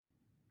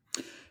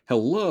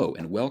Hello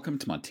and welcome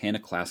to Montana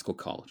Classical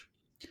College.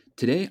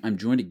 Today I'm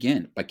joined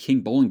again by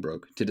King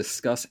Bolingbroke to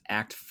discuss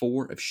Act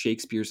 4 of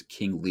Shakespeare's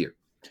King Lear.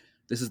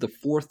 This is the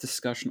fourth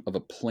discussion of a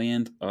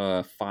planned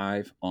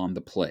 5 on the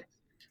play.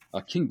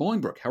 King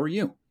Bolingbroke, how are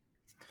you?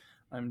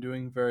 I'm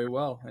doing very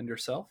well. And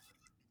yourself?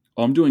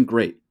 Oh, I'm doing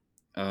great.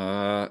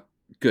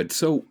 Good.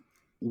 So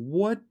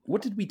what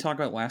did we talk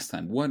about last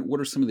time?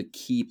 What are some of the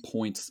key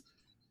points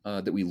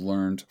that we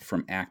learned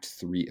from Act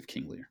 3 of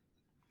King Lear?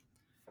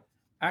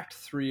 Act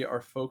 3,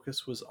 our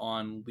focus was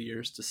on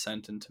Lear's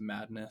descent into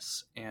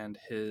madness and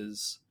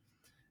his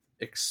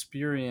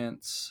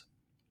experience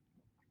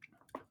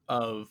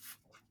of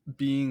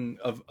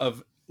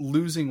of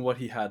losing what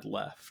he had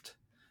left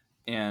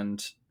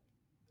and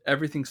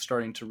everything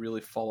starting to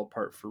really fall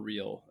apart for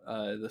real.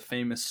 The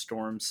famous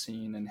storm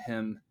scene and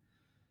him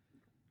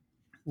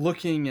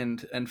looking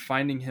and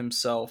finding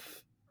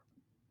himself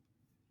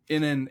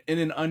in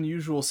an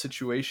unusual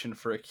situation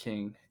for a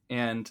king,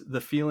 and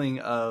the feeling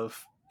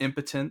of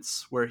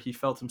impotence where he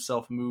felt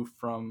himself move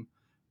from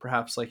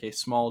perhaps like a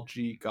small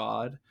g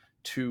god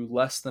to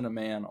less than a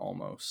man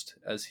almost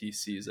as he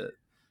sees it.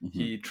 Mm-hmm.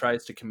 He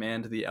tries to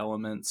command the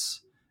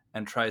elements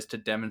and tries to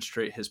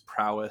demonstrate his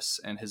prowess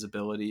and his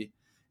ability,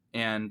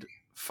 and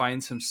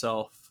finds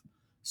himself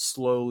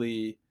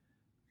slowly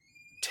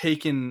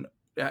taken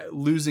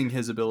losing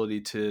his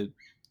ability to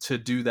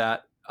do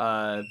that.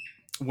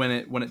 When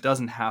it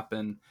doesn't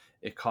happen,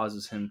 it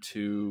causes him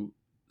to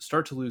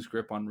start to lose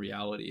grip on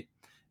reality.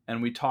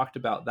 And we talked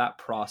about that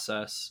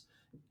process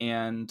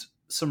and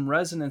some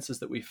resonances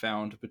that we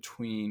found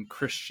between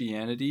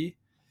Christianity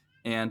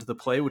and the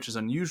play, which is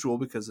unusual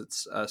because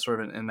it's sort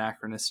of an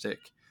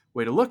anachronistic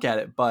way to look at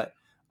it. But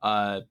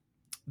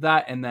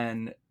that, and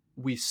then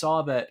we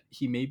saw that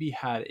he maybe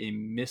had a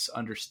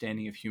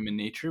misunderstanding of human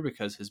nature,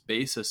 because his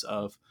basis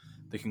of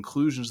the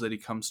conclusions that he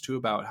comes to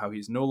about how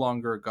he's no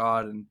longer a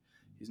god and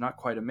he's not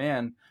quite a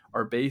man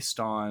are based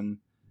on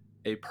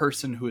a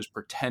person who is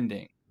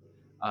pretending,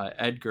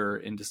 Edgar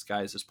in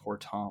disguise as poor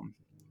Tom.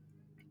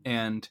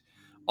 And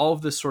all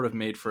of this sort of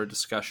made for a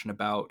discussion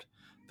about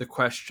the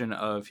question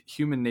of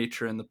human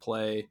nature in the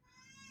play,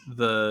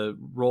 the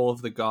role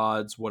of the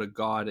gods, what a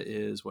god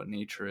is, what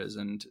nature is,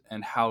 and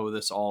how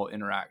this all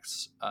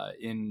interacts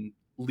in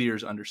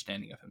Lear's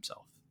understanding of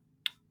himself.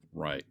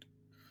 Right.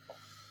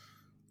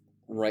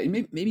 Right.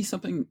 And maybe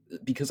something,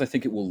 because I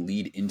think it will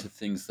lead into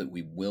things that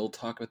we will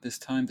talk about this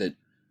time, that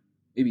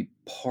maybe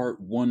part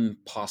one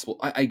possible.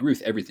 I agree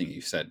with everything you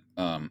said.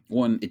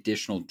 One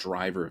additional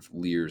driver of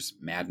Lear's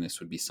madness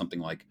would be something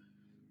like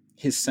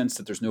his sense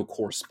that there's no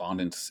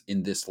correspondence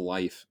in this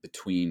life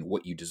between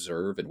what you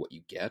deserve and what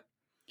you get.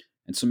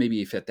 And so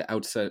maybe if at the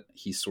outset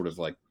he's sort of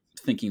like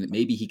thinking that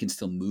maybe he can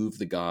still move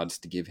the gods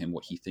to give him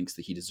what he thinks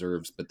that he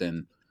deserves, but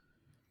then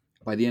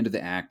by the end of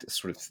the act,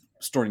 sort of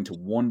starting to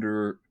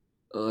wonder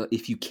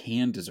if you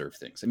can deserve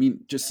things. I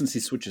mean, just since he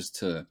switches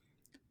to,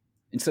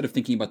 instead of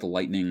thinking about the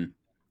lightning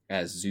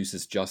as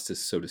Zeus's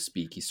justice, so to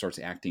speak, he starts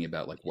acting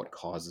about like what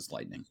causes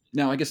lightning.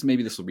 Now, I guess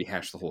maybe this will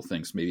rehash the whole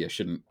thing, so maybe I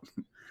shouldn't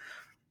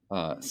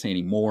say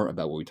any more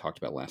about what we talked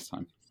about last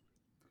time.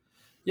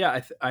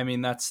 Yeah, I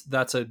mean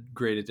that's a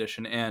great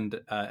addition,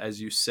 and as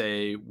you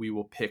say, we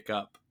will pick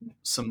up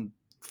some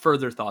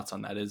further thoughts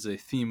on that as a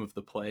theme of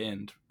the play,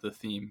 and the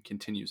theme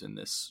continues in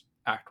this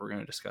act we're going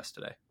to discuss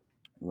today.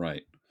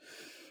 Right.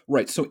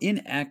 Right. So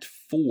in Act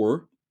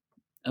 4,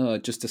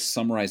 just to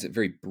summarize it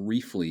very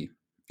briefly,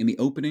 in the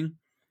opening,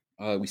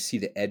 we see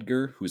that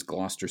Edgar, who is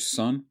Gloucester's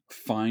son,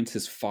 finds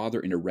his father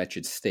in a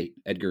wretched state.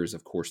 Edgar is,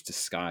 of course,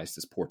 disguised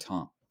as poor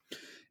Tom.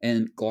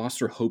 And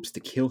Gloucester hopes to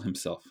kill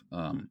himself.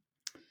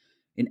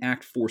 In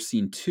Act 4,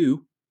 Scene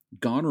 2,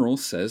 Goneril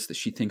says that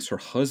she thinks her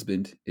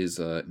husband is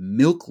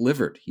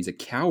milk-livered. He's a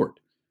coward.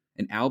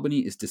 And Albany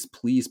is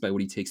displeased by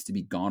what he takes to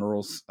be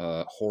Goneril's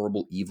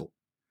horrible evil.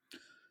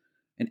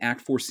 In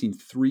Act 4, Scene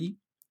 3,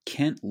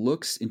 Kent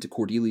looks into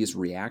Cordelia's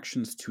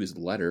reactions to his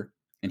letter,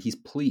 and he's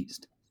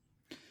pleased.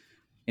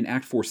 In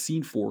Act 4,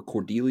 Scene 4,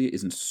 Cordelia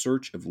is in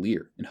search of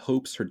Lear and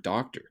hopes her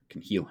doctor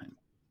can heal him.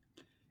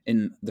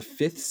 In the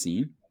fifth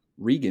scene,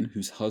 Regan,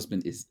 whose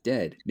husband is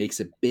dead, makes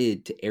a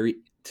bid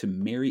to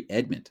marry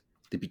Edmund,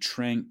 the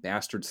betraying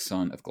bastard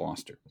son of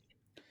Gloucester.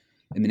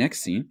 In the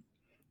next scene,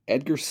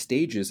 Edgar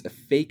stages a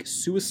fake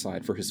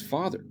suicide for his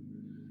father,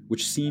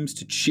 which seems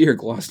to cheer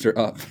Gloucester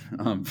up,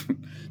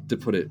 to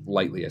put it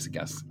lightly, as a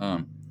guess.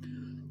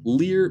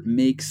 Lear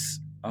makes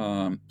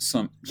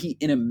he,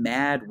 in a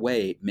mad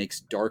way, makes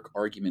dark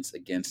arguments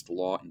against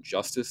law and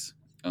justice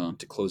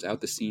to close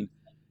out the scene.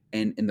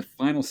 And in the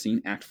final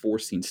scene, Act 4,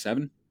 Scene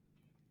 7,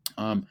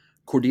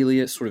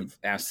 Cordelia sort of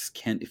asks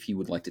Kent if he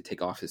would like to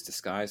take off his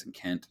disguise, and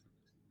Kent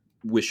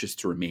wishes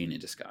to remain in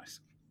disguise.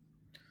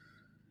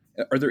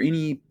 Are there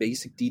any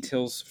basic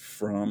details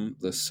from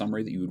the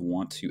summary that you would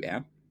want to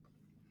add?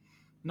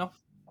 No,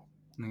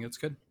 I think it's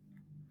good.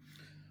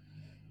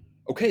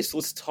 Okay, so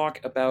let's talk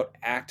about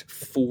Act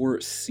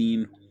 4,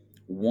 Scene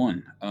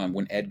 1,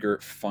 when Edgar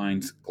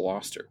finds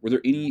Gloucester. Were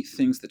there any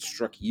things that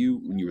struck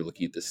you when you were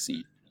looking at this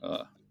scene?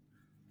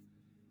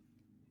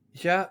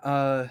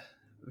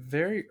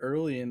 very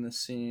early in the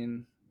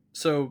scene.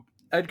 So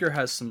Edgar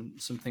has some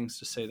things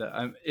to say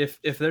that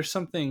if there's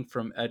something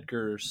from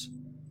Edgar's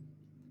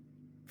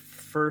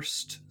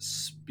first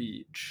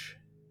speech,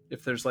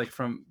 if there's like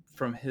from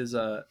his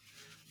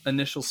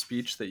initial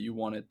speech that you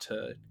wanted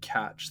to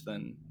catch,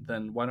 then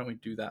why don't we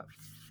do that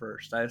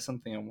first? I have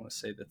something I want to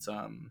say that's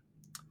a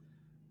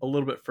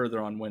little bit further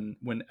on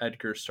when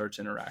Edgar starts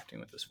interacting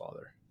with his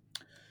father.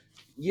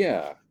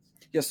 Yeah.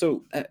 Yeah.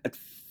 So at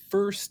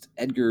first,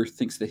 Edgar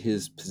thinks that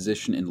his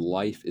position in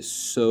life is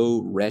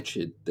so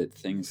wretched that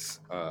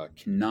things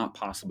cannot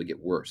possibly get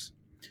worse.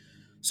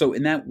 So,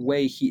 in that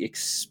way, he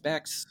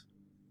expects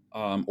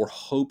or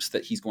hopes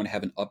that he's going to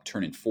have an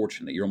upturn in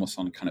fortune, that you're almost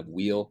on a kind of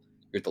wheel.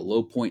 You're at the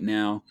low point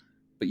now,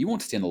 but you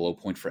won't stay on the low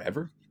point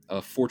forever.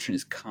 Fortune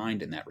is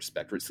kind in that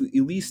respect, or at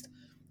least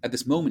at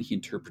this moment, he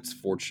interprets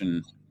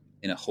fortune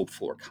in a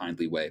hopeful or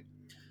kindly way.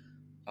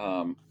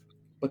 Um,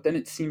 but then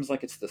it seems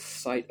like it's the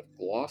sight of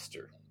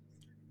Gloucester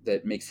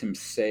that makes him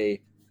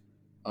say,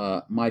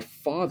 "My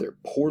father,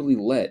 poorly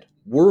led,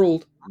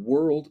 world,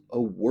 world,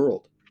 O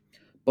world,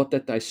 but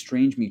that thy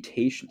strange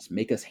mutations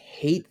make us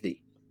hate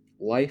thee.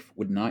 Life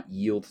would not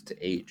yield to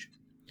age."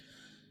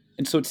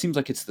 And so it seems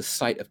like it's the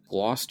sight of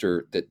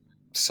Gloucester that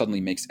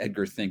suddenly makes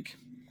Edgar think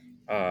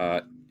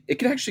it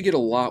could actually get a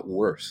lot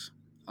worse.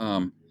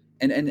 And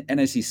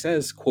as he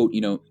says, quote,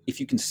 if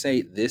you can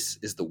say this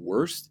is the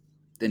worst,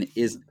 then it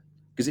isn't.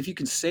 Because if you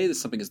can say that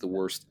something is the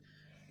worst,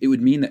 it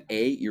would mean that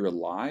A, you're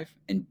alive,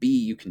 and B,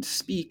 you can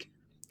speak.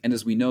 And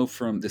as we know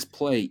from this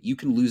play, you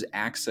can lose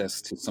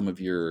access to some of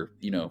your,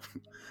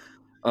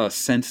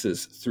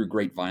 senses through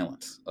great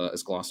violence,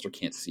 as Gloucester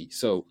can't see.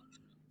 So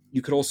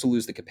you could also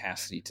lose the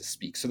capacity to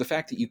speak. So the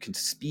fact that you can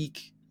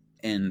speak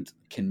and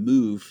can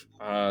move,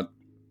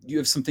 you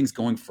have some things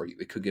going for you.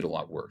 It could get a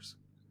lot worse.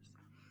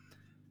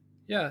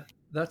 Yeah,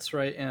 that's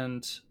right.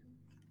 And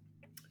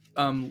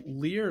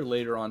Lear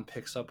later on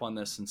picks up on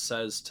this and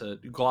says to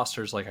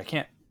Gloucester's like, I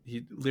can't.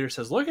 Lear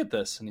says, "Look at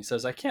this," and he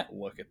says, "I can't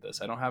look at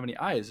this. I don't have any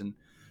eyes." And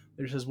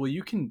Lear says, "Well,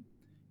 you can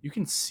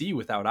see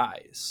without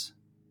eyes.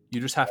 You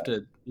just have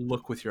to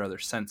look with your other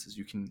senses.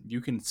 You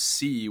can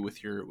see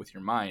with your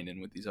mind and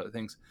with these other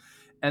things."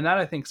 And that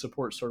I think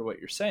supports sort of what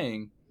you're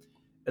saying.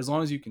 As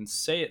long as you can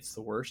say it's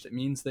the worst, it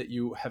means that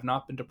you have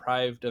not been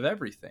deprived of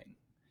everything.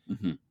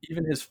 Mm-hmm.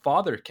 Even his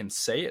father can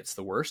say it's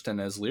the worst,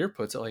 and as Lear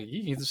puts it, like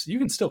you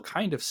can still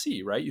kind of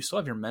see, right? You still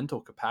have your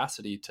mental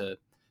capacity to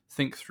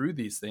think through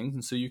these things,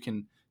 and so you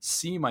can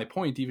see my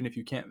point even if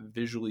you can't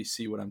visually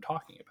see what I'm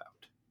talking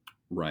about.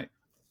 Right.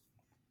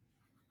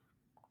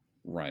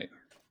 Right.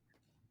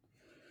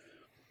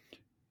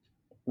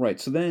 Right.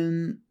 So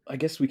then I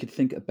guess we could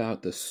think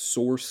about the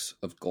source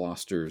of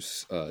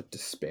Gloucester's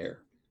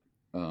despair.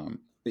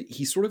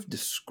 He sort of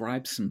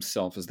describes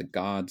himself as the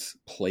god's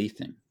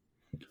plaything,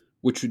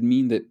 which would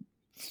mean that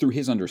through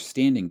his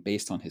understanding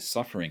based on his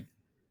suffering,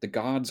 the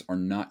gods are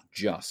not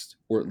just,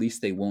 or at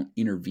least they won't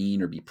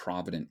intervene or be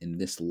provident in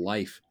this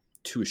life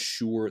to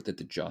assure that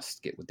the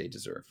just get what they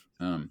deserve.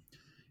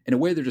 In a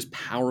way, they're just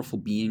powerful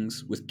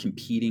beings with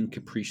competing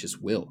capricious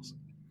wills.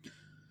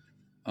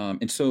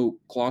 And so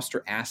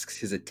Gloucester asks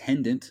his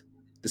attendant,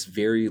 this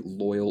very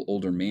loyal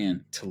older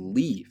man, to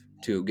leave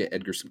to get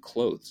Edgar some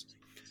clothes,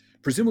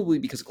 presumably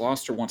because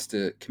Gloucester wants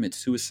to commit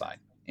suicide.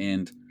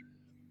 And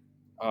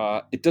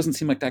it doesn't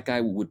seem like that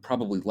guy would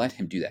probably let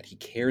him do that. He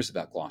cares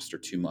about Gloucester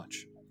too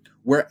much.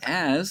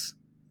 Whereas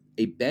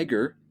a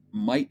beggar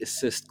might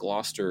assist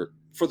Gloucester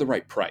for the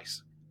right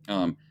price.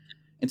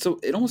 And so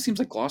it almost seems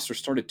like Gloucester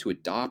started to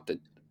adopt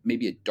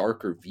maybe a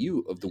darker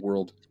view of the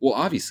world. Well,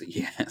 obviously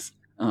he has,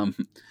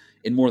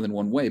 in more than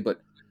one way,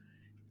 but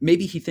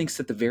maybe he thinks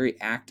that the very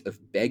act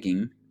of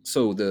begging.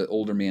 So the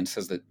older man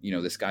says that,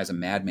 this guy's a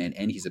madman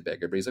and he's a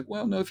beggar. But he's like,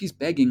 well, no, if he's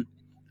begging,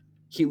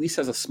 he at least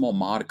has a small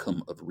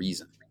modicum of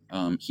reason.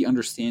 He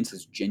understands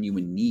his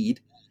genuine need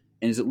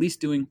and is at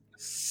least doing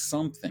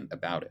something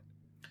about it.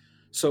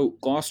 So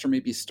Gloucester may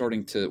be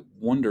starting to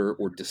wonder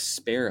or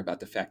despair about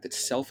the fact that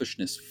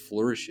selfishness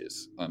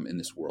flourishes in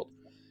this world.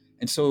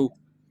 And so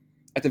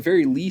at the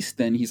very least,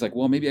 then he's like,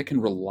 well, maybe I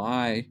can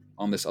rely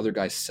on this other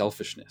guy's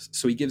selfishness.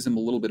 So he gives him a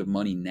little bit of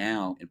money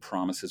now and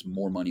promises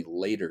more money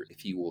later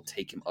if he will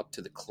take him up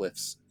to the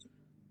cliffs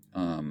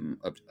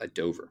of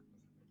Dover.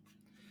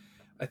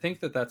 I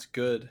think that that's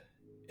good.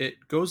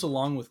 It goes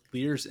along with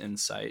Lear's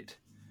insight.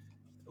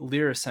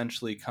 Lear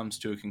essentially comes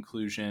to a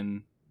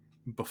conclusion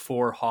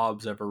before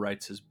Hobbes ever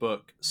writes his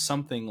book,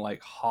 something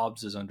like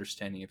Hobbes's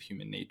understanding of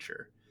human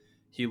nature.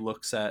 He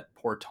looks at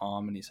poor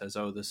Tom and he says,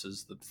 "Oh, this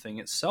is the thing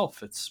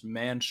itself. It's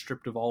man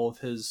stripped of all of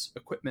his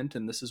equipment,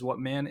 and this is what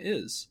man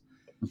is."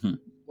 Mm-hmm.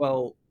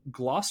 Well,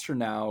 Gloucester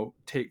now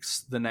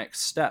takes the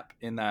next step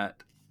in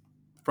that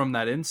from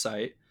that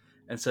insight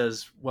and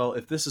says, well,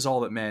 if this is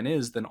all that man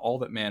is, then all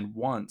that man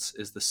wants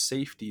is the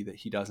safety that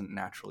he doesn't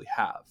naturally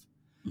have.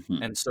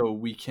 Mm-hmm. And so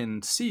we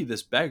can see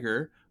this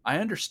beggar. I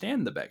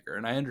understand the beggar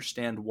and I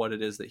understand what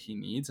it is that he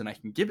needs and I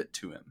can give it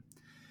to him.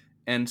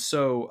 And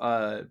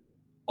so,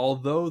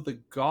 although the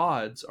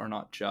gods are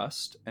not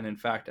just, and in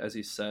fact, as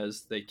he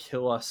says, they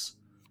kill us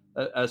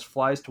As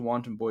flies to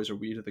wanton boys are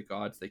we to the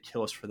gods, they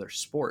kill us for their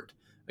sport.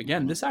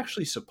 Again, Mhm. this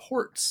actually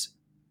supports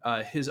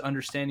his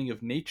understanding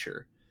of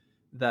nature,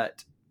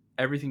 that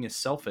everything is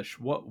selfish.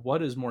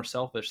 What is more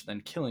selfish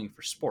than killing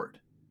for sport,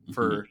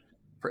 Mhm.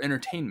 for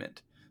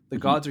entertainment? The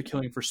Mhm. gods are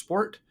killing for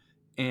sport,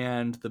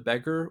 and the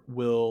beggar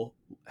will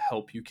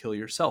help you kill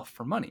yourself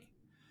for money.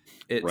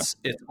 Right.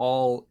 It's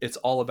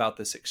all about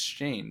this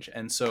exchange.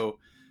 And so,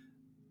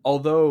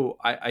 although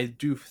I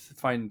do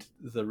find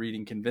the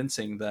reading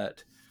convincing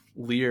that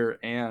Lear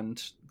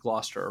and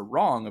Gloucester are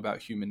wrong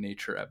about human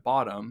nature at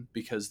bottom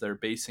because they're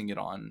basing it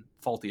on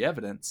faulty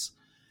evidence,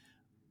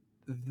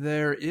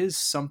 there is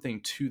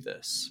something to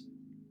this.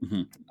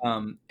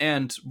 Mhm.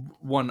 And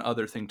one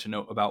other thing to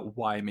note about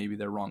why maybe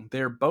they're wrong: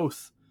 they're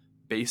both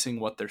basing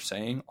what they're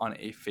saying on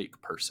a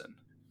fake person,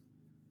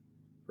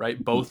 right?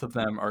 Mhm. Both of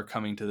them are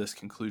coming to this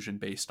conclusion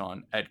based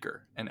on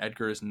Edgar, and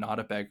Edgar is not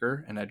a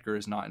beggar, and Edgar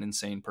is not an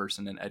insane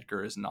person, and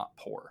Edgar is not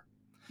poor.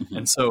 Mhm.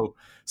 And so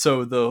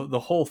the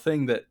whole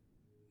thing that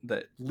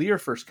Lear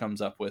first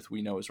comes up with,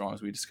 we know is wrong,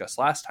 as we discussed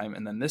last time,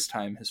 and then this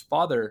time his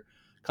father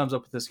comes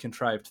up with this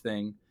contrived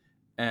thing,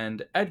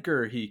 and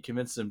Edgar, he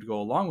convinces him to go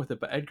along with it,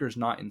 but Edgar's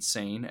not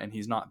insane and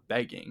he's not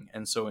begging,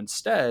 and so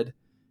instead,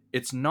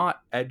 it's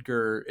not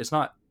Edgar, it's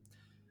not,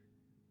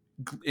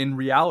 in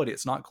reality,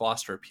 it's not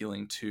Gloucester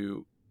appealing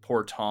to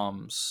poor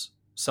Tom's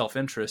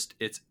self-interest,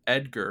 it's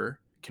Edgar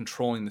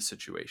controlling the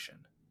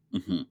situation.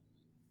 Mhm.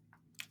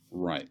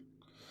 Right.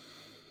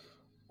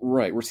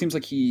 Right. Where it seems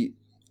like he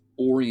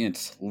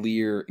orients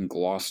Lear and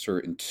Gloucester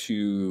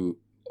into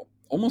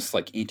almost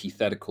like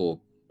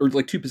antithetical, or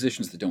like two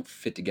positions that don't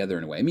fit together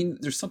in a way. I mean,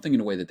 there's something in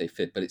a way that they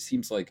fit, but it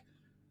seems like,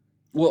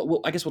 well,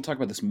 I guess we'll talk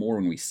about this more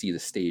when we see the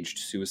staged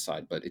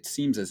suicide, but it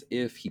seems as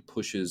if he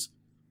pushes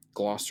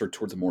Gloucester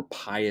towards a more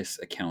pious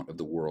account of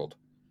the world,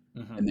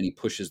 Mm-hmm. and then he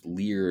pushes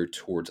Lear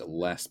towards a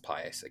less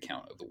pious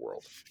account of the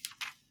world.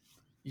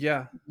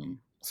 Yeah,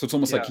 So it's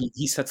almost like yeah,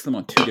 he sets them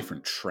on two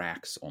different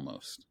tracks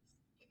almost.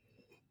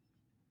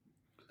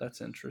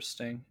 that's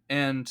interesting.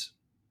 And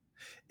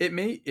it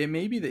may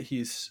be that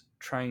he's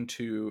trying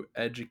to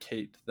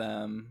educate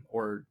them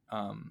or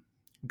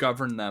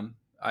govern them.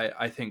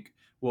 I think.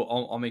 Well,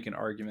 I'll make an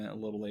argument a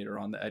little later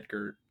on that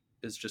Edgar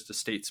is just a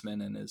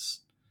statesman and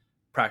is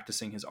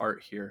practicing his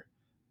art here.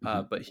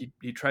 Hmm. But he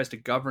tries to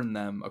govern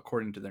them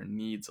according to their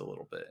needs a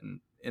little bit. And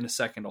in a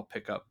second, I'll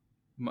pick up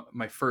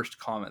my first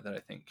comment that I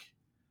think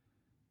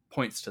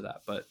points to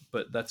that. But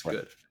that's Right.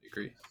 good. I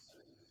agree.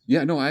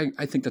 Yeah, no, I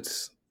think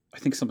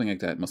something like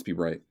that must be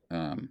right.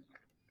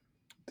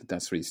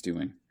 That's what he's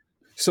doing.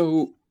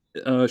 So,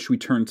 should we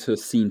turn to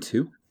scene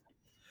two?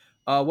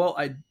 Well,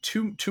 I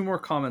two more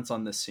comments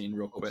on this scene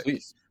real Oh, quick.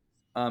 please.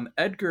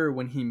 Edgar,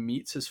 when he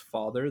meets his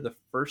father, the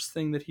first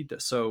thing that he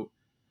does, so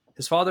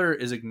his father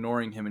is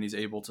ignoring him and he's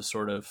able to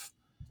sort of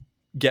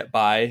get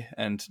by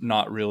and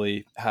not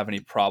really have any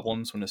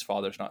problems when his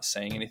father's not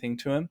saying anything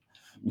to him.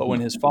 But when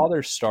Hmm. his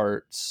father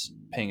starts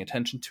paying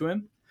attention to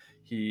him,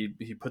 he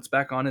puts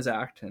back on his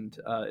act, and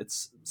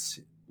it's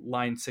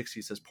line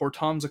 60 says, "Poor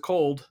Tom's a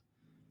cold."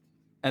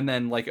 And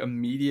then, like,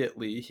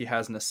 immediately he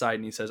has an aside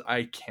and he says,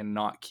 "I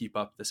cannot keep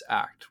up this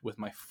act with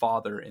my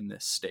father in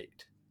this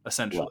state." Right.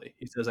 Essentially,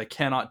 he says, "I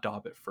cannot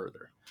daub it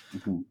further."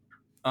 Hmm.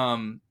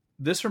 um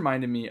this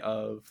reminded me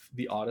of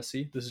the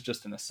Odyssey. This is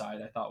just an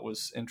aside I thought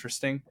was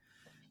interesting.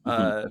 Hmm.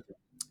 uh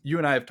you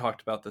and I have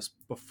talked about this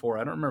before. I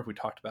don't remember if we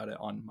talked about it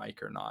on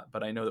mic or not,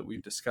 but I know that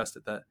we've discussed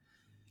it, that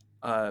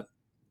uh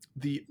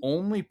the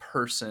only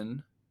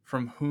person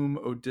from whom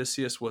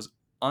Odysseus was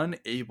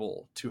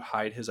unable to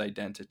hide his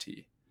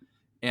identity,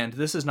 and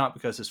this is not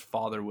because his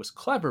father was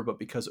clever, but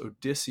because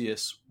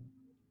Odysseus,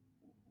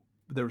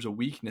 there was a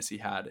weakness he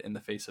had in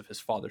the face of his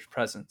father's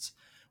presence,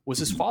 was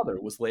his Hmm. father,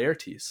 was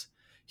Laertes.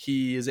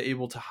 He is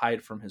able to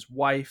hide from his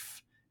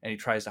wife, and he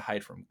tries to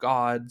hide from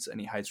gods, and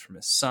he hides from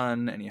his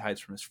son, and he hides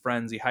from his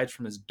friends, he hides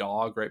from his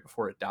dog right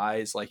before it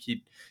dies. Like,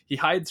 he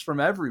hides from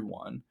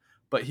everyone,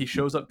 but he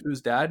shows up to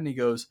his dad and he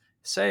goes,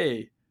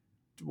 "Say,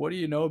 what do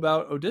you know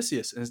about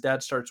Odysseus?" And his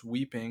dad starts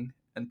weeping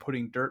and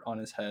putting dirt on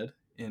his head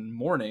in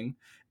mourning.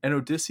 And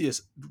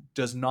Odysseus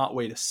does not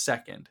wait a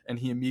second. And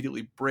he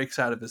immediately breaks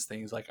out of his thing.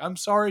 He's like, "I'm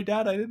sorry,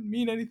 Dad. I didn't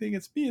mean anything.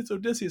 It's me. It's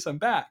Odysseus. I'm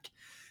back."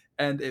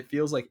 And it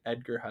feels like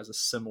Edgar has a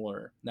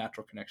similar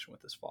natural connection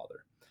with his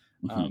father.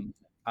 Hmm. Um,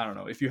 I don't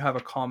know. If you have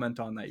a comment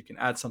on that, you can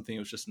add something. It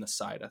was just an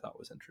aside I thought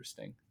was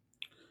interesting.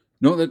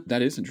 No,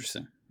 that is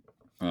interesting.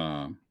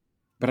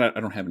 But I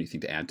don't have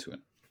anything to add to it.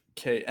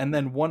 Okay, and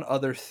then one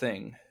other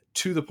thing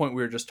to the point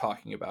we were just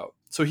talking about.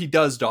 So he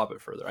does daub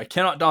it further. I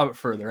cannot daub it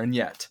further, and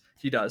yet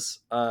he does.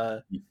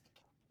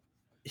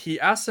 He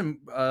asks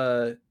him.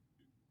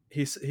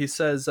 He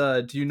says,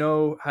 "Do you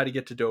know how to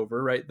get to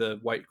Dover? Right, the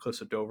White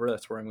Cliffs of Dover.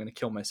 That's where I'm going to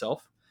kill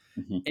myself."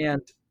 Hmm.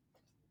 And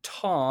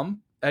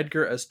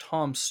Edgar, as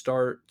Tom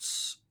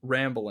starts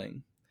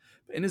rambling.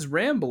 In his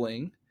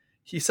rambling,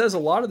 he says a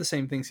lot of the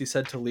same things he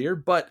said to Lear.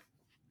 But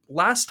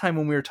last time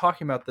when we were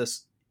talking about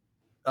this,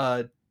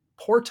 uh,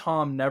 poor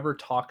Tom never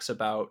talks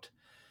about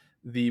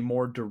the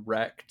more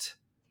direct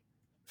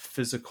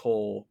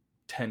physical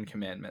Ten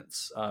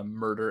Commandments,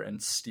 murder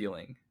and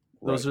stealing.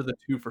 Those Right. are the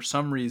two, for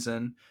some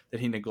reason, that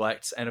he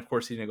neglects. And of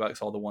course, he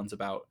neglects all the ones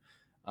about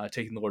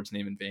taking the Lord's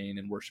name in vain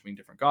and worshiping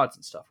different gods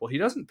and stuff. Well, he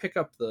doesn't pick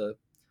up the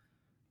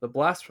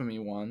blasphemy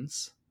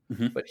ones,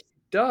 Hmm. but he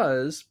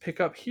does pick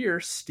up here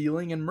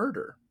stealing and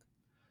murder.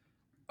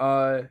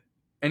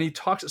 And he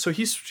talks. So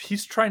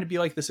he's trying to be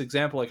like this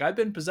example. Like, I've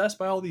been possessed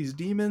by all these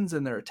demons,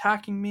 and they're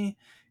attacking me.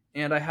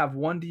 And I have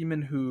one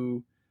demon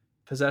who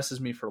possesses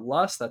me for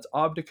lust. That's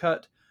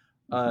Obdicute.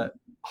 Hmm.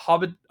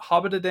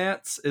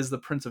 Hobbitadance is the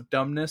prince of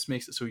dumbness,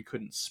 makes it so he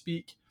couldn't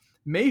speak.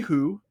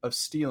 Mehu of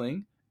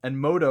stealing, and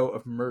Modo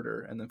of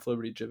murder, and then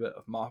Flibberty Gibbet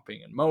of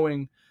mopping and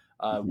mowing,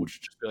 Hmm. which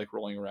would just be like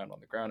rolling around on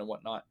the ground and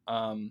whatnot.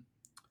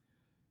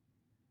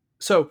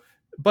 So,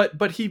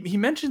 but he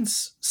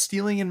mentions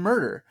stealing and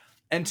murder,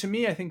 and to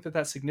me, I think that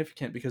that's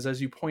significant because,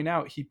 as you point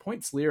out, he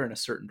points Lear in a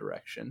certain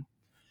direction.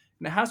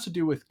 And it has to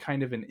do with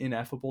kind of an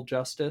ineffable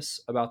justice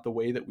about the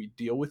way that we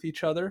deal with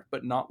each other,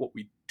 but not what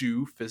we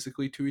do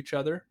physically to each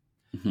other.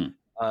 Hmm.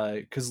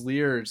 Because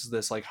Lear is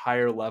this like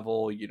higher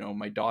level,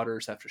 my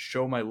daughters have to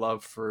show their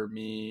love for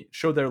me,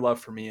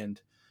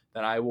 and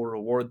then I will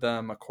reward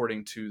them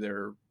according to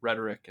their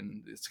rhetoric.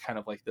 And it's kind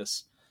of like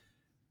this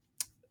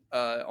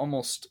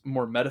almost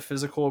more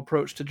metaphysical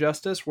approach to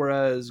justice,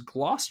 whereas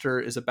Gloucester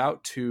is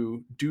about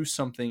to do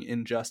something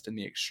unjust in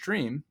the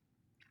extreme,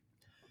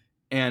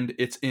 and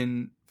it's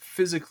in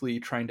physically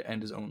trying to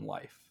end his own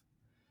life.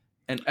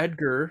 And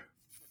Edgar,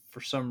 for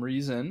some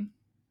reason,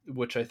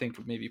 which I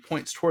think maybe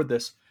points toward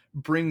this,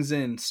 brings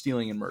in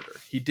stealing and murder.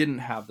 He didn't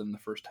have them the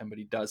first time, but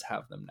he does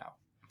have them now.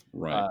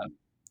 Right.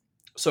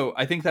 So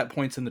I think that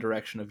points in the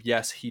direction of,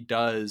 yes, he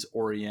does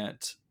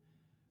orient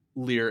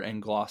Lear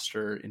and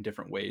Gloucester in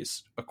different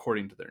ways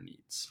according to their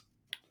needs.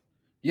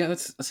 Yeah,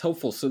 that's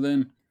helpful. So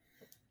then,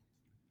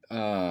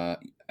 I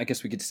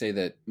guess we could say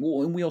that.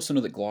 Well, and we also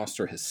know that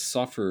Gloucester has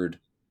suffered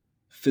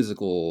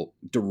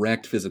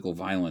direct physical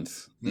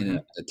violence in Mm-hmm.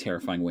 a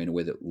terrifying way, in a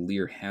way that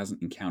Lear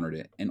hasn't encountered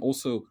it. And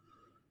also,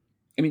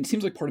 I mean, it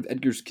seems like part of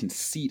Edgar's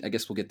conceit. I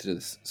guess we'll get to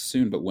this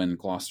soon. But when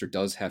Gloucester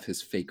does have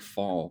his fake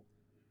fall,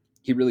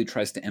 he really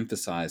tries to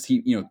emphasize.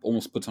 He,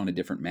 almost puts on a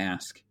different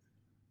mask.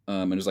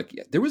 And it was like,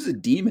 yeah, there was a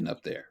demon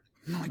up there.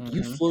 Like,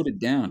 you Mm-hmm. floated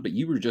down, but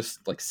you were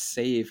just like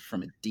saved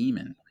from a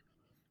demon.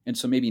 And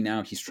so maybe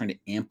now he's trying to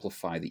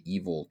amplify the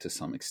evil to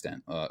some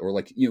extent, or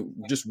like,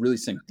 just really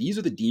saying, these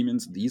are the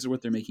demons. These are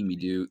what they're making me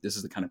do. This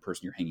is the kind of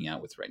person you're hanging out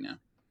with right now.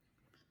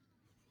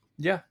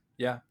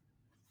 Yeah,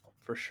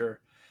 for sure.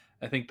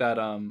 I think that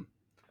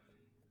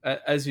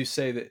as you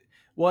say that,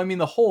 well, I mean,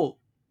 the whole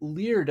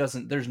Lear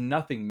doesn't, there's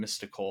nothing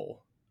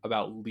mystical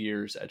about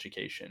Lear's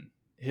education.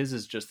 His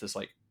is just this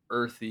like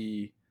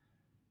earthy,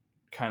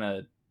 kind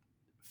of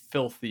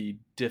filthy,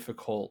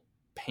 difficult,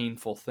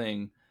 painful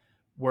thing.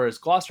 Whereas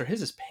Gloucester,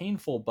 his is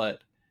painful,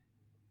 but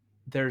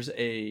there's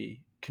a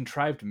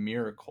contrived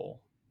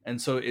miracle. And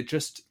so it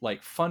just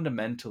like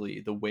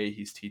fundamentally the way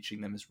he's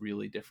teaching them is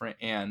really different.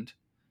 And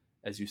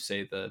as you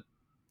say,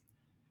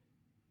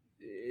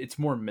 it's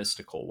more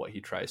mystical what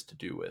he tries to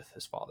do with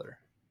his father.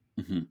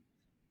 Hmm.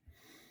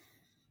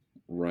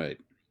 Right.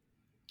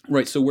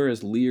 Right. So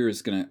whereas Lear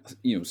is going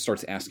to,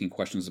 starts asking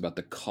questions about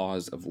the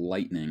cause of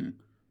lightning,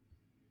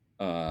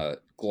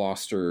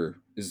 Gloucester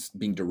is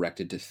being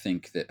directed to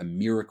think that a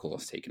miracle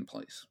has taken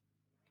place.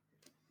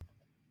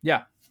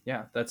 Yeah,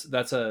 yeah, that's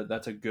a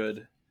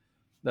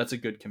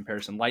good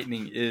comparison.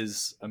 Lightning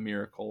is a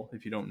miracle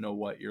if you don't know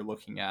what you're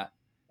looking at.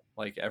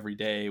 Like every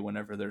day,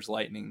 whenever there's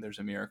lightning, there's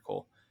a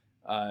miracle.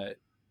 Uh,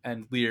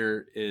 and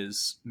Lear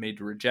is made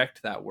to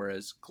reject that,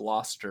 whereas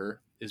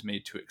Gloucester is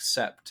made to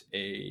accept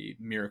a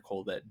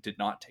miracle that did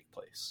not take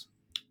place.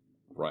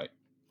 Right.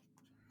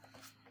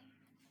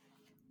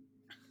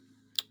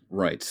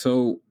 Right.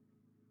 So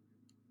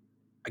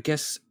I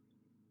guess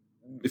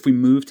if we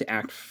move to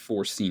Act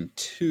 4, Scene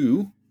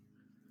 2,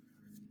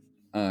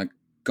 uh,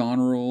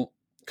 Goneril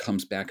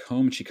comes back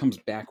home, and she comes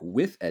back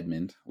with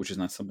Edmund, which is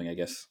not something I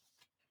guess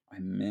I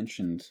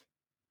mentioned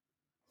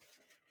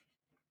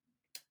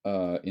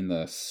in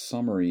the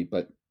summary,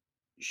 but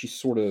she's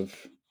sort of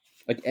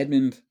like,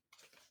 Edmund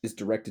is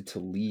directed to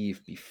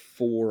leave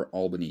before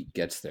Albany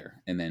gets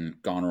there, and then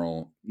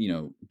Goneril,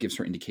 gives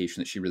her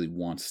indication that she really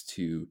wants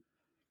to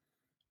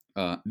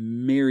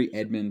marry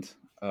Edmund,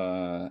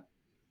 and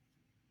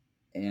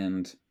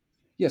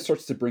yeah,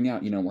 starts to bring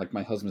out, like,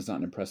 my husband's not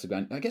an impressive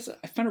guy. I guess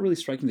I find it really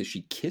striking that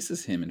she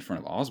kisses him in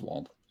front of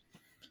Oswald.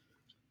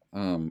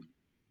 Um,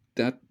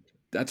 that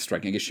that's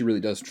striking. I guess she really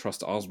does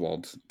trust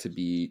Oswald to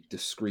be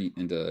discreet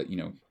and to,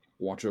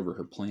 watch over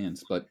her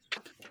plans. But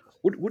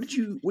what did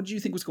you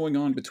think was going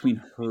on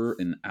between her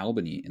and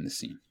Albany in the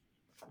scene?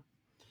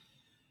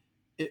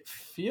 It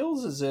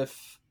feels as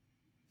if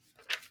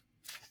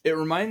it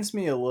reminds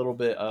me a little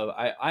bit of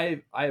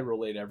I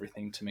relate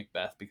everything to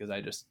Macbeth because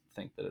I just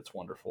think that it's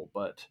wonderful,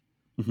 but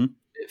Mm-hmm.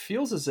 it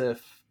feels as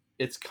if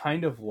it's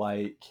kind of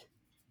like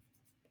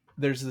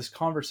there's this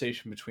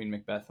conversation between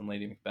Macbeth and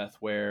Lady Macbeth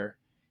where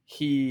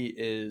he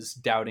is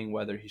doubting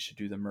whether he should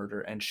do the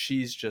murder, and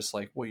she's just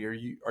like, well,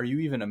 are you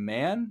even a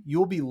man?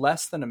 You'll be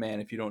less than a man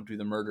if you don't do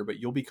the murder, but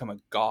you'll become a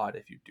god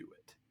if you do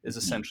it, is Mhm.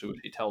 essentially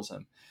what he tells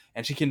him.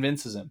 And she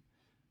convinces him.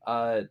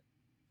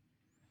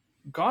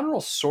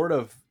 Goneril sort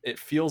of, it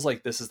feels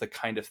like this is the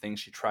kind of thing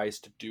she tries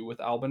to do with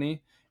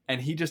Albany,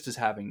 and he just is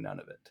having none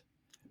of it.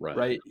 Right.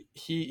 Right?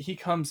 He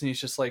comes and he's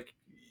just like,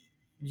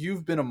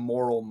 you've been a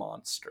moral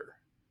monster.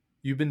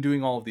 You've been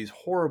doing all of these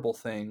horrible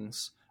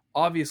things.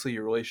 Obviously,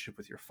 your relationship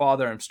with your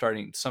father,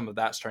 some of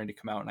that starting to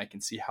come out, and I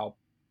can see how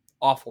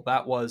awful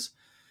that was.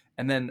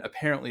 And then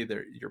apparently,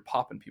 you're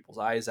popping people's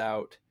eyes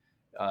out.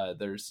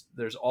 There's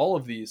all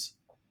of these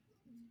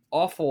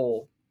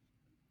awful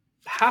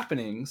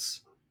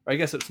happenings. I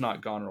guess it's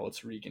not Goneril,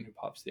 it's Regan who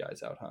pops the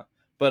eyes out, huh?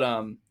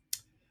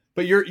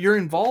 But you're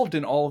involved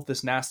in all of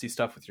this nasty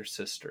stuff with your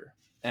sister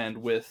and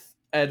with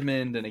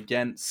Edmund and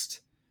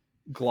against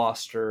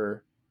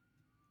Gloucester.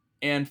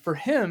 And for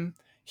him,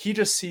 he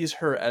just sees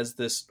her as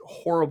this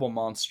horrible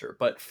monster.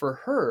 But for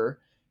her,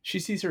 she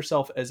sees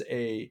herself as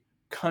a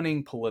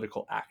cunning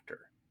political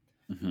actor.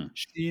 Mhm.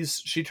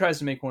 She tries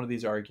to make one of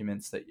these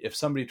arguments that if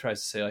somebody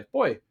tries to say, like,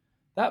 boy,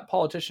 that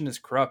politician is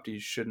corrupt, he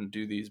shouldn't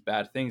do these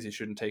bad things, he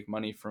shouldn't take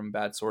money from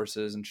bad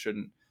sources and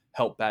shouldn't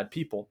help bad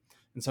people.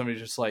 And somebody's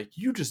just like,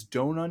 you just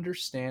don't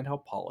understand how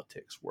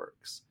politics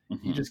works. You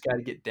Mhm. just got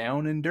to get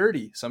down and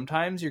dirty.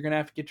 Sometimes you're going to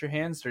have to get your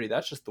hands dirty.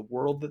 That's just the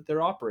world that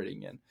they're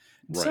operating in.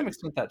 And to some Right.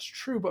 extent, that's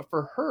true. But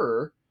for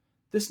her,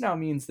 this now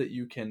means that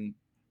you can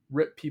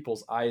rip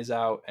people's eyes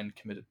out and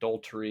commit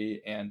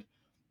adultery and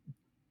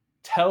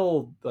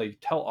tell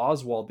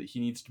Oswald that he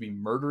needs to be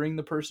murdering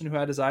the person who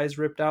had his eyes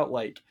ripped out.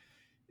 Like,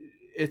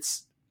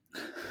 it's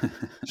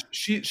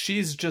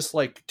she's just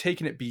like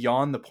taking it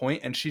beyond the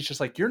point, and she's just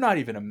like, you're not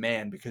even a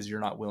man because you're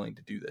not willing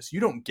to do this. You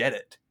don't get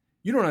it.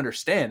 You don't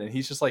understand. And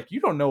he's just like,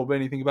 you don't know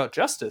anything about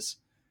justice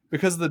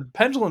because the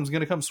pendulum's going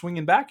to come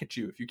swinging back at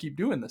you if you keep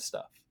doing this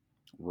stuff.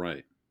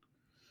 Right.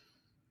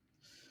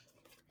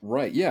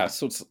 Right. Yeah.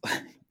 So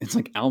it's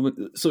like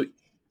Alvin. So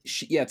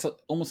it's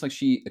almost like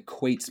she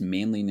equates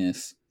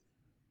manliness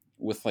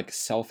with like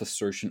self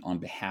assertion on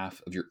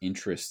behalf of your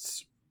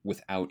interests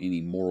without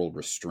any moral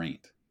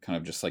restraint. Kind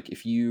of just like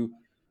if you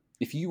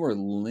are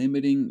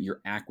limiting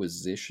your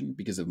acquisition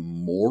because of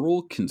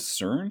moral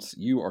concerns,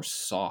 you are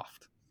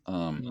soft.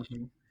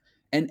 Mm-hmm.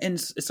 And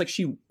it's like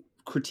she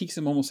critiques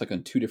him almost like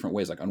on two different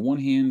ways. Like on one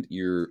hand,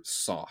 you're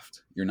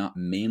soft. You're not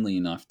manly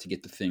enough to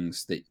get the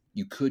things that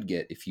you could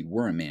get if you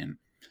were a man.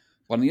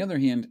 But on the other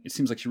hand, it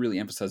seems like she really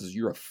emphasizes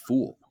you're a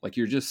fool. Like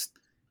you're just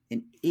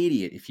an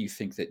idiot if you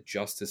think that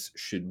justice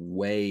should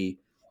weigh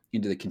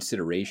into the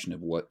consideration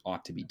of what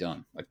ought to be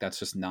done. Like that's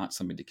just not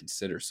something to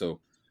consider. So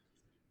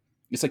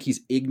it's like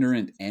he's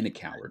ignorant and a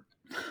coward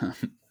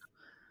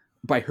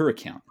by her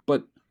account.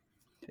 But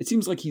it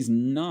seems like he's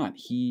not.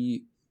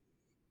 He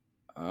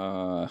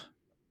uh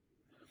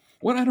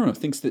what I don't know,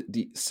 thinks that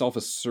the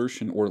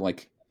self-assertion or uh,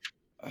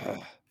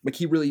 like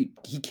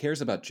he cares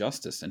about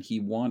justice and he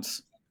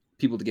wants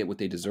people to get what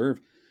they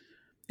deserve.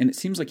 And it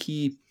seems like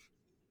he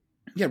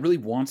really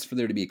wants for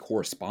there to be a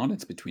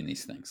correspondence between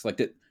these things. Like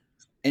that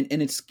and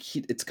it's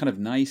kind of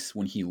nice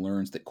when he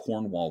learns that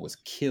Cornwall was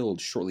killed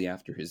shortly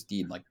after his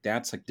deed. Like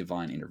that's like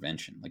divine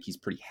intervention. Like he's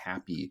pretty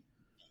happy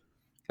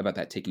about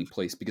that taking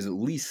place because at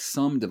least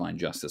some divine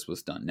justice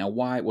was done. Now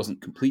why it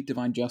wasn't complete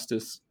divine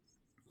justice,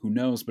 who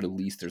knows, but at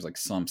least there's like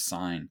some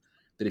sign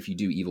that if you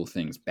do evil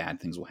things, bad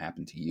things will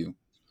happen to you.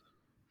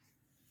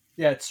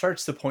 Yeah, it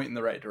starts to point in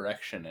the right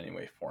direction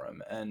anyway for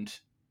him. And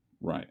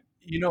Right.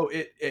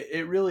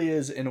 it really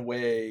is in a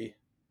way,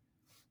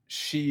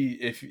 she,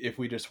 if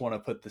we just want to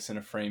put this in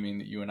a framing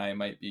that you and I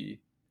might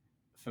be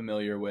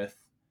familiar with,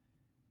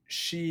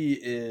 she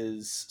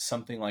is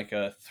something like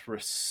a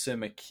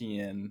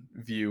Thrasymachus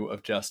view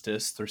of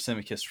justice,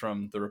 Thrasymachus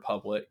from the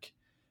Republic,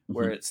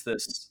 where Mm-hmm. it's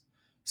this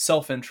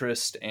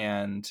self-interest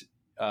and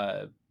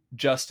uh,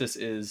 justice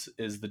is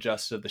the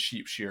justice of the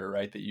sheep shearer,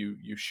 right? That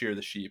you shear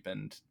the sheep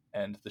and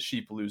the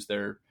sheep lose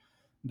their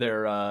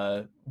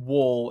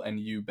wool and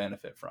you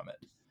benefit from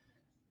it.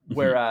 Mm-hmm.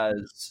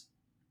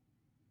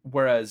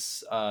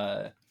 Whereas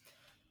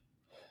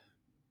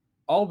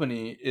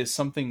Albany is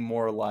something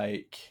more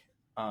like,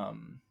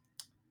 um,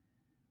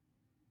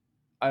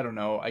 I don't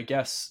know. I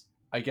guess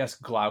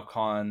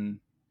Glaucon,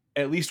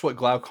 at least what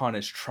Glaucon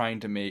is trying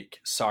to make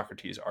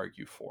Socrates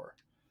argue for,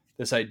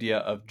 this idea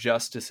of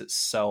justice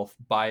itself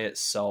by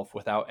itself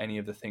without any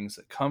of the things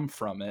that come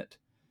from it.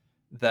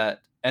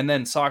 That, and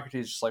then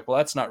Socrates is just like, well,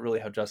 that's not really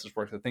how justice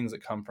works. The things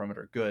that come from it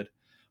are good,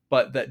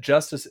 but that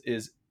justice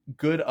is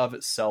good of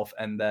itself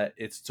and that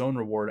it's its own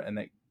reward, and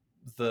that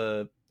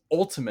the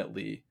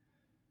ultimately,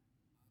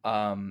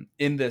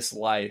 in this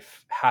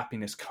life,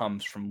 happiness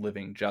comes from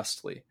living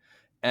justly.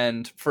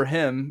 And for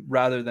him,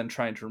 rather than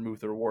trying to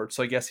remove the reward,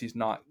 so I guess he's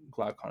not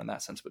Glaucon in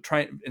that sense, but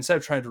instead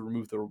of trying to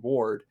remove the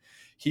reward,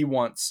 he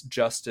wants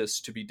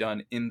justice to be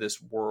done in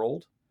this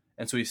world.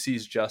 And so he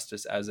sees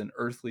justice as an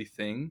earthly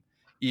thing,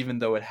 even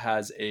though it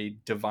has a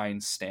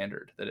divine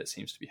standard that it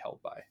seems to be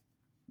held by.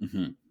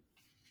 Mm-hmm.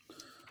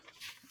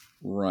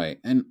 Right.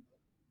 And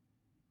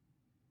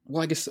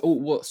well, I guess. Oh,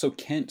 well. So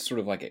Kent sort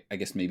of like, I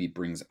guess, maybe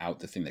brings out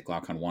the thing that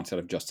Glaucon wants out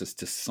of justice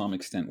to some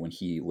extent when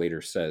he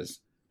later says,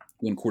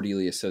 when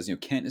Cordelia says,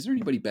 Kent, is there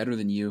anybody better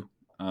than you?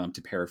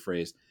 To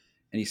paraphrase,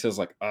 and he says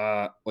like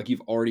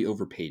you've already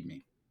overpaid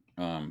me,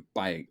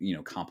 by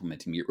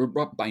complimenting me or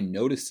by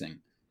noticing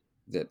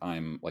that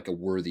I'm like a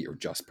worthy or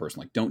just person.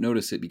 Like, don't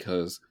notice it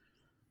because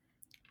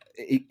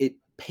it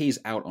pays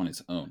out on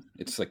its own.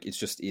 It's like it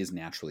just is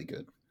naturally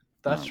good.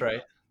 That's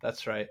right.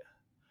 That's right.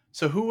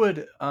 So who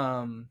would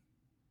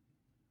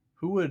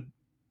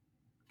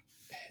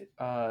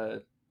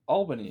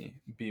Albany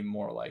be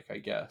more like, I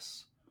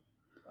guess?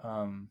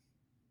 I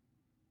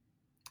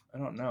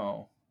don't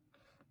know.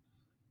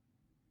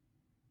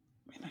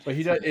 But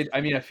he does it. I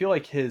mean, I feel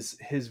like his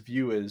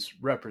view is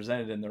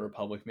represented in the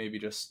Republic, maybe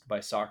just by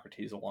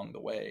Socrates along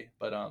the way.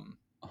 But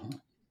Uh-huh.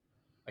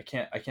 I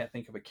can't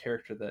think of a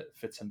character that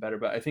fits him better.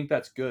 But I think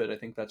that's good. I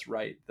think that's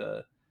right.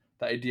 The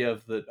idea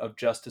of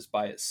justice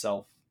by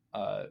itself,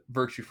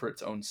 virtue for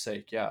its own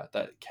sake. Yeah,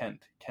 that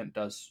Kent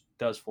does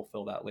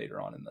fulfill that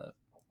later on in the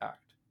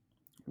act.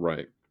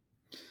 Right.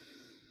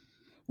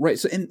 Right.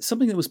 So, and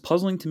something that was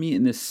puzzling to me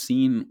in this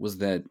scene was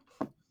that,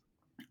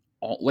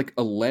 like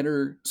a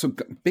letter. So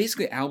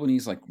basically,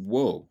 Albany's like,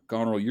 "Whoa,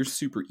 Goneril, you're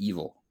super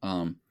evil."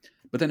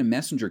 But then a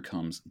messenger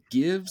comes,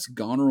 gives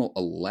Goneril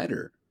a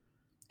letter,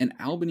 and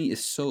Albany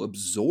is so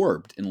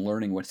absorbed in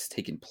learning what's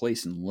taken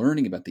place and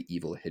learning about the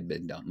evil that had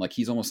been done, like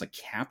he's almost like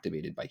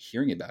captivated by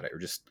hearing about it, or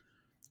just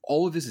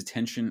all of his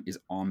attention is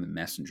on the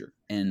messenger,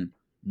 and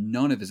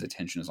none of his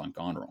attention is on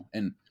Goneril.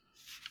 And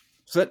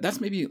so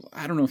that's maybe,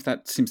 I don't know if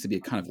that seems to be a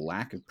kind of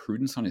lack of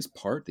prudence on his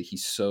part, that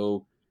he's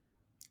so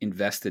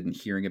invested in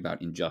hearing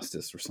about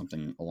injustice or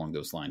something along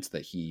those lines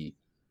that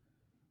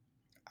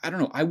I don't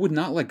know, I would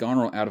not let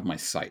Goneril out of my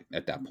sight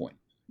at that point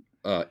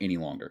any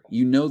longer.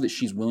 You know that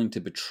she's willing to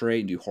betray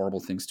and do horrible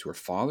things to her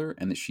father,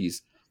 and that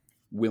she's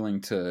willing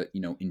to,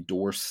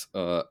 endorse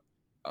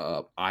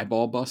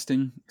eyeball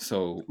busting.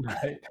 So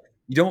Right.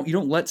 you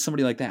don't let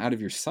somebody like that out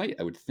of your sight,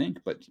 I would think,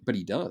 but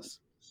he does.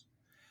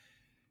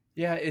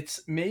 Yeah,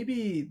 it's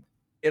maybe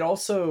it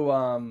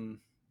also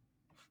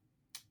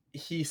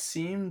he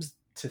seems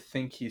to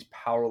think he's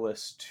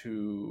powerless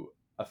to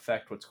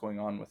affect what's going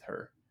on with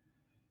her.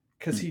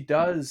 Because he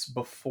does,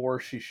 before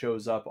she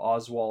shows up,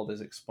 Oswald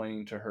is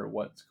explaining to her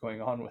what's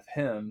going on with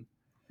him.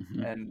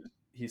 Mm-hmm. And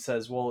he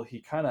says, well,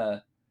 he kind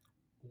of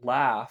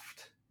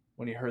laughed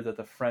when he heard that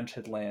the French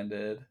had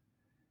landed.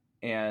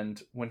 And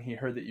when he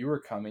heard that you were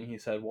coming, he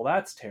said, well,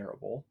 that's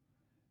terrible.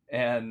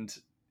 And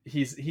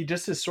he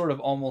just is sort of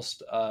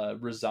almost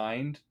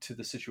resigned to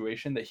the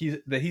situation, that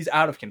he's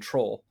out of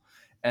control,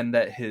 and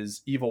that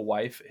his evil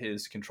wife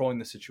is controlling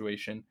the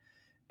situation.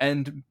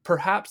 And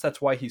perhaps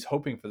that's why he's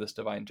hoping for this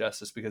divine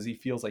justice, because he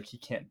feels like he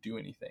can't do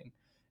anything.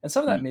 And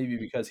some of that may be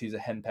because he's a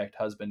henpecked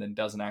husband and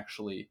doesn't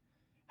actually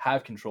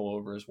have control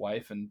over his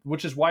wife. And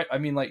which is why, I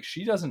mean, like,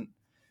 she doesn't,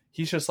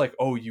 he's just like,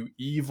 oh, you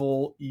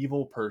evil,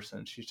 evil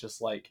person. She's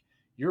just like,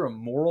 you're a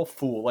moral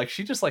fool. Like,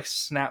 she just like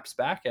snaps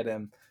back at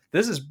him.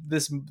 This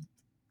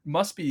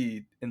must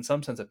be in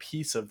some sense a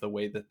piece of the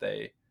way that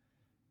they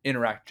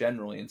interact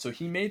generally. And so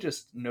he may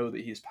just know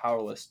that he's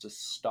powerless to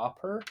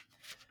stop her.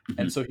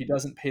 And so he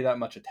doesn't pay that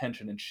much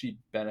attention, and she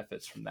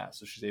benefits from that.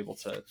 So she's able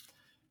to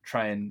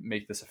try and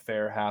make this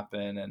affair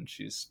happen, and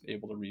she's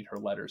able to read her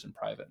letters in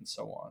private and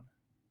so on.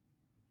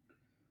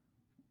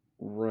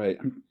 Right.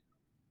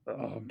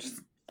 I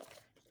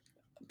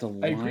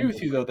agree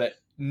with you, though, that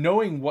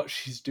knowing what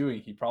she's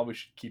doing, he probably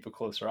should keep a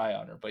closer eye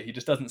on her, but he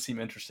just doesn't seem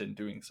interested in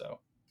doing so.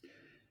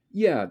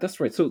 Yeah, that's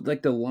right. So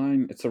like the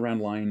line, it's around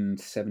line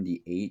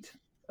 78,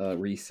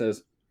 where he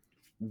says,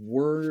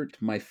 "Were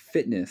it my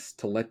fitness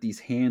to let these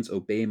hands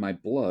obey my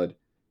blood,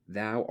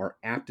 thou art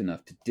apt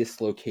enough to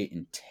dislocate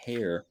and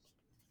tear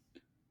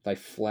thy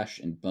flesh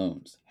and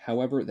bones.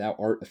 However, thou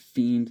art a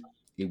fiend,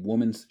 a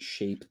woman's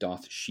shape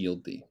doth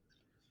shield thee."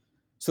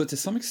 So to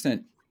some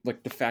extent,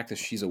 like the fact that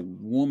she's a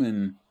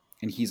woman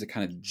and he's a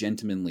kind of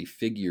gentlemanly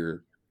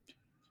figure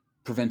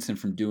prevents him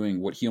from doing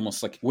what he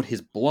almost like what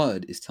his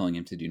blood is telling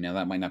him to do. Now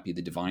that might not be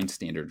the divine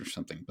standard or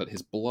something, but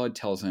his blood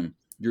tells him,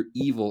 "You're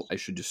evil, I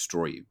should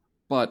destroy you."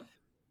 But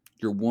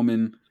you're a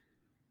woman,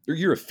 or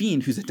you're a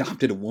fiend who's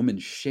adopted a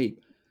woman's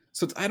shape.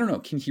 So I don't know,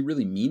 can he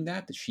really mean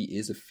that she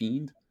is a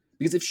fiend?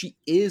 Because if she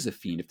is a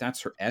fiend, if that's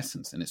her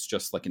essence, and it's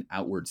just like an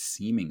outward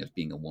seeming of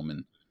being a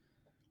woman,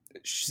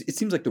 it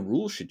seems like the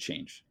rules should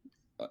change.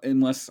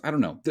 Unless, I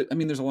don't know. I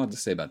mean, there's a lot to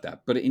say about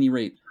that. But at any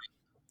rate,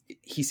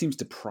 he seems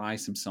to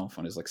prize himself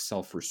on his like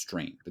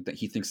self-restraint. That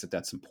he thinks that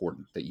that's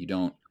important, that you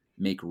don't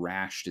make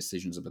rash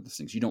decisions about these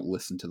things. You don't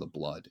listen to the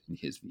blood, in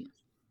his view.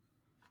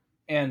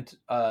 And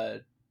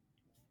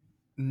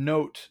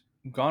note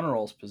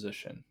Goneril's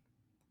position.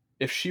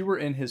 If she were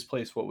in his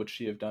place, what would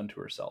she have done to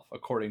herself,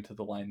 according to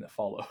the line that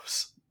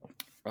follows?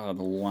 The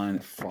line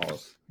that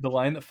follows. The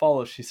line that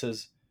follows, she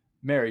says,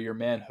 "Marry your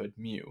manhood,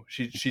 Mew."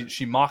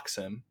 She mocks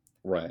him,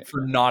 right,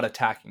 for not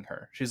attacking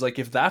her. She's like,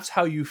 if that's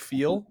how you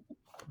feel,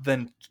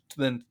 then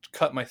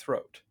cut my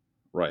throat.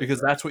 Right.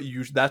 Because that's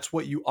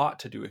what you ought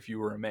to do if you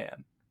were a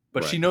man.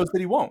 but she Right. knows that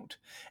he won't.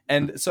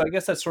 And so I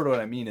guess that's sort of what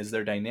I mean, is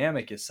their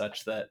dynamic is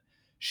such that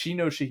she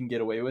knows she can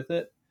get away with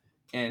it,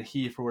 and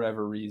he, for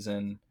whatever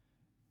reason,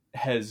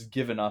 has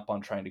given up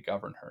on trying to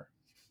govern her.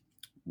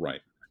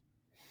 Right.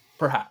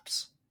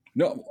 Perhaps.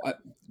 No,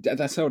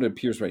 that's how it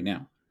appears right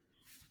now.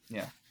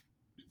 Yeah.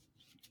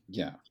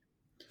 Yeah.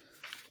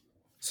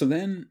 So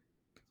then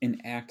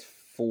in Act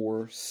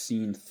 4,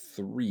 Scene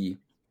 3,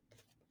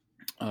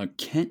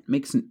 Kent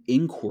makes an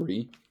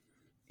inquiry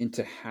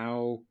into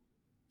how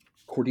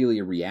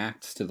Cordelia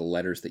reacts to the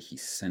letters that he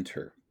sent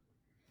her.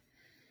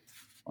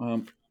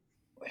 I'm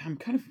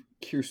kind of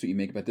curious what you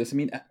make about this. I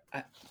mean,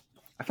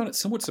 I found it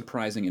somewhat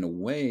surprising in a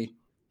way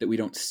that we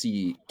don't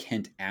see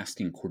Kent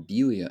asking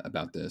Cordelia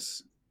about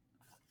this.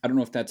 I don't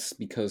know if that's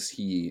because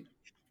he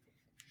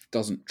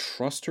doesn't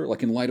trust her,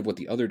 like in light of what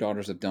the other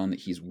daughters have done, that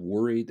he's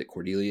worried that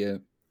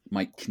Cordelia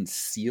might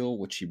conceal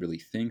what she really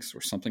thinks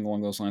or something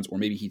along those lines, or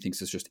maybe he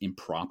thinks it's just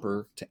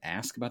improper to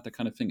ask about that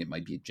kind of thing. It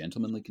might be a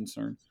gentlemanly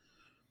concern.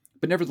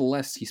 But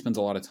nevertheless, he spends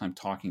a lot of time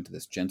talking to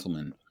this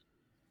gentleman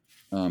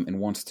and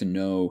wants to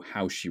know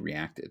how she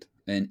reacted.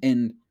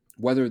 And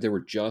whether there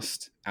were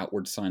just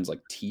outward signs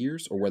like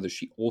tears or whether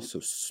she also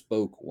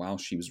spoke while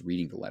she was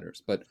reading the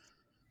letters. But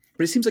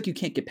it seems like you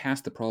can't get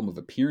past the problem of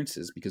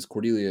appearances because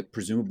Cordelia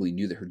presumably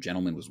knew that her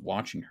gentleman was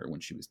watching her when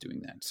she was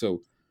doing that.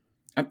 So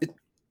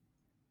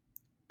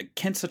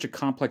Kent's such a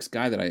complex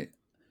guy that I,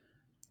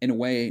 in a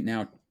way,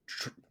 now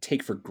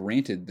take for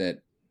granted that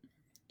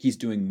he's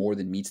doing more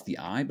than meets the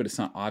eye, but it's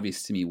not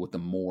obvious to me what the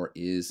more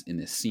is in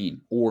this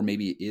scene. Or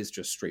maybe it is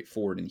just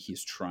straightforward and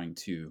he's trying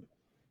to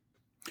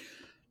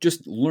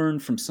just learn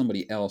from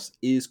somebody else.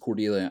 Is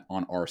Cordelia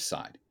on our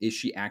side? Is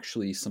she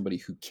actually somebody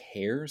who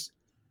cares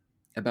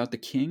about the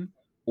king?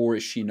 Or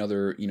is she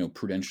another,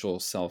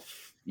 prudential,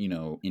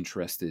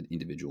 interested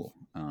individual?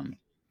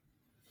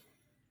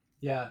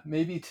 Yeah,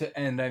 maybe to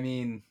end, I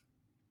mean,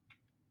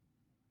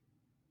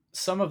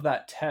 some of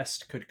that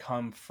test could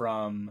come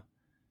from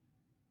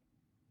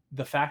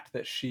the fact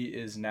that she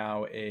is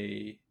now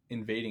a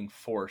invading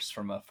force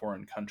from a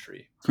foreign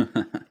country.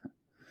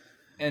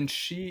 And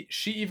she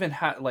even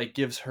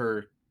gives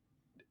her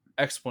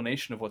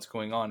explanation of what's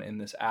going on in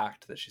this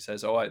act, that she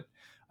says,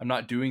 I'm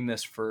not doing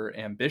this for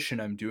ambition,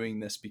 I'm doing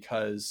this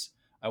because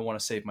I want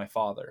to save my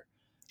father.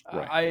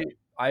 Right.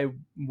 I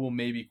will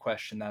maybe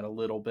question that a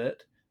little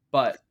bit,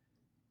 but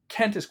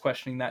Kent is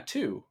questioning that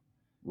too.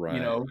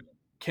 Right.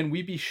 Can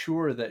we be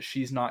sure that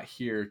she's not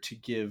here to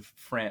give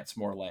France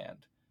more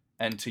land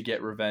and to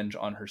get revenge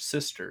on her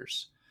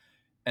sisters?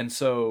 And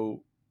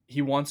so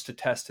he wants to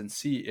test and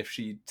see if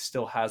she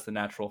still has the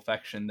natural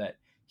affection that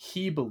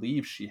he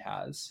believes she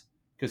has,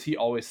 because he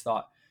always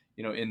thought,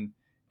 in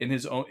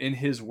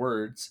his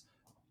words,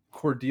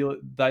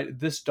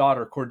 this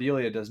daughter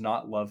Cordelia does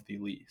not love thee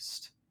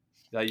least.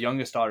 The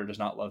youngest daughter does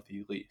not love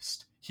thee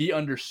least. He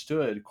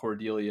understood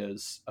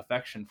Cordelia's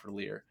affection for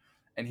Lear,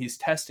 and he's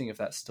testing if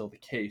that's still the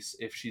case.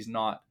 If she's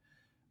not,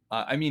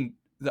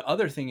 the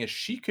other thing is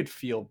she could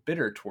feel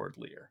bitter toward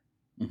Lear,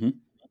 Mm-hmm.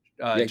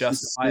 Yeah,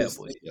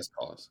 justifiably. Yes,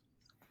 cause.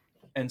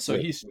 And so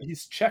Right.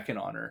 he's checking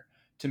on her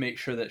to make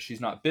sure that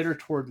she's not bitter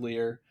toward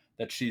Lear,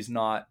 that she's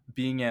not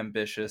being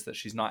ambitious, that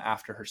she's not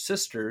after her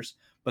sisters,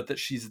 but that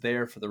she's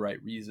there for the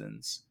right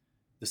reasons,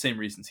 the same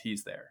reasons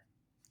he's there.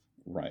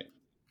 Right.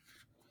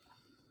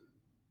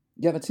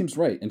 Yeah, that seems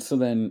right. And so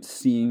then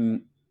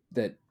seeing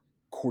that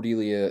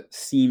Cordelia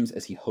seems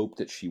as he hoped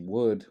that she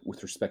would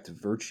with respect to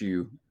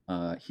virtue,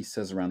 he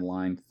says around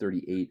line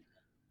 38,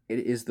 it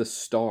is the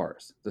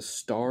stars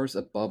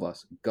above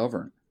us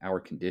govern our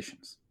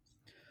conditions.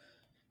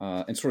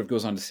 And sort of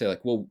goes on to say,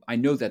 like, well, I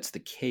know that's the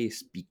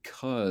case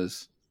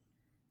because,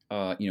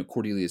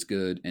 Cordelia is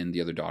good and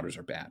the other daughters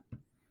are bad.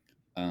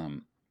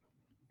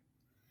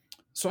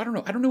 So I don't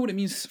know. I don't know what it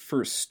means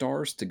for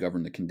stars to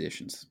govern the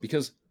conditions,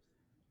 because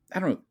I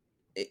don't know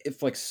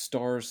if like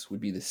stars would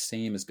be the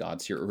same as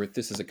gods here, or if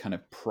this is a kind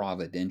of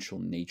providential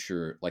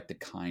nature, like the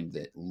kind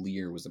that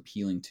Lear was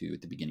appealing to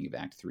at the beginning of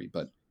Act 3.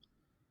 But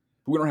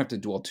we don't have to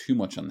dwell too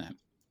much on that.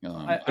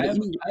 But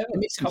it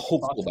makes him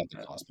hopeful about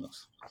the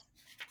cosmos.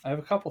 I have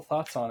a couple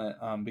thoughts on it,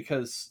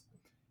 because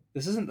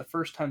this isn't the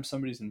first time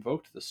somebody's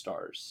invoked the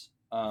stars.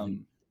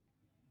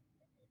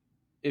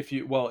 If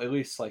you, well, at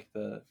least like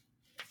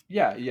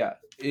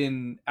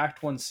in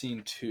Act 1,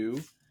 Scene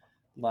 2,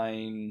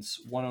 lines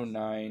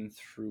 109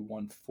 through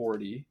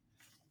 140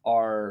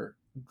 are,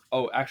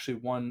 actually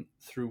 1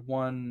 through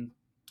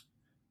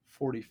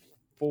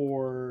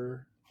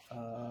 144,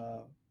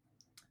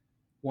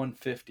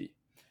 150.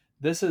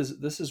 This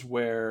is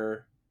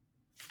where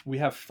we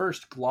have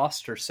first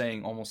Gloucester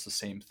saying almost the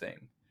same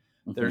thing.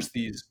 Mm-hmm. There's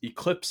these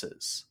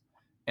eclipses,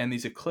 and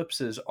these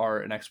eclipses are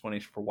an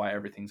explanation for why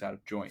everything's out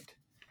of joint.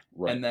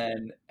 Right. And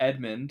then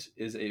Edmund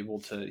is able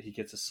to, he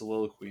gets a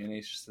soliloquy, and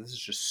he's just, this is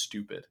just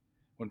stupid.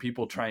 When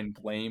people try and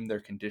blame their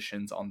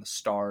conditions on the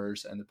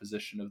stars and the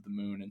position of the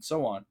moon and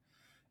so on.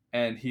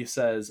 And he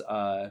says,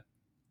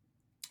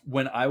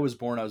 when I was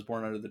born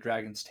under the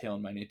dragon's tail,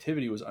 and my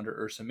nativity was under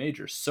Ursa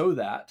Major, so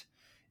that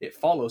it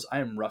follows I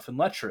am rough and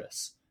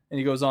lecherous. And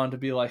he goes on to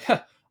be like,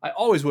 I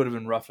always would have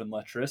been rough and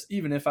lecherous,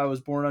 even if I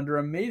was born under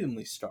a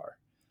maidenly star.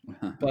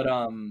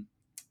 But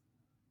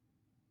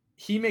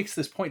he makes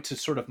this point to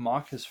sort of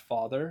mock his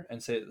father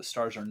and say that the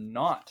stars are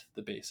not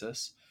the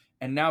basis.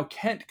 And now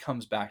Kent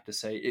comes back to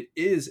say it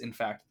is in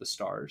fact the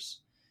stars.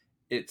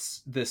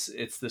 It's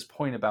this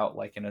point about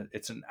like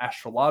it's an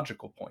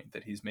astrological point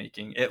that he's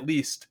making, at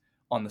least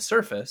on the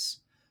surface,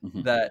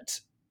 that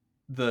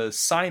the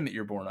sign that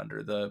you're born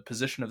under, the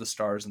position of the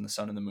stars and the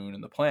sun and the moon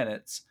and the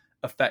planets,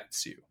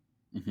 affects you.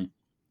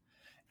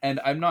 And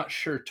I'm not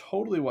sure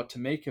totally what to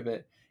make of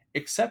it,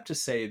 except to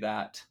say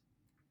that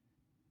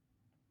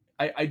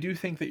I do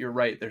think that you're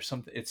right.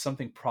 It's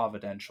something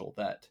providential,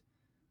 that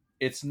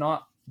it's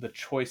not the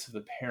choice of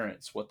the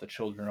parents what the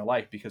children are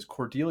like, because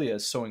Cordelia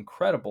is so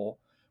incredible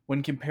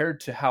when compared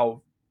to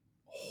how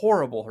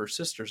horrible her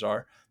sisters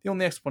are. The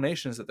only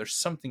explanation is that there's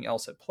something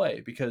else at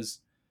play, because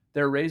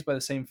they're raised by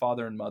the same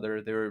father and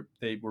mother.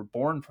 They were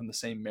born from the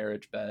same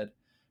marriage bed.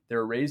 They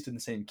were raised in the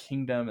same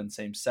kingdom and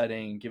same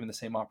setting, given the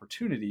same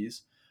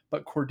opportunities.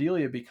 But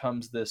Cordelia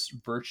becomes this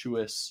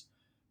virtuous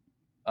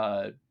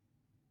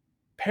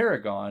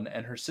paragon,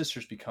 and her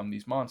sisters become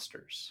these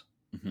monsters.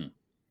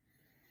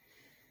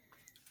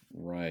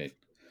 Right.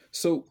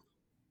 So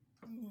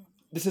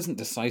this isn't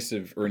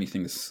decisive or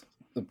anything this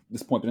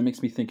point, but it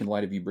makes me think, in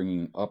light of you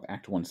bringing up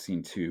Act 1,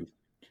 Scene 2,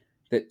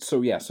 that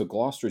so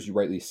Gloucester, as you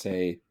rightly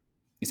say,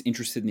 is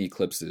interested in the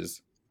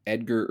eclipses.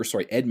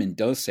 Edmund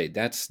does say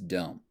that's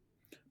dumb.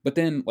 But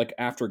then, like,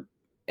 after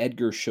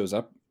Edgar shows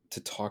up to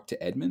talk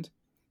to Edmund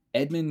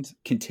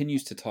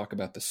continues to talk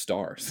about the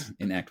stars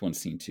in Act 1,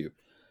 Scene 2.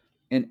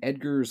 And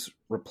Edgar's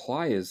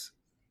reply is,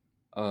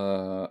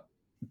 do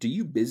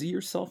you busy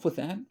yourself with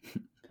that?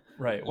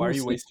 Right. Why are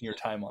you wasting your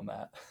time on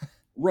that?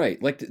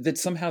 Right. Like, that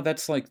somehow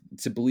that's like,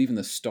 to believe in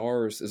the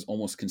stars is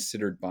almost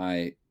considered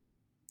by,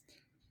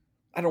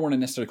 I don't want to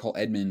necessarily call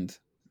Edmund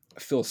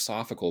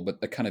philosophical, but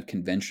a kind of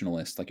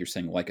conventionalist, like you're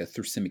saying, like a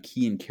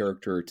Thrasymachiean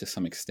character to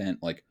some extent,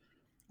 like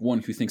one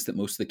who thinks that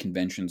most of the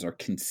conventions are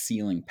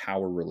concealing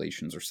power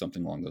relations or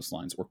something along those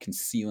lines, or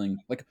concealing,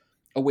 like,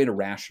 a way to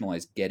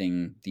rationalize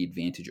getting the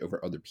advantage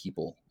over other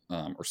people,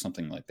 or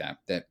something like that.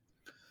 That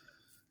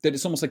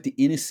it's almost like the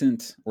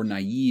innocent or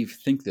naive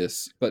think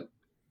this, but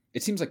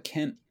it seems like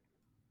Kent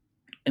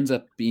ends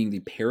up being the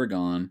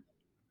paragon,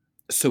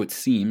 so it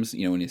seems,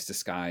 in his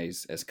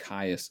disguise as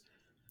Caius,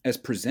 as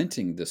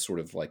presenting this sort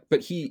of like,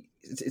 but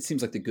it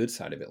seems like the good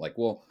side of it. Like,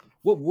 well,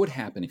 what would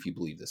happen if you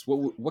believe this?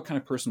 What kind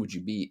of person would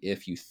you be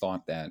if you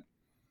thought that,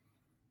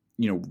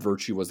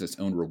 virtue was its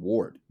own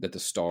reward, that the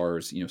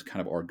stars,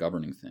 kind of are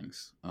governing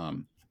things? I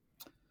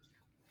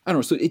don't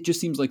know. So it just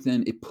seems like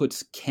then it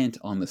puts Kent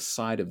on the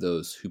side of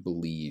those who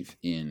believe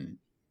in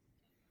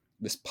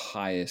this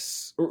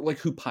pious, or like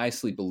who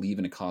piously believe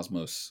in a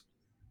cosmos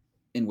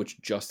in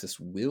which justice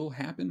will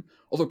happen.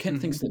 Although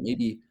Kent thinks that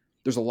maybe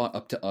there's a lot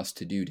up to us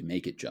to do to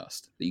make it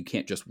just, that you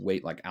can't just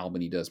wait like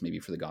Albany does maybe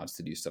for the gods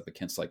to do stuff. But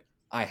Kent's like,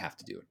 I have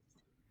to do it.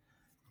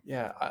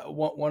 Yeah.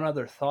 One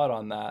other thought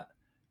on that.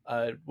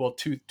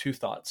 Two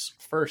thoughts.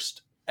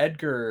 First,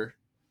 Edgar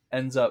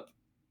ends up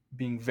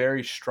being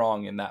very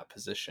strong in that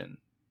position,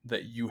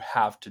 that you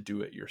have to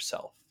do it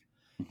yourself.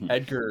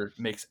 Edgar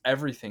makes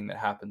everything that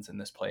happens in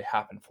this play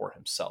happen for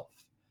himself.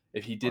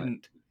 If he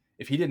didn't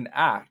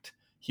act,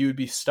 he would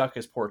be stuck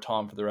as poor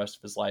Tom for the rest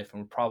of his life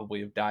and would probably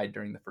have died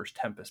during the first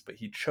tempest. But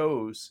he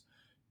chose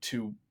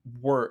to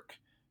work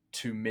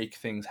to make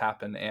things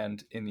happen,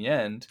 and in the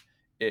end,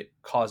 it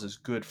causes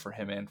good for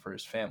him and for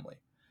his family.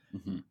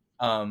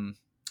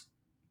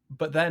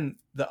 But then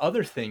the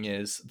other thing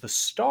is, the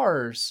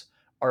stars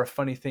are a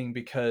funny thing,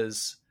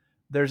 because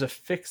there's a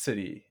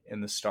fixity in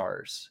the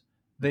stars.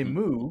 They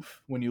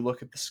move when you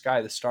look at the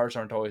sky. The stars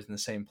aren't always in the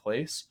same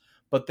place,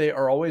 but they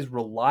are always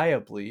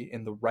reliably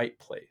in the right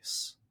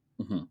place.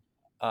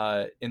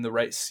 In the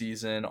right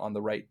season, on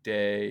the right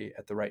day,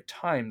 at the right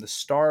time. The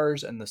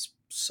stars and the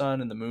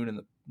sun and the moon and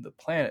the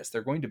planets,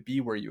 they're going to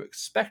be where you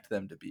expect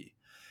them to be.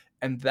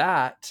 And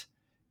that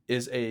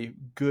is a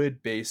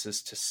good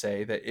basis to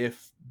say that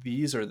if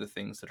these are the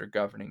things that are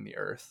governing the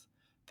earth,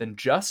 then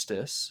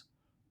justice,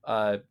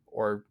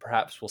 or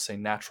perhaps we'll say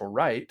natural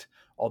right,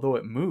 although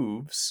it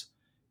moves,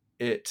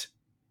 it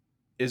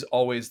is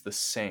always the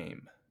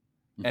same.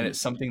 And it's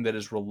something that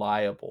is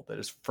reliable, that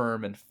is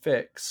firm and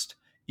fixed,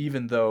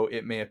 even though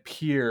it may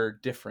appear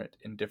different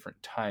in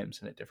different times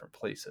and at different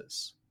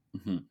places.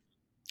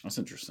 That's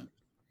interesting.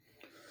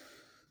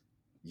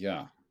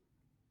 Yeah.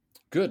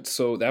 Good.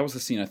 So that was the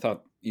scene I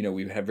thought,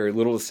 we had very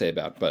little to say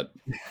about, but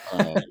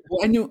well,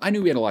 I knew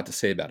we had a lot to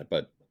say about it,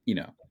 but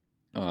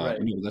right.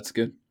 That's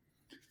good.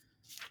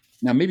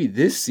 Now maybe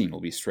this scene will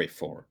be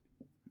straightforward.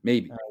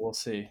 Maybe. We'll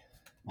see.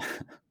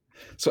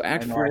 So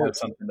Act 4, I have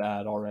something to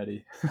add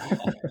already.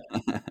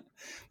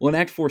 Well, in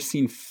Act 4,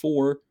 Scene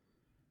 4,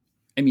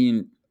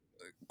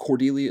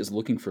 Cordelia is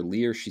looking for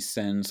Lear. She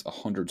sends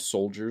 100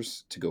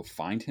 soldiers to go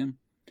find him.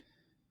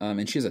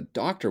 And she has a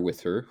doctor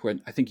with her, who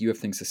I think you have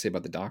things to say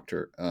about the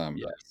doctor.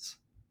 Yes.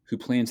 Who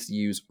plans to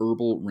use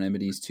herbal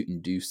remedies to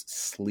induce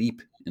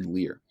sleep in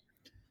Lear.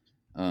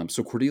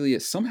 So Cordelia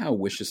somehow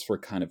wishes for a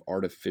kind of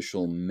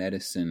artificial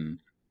medicine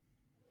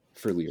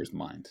for Lear's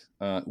mind.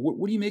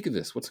 What do you make of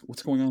this?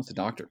 What's going on with the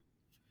doctor,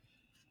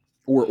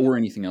 or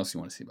anything else you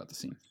want to see about the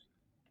scene?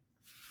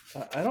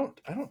 I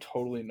don't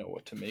totally know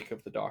what to make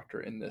of the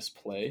doctor in this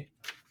play.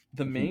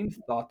 The Mm-hmm. main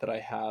thought that I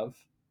have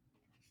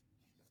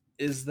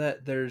is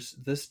that there's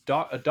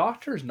a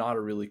doctor is not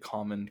a really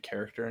common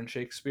character in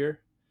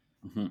Shakespeare,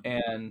 Mm-hmm.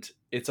 and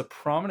it's a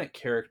prominent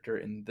character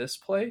in this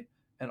play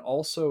and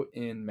also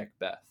in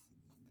Macbeth.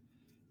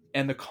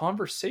 And the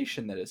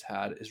conversation that is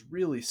had is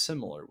really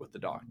similar with the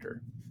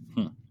doctor.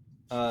 Hmm.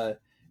 Uh,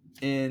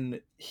 in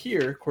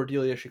here,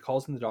 Cordelia, she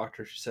calls in the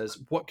doctor. She says,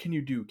 "What can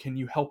you do? Can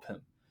you help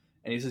him?"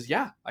 And he says,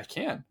 "Yeah, I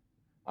can.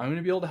 I'm going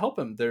to be able to help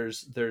him.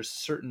 There's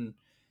certain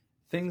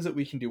things that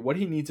we can do. What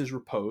he needs is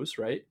repose,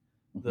 right?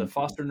 Mm-hmm. The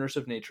foster nurse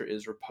of nature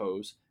is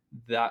repose,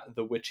 that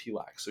the which he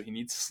lacks. So he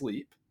needs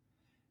sleep.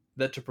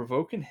 That to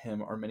provoke in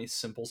him are many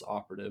simples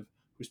operative,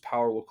 whose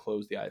power will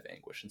close the eye of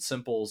anguish." And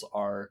simples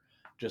are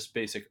just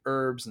basic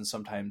herbs, and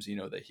sometimes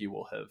that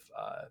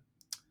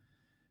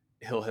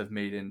he'll have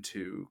made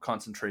into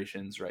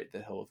concentrations, right?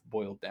 That he'll have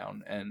boiled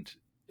down and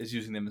is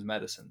using them as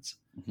medicines.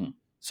 Mm-hmm.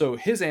 So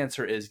his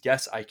answer is,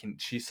 "Yes, I can."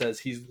 She says,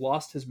 "He's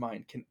lost his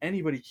mind. Can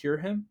anybody cure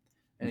him?"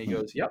 And he Mm-hmm.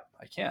 goes, "Yep,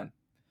 I can."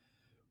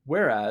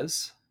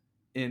 Whereas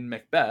in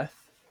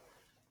Macbeth,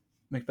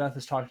 Macbeth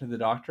is talking to the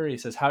doctor. He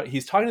says how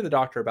he's talking to the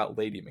doctor about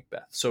Lady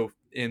Macbeth. So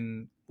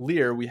in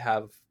Lear, we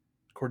have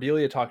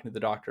Cordelia talking to the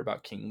doctor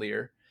about King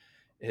Lear,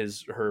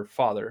 her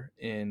father.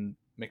 In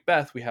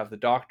Macbeth, we have the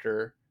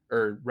doctor,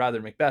 or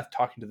rather Macbeth,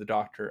 talking to the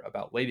doctor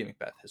about Lady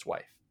Macbeth, his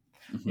wife.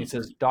 And Mm-hmm. he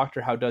says,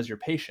 "Doctor, how does your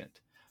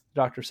patient?"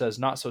 The doctor says,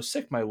 "Not so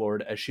sick, my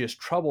lord, as she is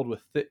troubled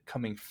with thick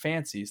coming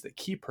fancies that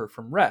keep her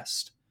from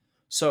rest."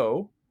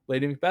 So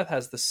Lady Macbeth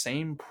has the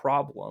same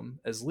problem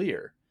as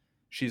Lear.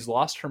 She's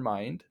lost her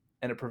mind,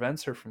 and it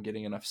prevents her from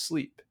getting enough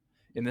sleep.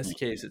 In this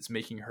case, it's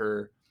making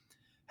her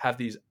have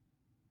these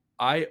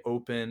eye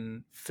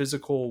open,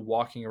 physical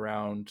walking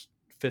around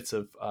fits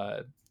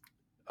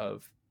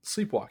of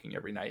sleepwalking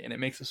every night, and it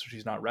makes it so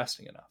she's not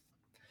resting enough.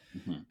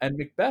 Mm-hmm. And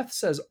Macbeth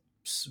says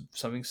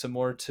something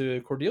similar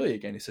to Cordelia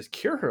again. He says,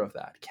 "Cure her of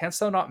that. Canst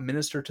thou not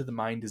minister to the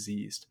mind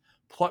diseased?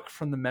 Pluck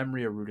from the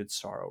memory a rooted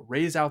sorrow,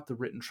 raise out the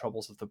written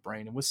troubles of the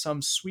brain, and with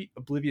some sweet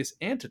oblivious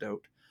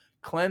antidote,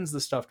 cleanse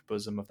the stuffed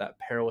bosom of that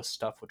perilous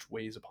stuff which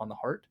weighs upon the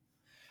heart."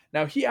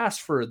 Now, he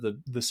asked for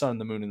the sun,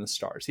 the moon, and the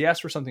stars. He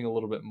asked for something a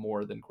little bit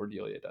more than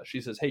Cordelia does.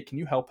 She says, "Hey, can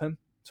you help him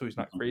so he's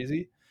not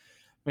crazy?"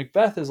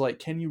 Macbeth is like,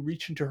 "Can you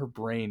reach into her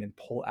brain and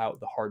pull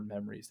out the hard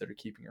memories that are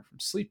keeping her from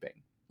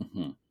sleeping?"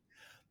 Mm-hmm.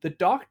 The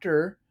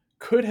doctor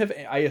could have,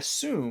 I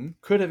assume,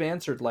 could have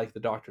answered like the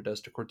doctor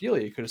does to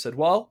Cordelia. He could have said,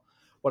 "Well,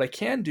 what I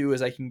can do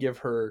is I can give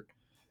her,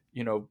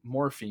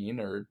 morphine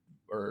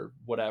or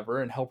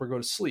whatever and help her go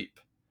to sleep."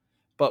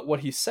 But what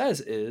he says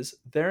is,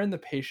 therein the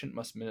patient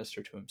must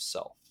minister to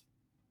himself.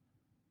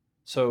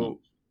 So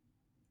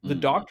the Mm-hmm.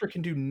 doctor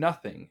can do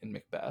nothing in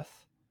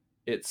Macbeth.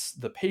 It's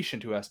the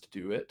patient who has to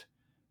do it.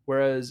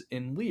 Whereas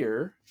in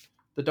Lear,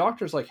 the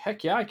doctor's like,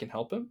 "Heck yeah, I can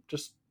help him.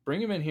 Just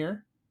bring him in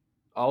here.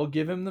 I'll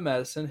give him the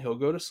medicine. He'll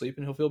go to sleep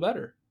and he'll feel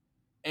better."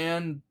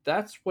 And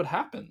that's what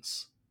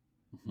happens.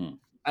 Mm-hmm.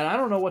 And I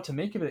don't know what to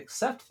make of it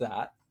except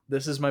that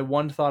this is my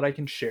one thought I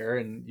can share,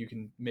 and you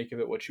can make of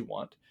it what you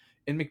want.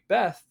 In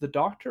Macbeth, the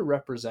doctor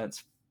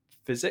represents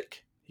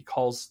physic. He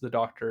calls the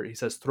doctor, he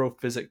says, "Throw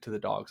physic to the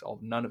dogs, all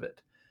none of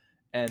it."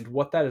 And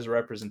what that is a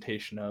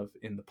representation of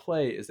in the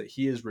play is that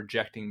he is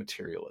rejecting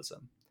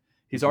materialism.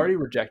 He's Mm-hmm. already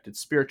rejected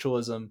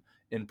spiritualism,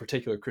 in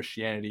particular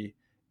Christianity,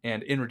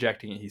 and in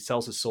rejecting it, he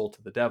sells his soul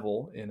to the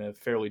devil in a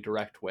fairly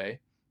direct way.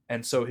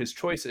 And so his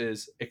choice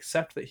is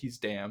accept that he's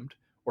damned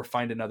or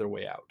find another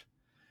way out.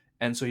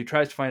 And so he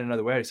tries to find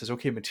another way out. He says,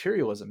 "Okay,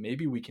 materialism,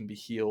 maybe we can be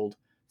healed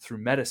through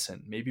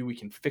medicine. Maybe we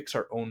can fix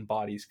our own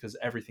bodies because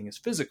everything is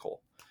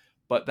physical."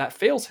 But that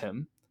fails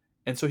him.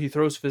 And so he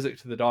throws physic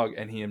to the dog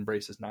and he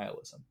embraces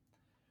nihilism.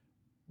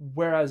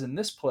 Whereas in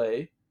this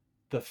play,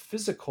 the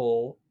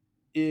physical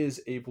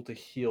is able to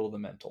heal the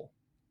mental.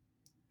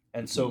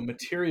 And so Mm-hmm.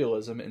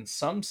 materialism, in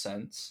some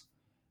sense,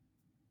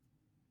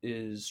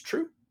 is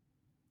true.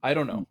 I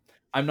don't know.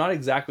 I'm not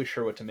exactly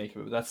sure what to make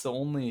of it.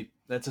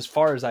 That's as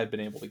far as I've been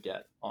able to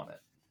get on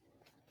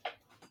it.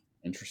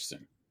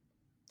 Interesting.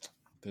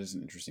 There's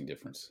an interesting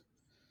difference.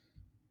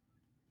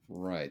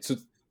 Right. So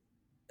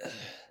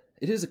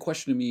it is a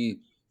question to me,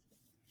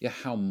 yeah,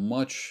 how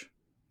much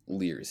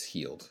Lear is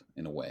healed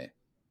in a way.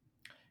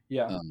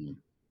 Yeah. Um,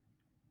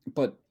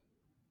 but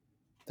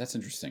that's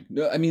interesting.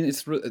 No, I mean,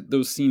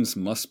 those scenes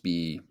must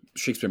be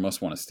Shakespeare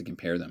must want us to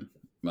compare them,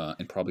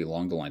 and probably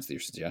along the lines that you're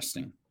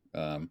suggesting.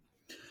 Um,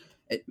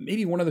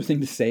 Maybe one other thing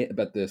to say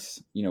about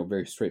this,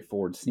 very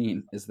straightforward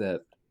scene is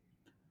that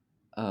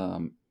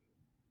um,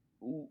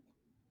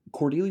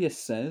 Cordelia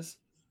says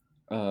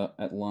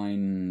at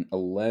line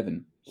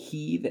 11,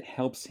 "He that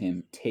helps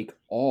him take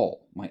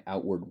all my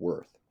outward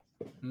worth."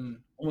 Mm.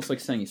 Almost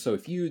like saying, so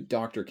if you,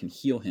 doctor, can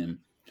heal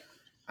him,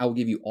 I will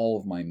give you all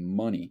of my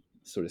money,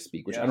 so to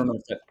speak, which I Yeah. don't know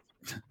if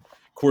that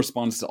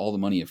corresponds to all the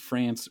money of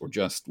France or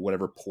just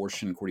whatever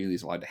portion Cordelia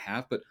is allowed to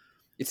have. But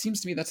it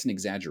seems to me that's an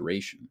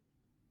exaggeration.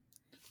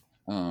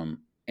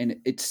 And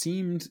it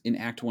seemed in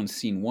Act 1,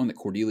 Scene 1 that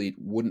Cordelia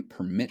wouldn't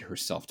permit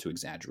herself to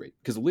exaggerate.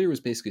 Because Lear was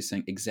basically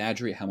saying,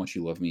 exaggerate how much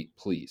you love me,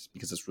 please,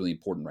 because it's really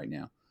important right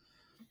now.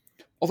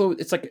 Although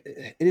it's like,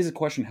 it is a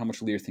question how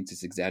much Lear thinks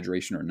it's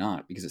exaggeration or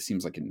not, because it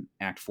seems like in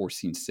Act 4,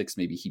 Scene 6,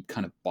 maybe he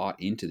kind of bought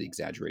into the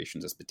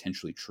exaggerations as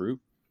potentially true.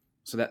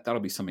 So that'll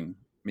be something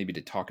maybe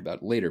to talk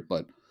about later.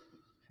 But,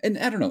 and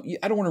I don't know,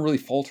 I don't want to really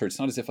fault her. It's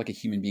not as if like a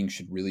human being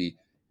should really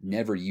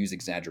never use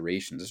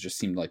exaggerations. It just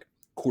seemed like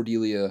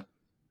Cordelia,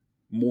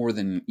 more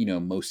than,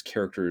 most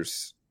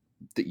characters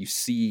that you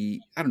see,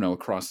 I don't know,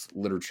 across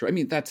literature. I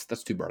mean, that's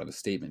too broad of a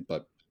statement,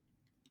 but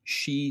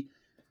she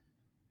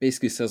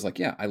basically says like,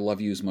 yeah, I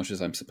love you as much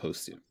as I'm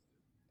supposed to.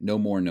 No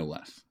more, no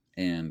less.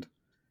 And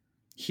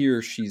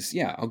here she's,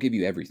 yeah, I'll give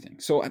you everything.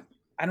 So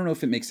I don't know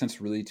if it makes sense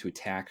really to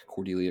attack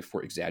Cordelia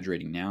for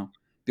exaggerating now.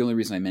 The only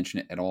reason I mention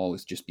it at all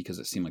is just because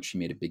it seemed like she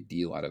made a big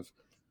deal out of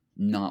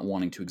not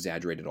wanting to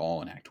exaggerate at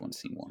all in Act 1,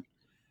 Scene 1.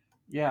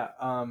 Yeah,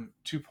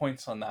 2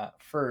 points on that.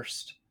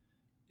 First,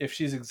 if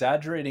she's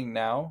exaggerating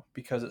now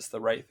because it's the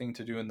right thing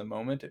to do in the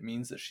moment, it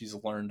means that she's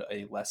learned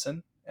a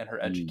lesson and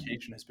her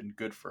education has been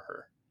good for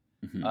her.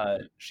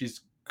 Mm-hmm.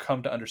 She's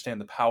come to understand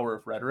the power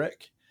of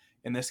rhetoric.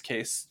 In this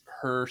case,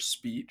 her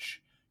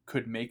speech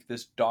could make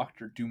this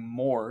doctor do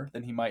more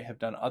than he might have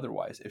done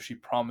otherwise if she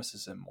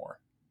promises him more.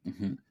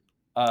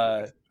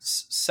 Mm-hmm.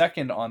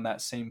 Second, on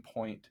that same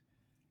point,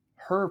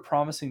 her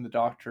promising the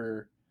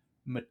doctor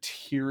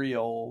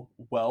material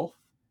wealth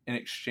in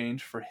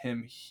exchange for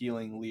him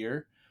healing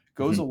Lear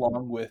goes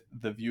along with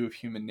the view of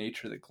human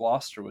nature that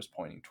Gloucester was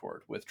pointing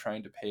toward with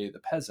trying to pay the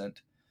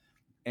peasant.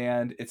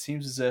 And it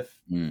seems as if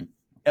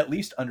at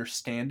least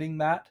understanding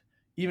that,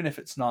 even if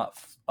it's not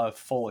a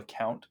full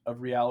account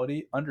of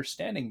reality,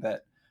 understanding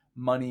that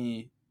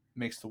money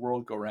makes the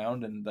world go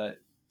round and that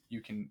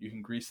you can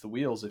grease the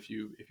wheels if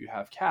you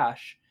have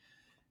cash.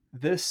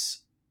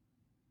 This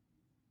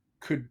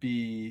could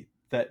be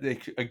that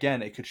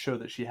it could show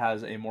that she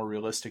has a more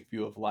realistic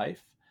view of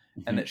life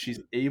and that she's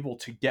able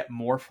to get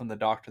more from the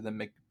doctor than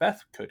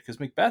Macbeth could, because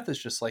Macbeth is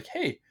just like,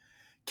 hey,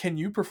 can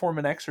you perform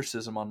an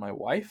exorcism on my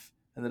wife?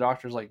 And the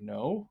doctor's like,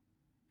 no.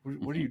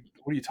 What are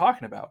you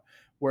talking about?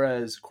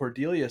 Whereas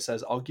Cordelia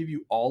says, I'll give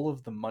you all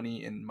of the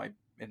money in my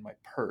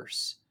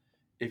purse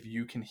if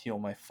you can heal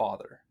my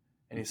father.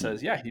 And he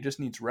says, yeah, he just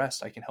needs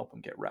rest. I can help him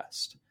get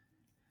rest.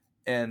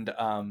 And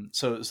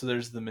so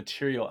there's the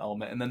material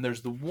element. And then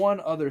there's the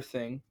one other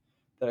thing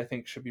that I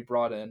think should be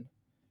brought in.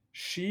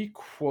 She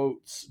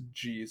quotes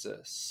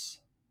Jesus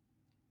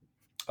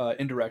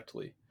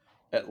indirectly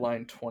at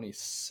line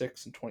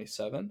 26 and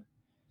 27.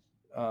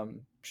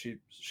 She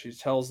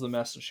tells the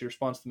messenger, she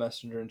responds to the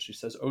messenger, and she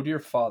says, "Oh dear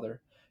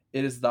Father,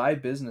 it is thy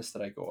business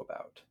that I go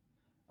about."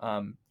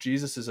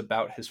 Jesus is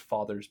about his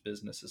Father's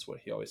business, is what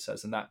he always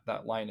says, and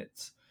that line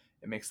it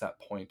makes that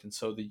point. And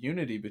so the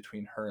unity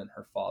between her and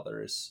her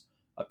Father is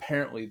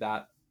apparently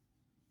that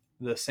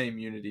the same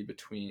unity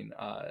between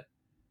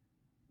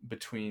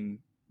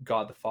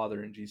God the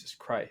Father and Jesus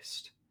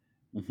Christ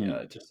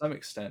to some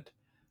extent.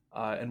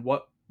 And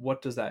what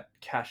does that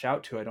cash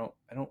out to? I don't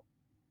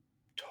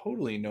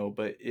totally know,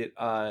 but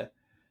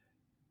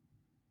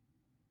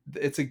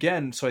it's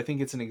again, so I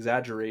think it's an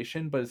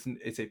exaggeration, but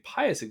it's a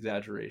pious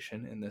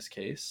exaggeration in this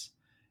case.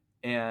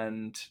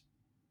 And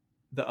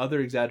the other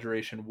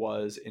exaggeration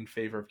was in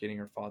favor of getting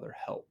her father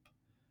help.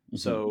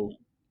 So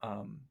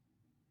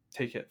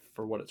take it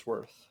for what it's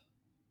worth.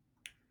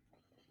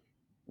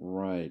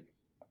 Right.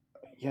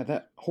 Yeah,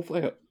 that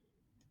hopefully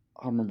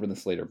I'll remember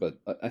this later, but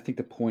I think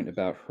the point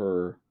about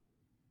her,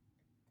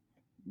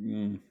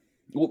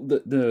 well,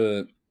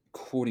 the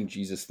quoting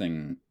Jesus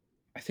thing,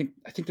 I think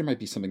there might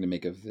be something to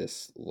make of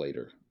this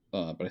later,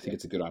 but I think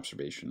it's a good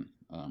observation,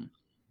 and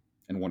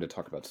one to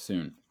talk about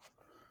soon.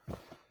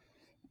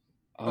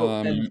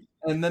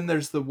 And then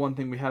there's the one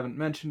thing we haven't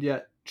mentioned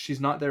yet. She's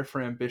not there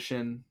for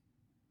ambition.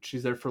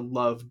 She's there for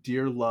love,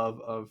 dear love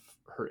of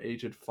her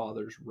aged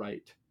father's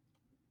right.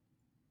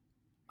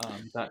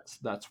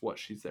 That's what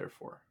she's there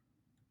for.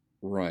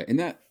 Right, and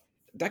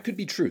that could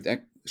be true.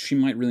 That she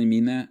might really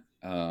mean that.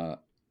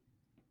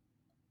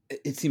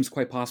 It seems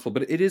quite possible,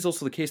 but it is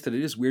also the case that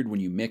it is weird when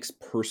you mix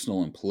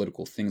personal and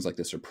political things like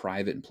this, or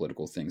private and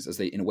political things, as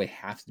they in a way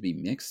have to be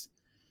mixed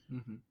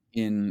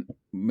in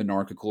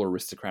monarchical or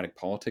aristocratic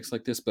politics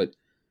like this. But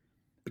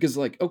because,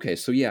 like, okay,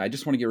 so yeah, I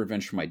just want to get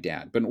revenge for my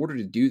dad, but in order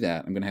to do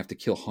that, I'm going to have to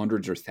kill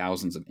hundreds or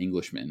thousands of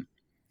Englishmen.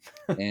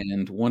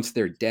 And once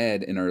they're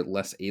dead and are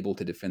less able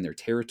to defend their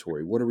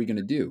territory, what are we going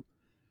to do?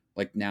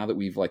 Like, now that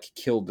we've like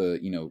killed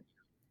the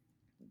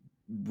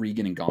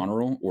Regan and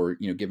Goneril, or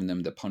given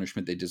them the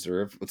punishment they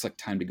deserve, it's like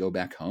time to go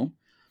back home.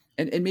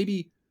 And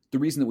maybe the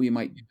reason that we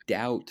might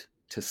doubt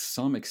to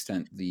some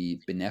extent the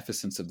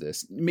beneficence of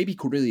this, maybe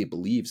Cordelia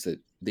believes that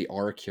they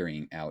are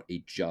carrying out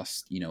a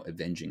just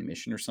avenging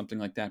mission or something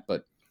like that,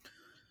 but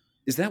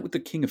is that what the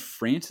King of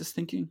France is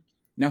thinking?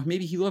 Now,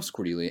 maybe he loves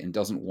Cordelia and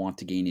doesn't want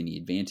to gain any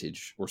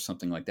advantage or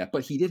something like that,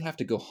 but he did have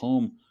to go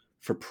home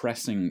for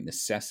pressing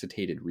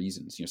necessitated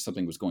reasons.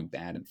 Something was going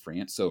bad in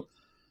France. So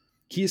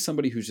he is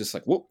somebody who's just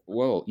like, well,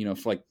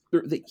 if like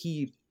that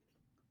he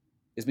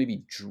is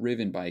maybe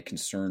driven by a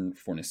concern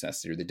for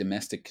necessity, or the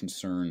domestic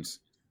concerns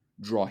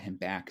draw him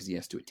back because he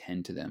has to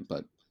attend to them.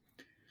 But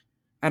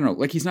I don't know,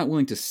 like he's not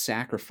willing to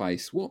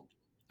sacrifice, well,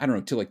 I don't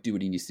know, to like do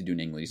what he needs to do in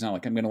England. He's not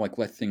like, I'm going to like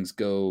let things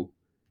go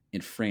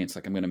in France.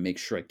 Like I'm going to make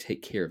sure I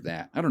take care of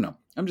that. I don't know.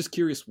 I'm just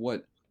curious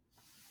what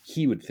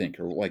he would think,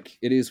 or like,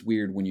 it is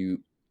weird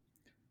when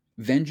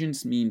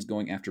vengeance means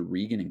going after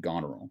Regan and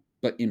Goneril,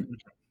 but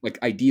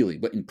like ideally,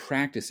 but in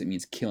practice, it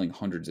means killing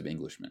hundreds of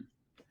Englishmen.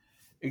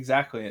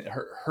 Exactly.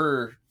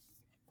 Her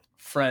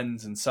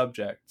friends and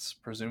subjects,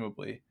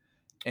 presumably.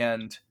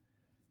 And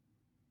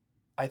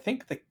I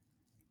think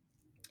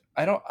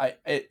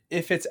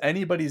if it's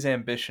anybody's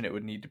ambition, it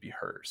would need to be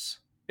hers,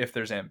 if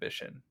there's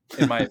ambition,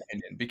 in my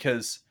opinion,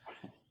 because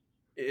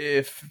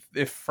if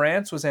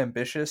France was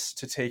ambitious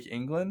to take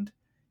England,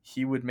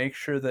 he would make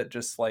sure that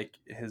just like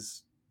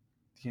his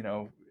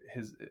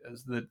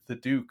the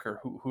Duke or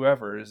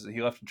whoever is he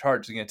left in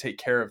charge is going to take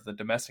care of the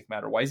domestic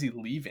matter. Why is he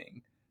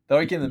leaving? They're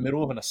like in the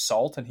middle of an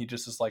assault and he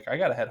just is like, I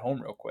gotta head home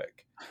real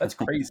quick. That's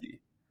crazy.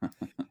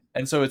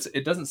 And so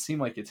it doesn't seem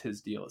like it's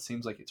his deal. It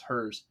seems like it's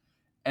hers.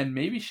 And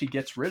maybe she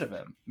gets rid of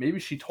him. Maybe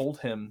she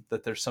told him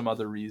that there's some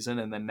other reason,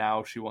 and then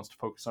now she wants to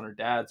focus on her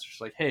dad. So she's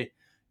like, hey,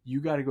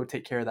 you got to go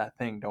take care of that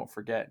thing. Don't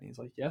forget. And he's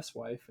like, yes,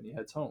 wife. And he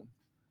heads home,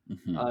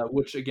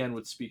 which again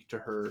would speak to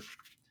her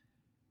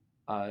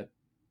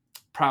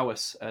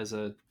prowess as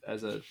a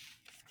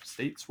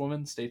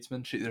statesman.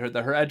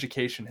 Her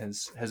education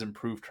has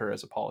improved her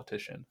as a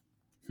politician.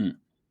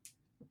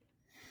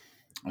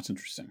 That's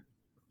interesting.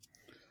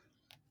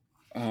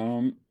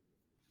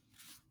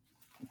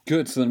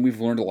 Good. So then we've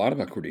learned a lot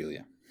about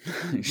Cordelia.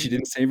 She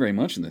didn't say very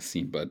much in this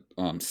scene, but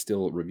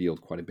still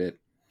revealed quite a bit.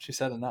 She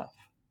said enough.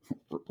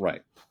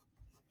 Right.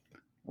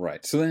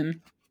 So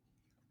then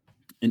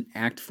in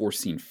Act 4,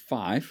 Scene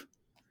 5,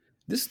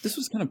 this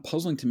was kind of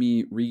puzzling to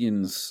me,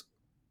 Regan's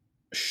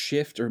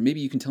shift, or maybe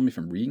you can tell me if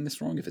I'm reading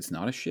this wrong, if it's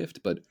not a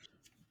shift, but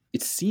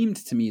it seemed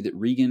to me that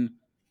Regan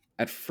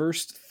at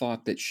first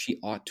thought that she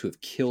ought to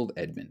have killed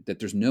Edmund, that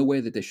there's no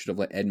way that they should have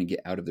let Edmund get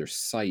out of their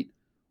sight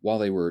while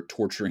they were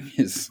torturing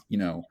his,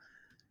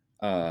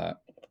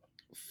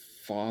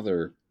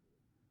 father.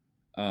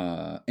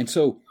 And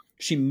so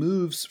she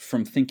moves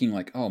from thinking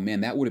like, oh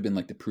man, that would have been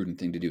like the prudent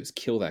thing to do, is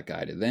kill that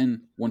guy, to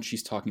then, once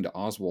she's talking to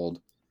Oswald,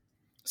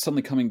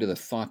 suddenly coming to the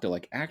thought that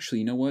like, actually,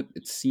 you know what?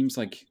 It seems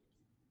like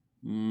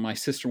my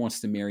sister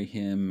wants to marry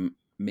him,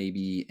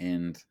 maybe,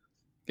 and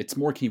it's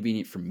more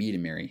convenient for me to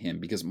marry him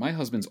because my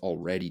husband's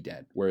already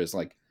dead. Whereas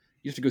like,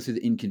 you have to go through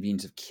the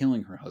inconvenience of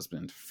killing her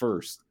husband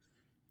first.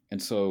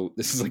 And so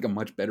this is like a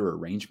much better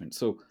arrangement.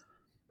 So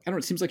I don't know,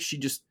 it seems like she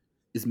just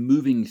is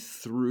moving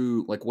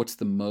through like what's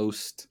the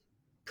most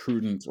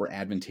prudent or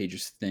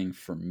advantageous thing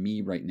for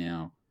me right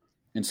now.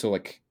 And so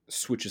like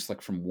switches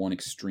like from one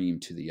extreme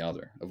to the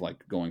other, of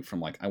like going from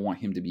like, I want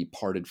him to be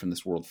parted from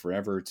this world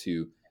forever,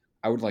 to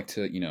I would like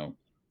to,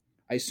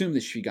 I assume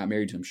that she got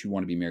married to him, she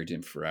wanted to be married to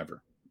him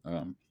forever.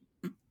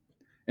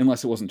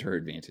 Unless it wasn't to her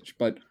advantage.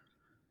 But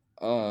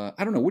I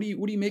don't know. What do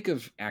you make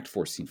of Act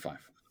 4, Scene 5?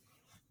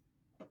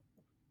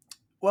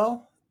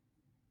 Well,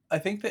 I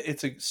think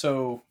that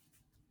so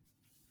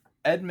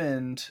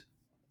Edmund,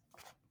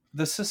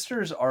 the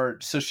sisters are,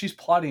 so she's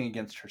plotting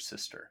against her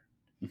sister,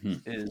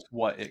 is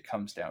what it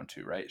comes down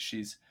to, right?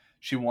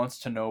 She wants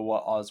to know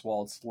what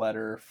Oswald's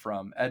letter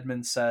from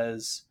Edmund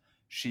says.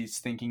 She's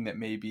thinking that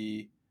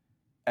maybe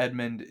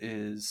Edmund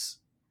is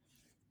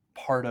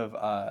part of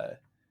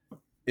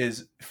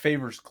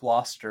favors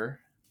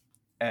Gloucester,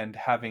 and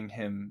having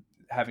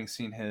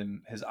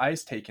seen his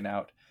eyes taken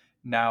out,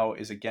 now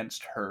is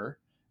against her.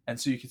 And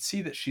so you could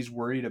see that she's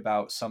worried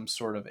about some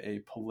sort of a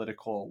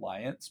political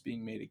alliance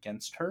being made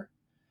against her,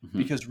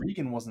 because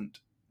Regan wasn't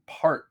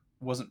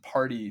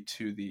party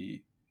to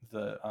the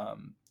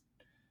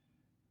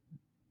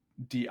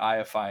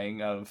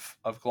deifying of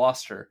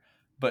Gloucester.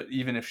 But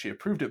even if she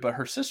approved it, but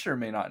her sister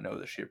may not know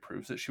that she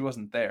approves it. She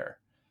wasn't there.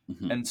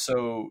 And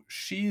so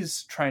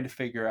she's trying to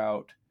figure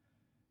out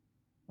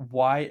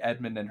why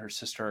Edmund and her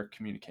sister are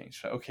communicating.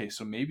 So, okay,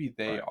 so maybe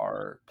they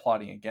are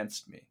plotting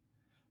against me.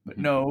 But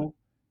no,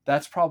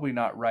 that's probably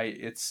not right.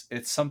 It's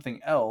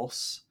something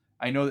else.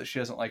 I know that she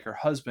doesn't like her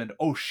husband.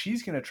 Oh,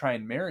 she's going to try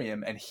and marry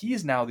him. And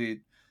he's now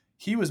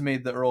he was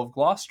made the Earl of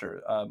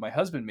Gloucester. My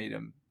husband made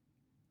him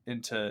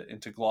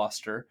into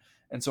Gloucester.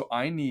 And so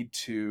I need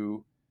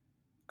to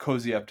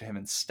cozy up to him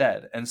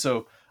instead. And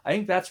so I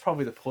think that's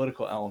probably the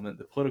political element,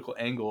 the political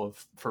angle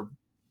for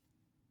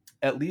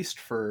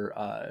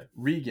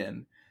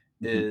Regan,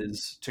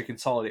 is to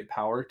consolidate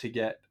power, to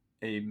get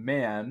a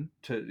man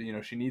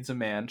to, she needs a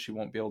man. She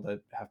won't be able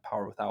to have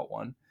power without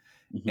one.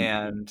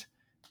 And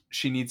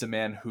she needs a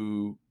man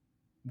who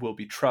will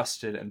be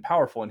trusted and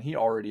powerful. And he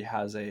already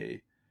has a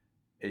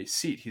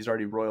seat. He's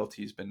already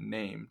royalty. He's been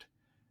named.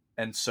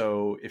 And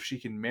so if she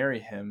can marry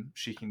him,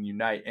 she can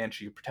unite, and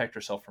she can protect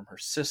herself from her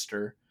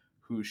sister,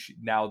 who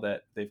now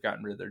that they've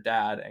gotten rid of their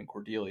dad and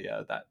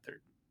Cordelia, that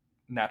they're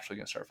naturally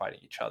going to start fighting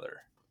each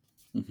other.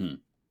 Hmm.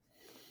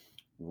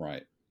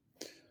 Right.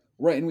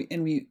 Right,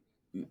 and we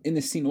in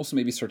this scene also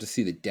maybe start to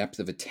see the depth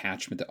of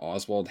attachment that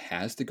Oswald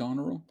has to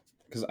Goneril,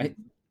 because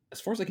as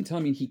far as I can tell,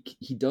 I mean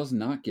he does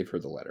not give her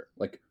the letter.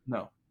 Like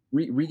No.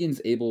 Regan's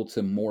able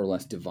to more or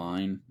less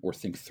divine or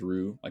think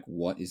through like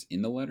what is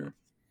in the letter,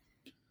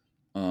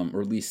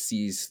 or at least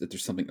sees that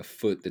there's something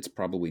afoot that's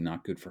probably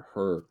not good for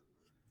her.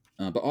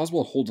 But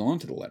Oswald holds on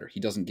to the letter; he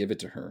doesn't give it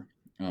to her.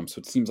 So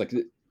it seems like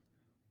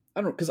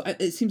I don't know, because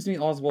it seems to me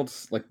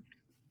Oswald's like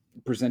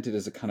presented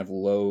as a kind of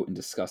low and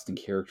disgusting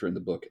character in the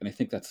book, and I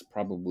think that's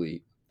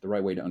probably the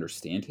right way to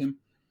understand him.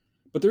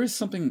 But there is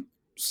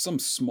some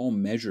small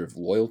measure of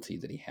loyalty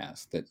that he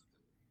has that,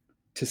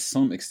 to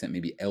some extent,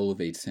 maybe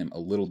elevates him a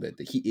little bit.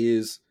 That he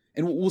is,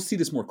 and we'll see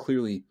this more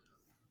clearly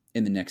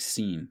in the next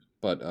scene.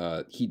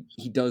 But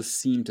he does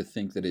seem to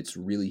think that it's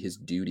really his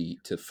duty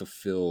to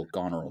fulfill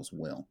Goneril's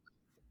will.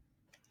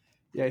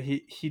 Yeah,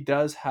 he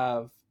does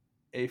have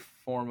a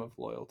form of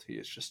loyalty.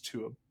 It's just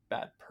to a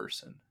bad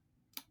person.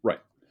 Right.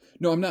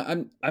 No, I'm not.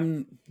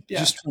 I'm Yeah.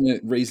 just trying to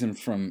raise him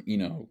from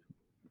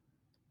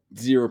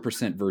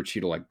 0%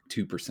 virtue to like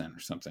 2% or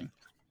something,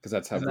 because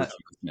that's how And virtue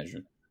is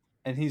measured.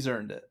 And he's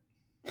earned it.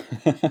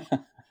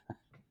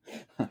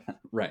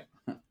 Right.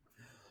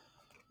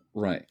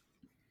 Right.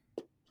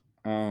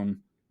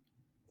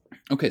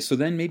 Okay, so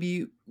then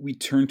maybe we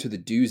turn to the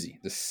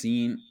doozy, the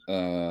scene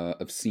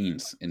of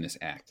scenes in this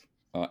act.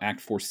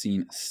 Act 4,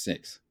 Scene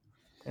 6.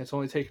 And it's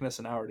only taken us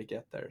an hour to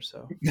get there,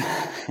 so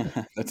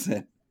That's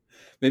it.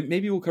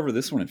 Maybe we'll cover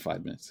this one in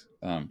 5 minutes.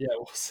 yeah,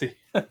 we'll see.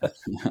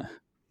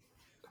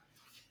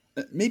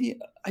 Maybe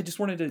I just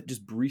wanted to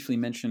just briefly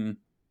mention.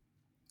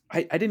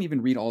 I didn't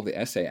even read all the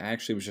essay. I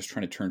actually was just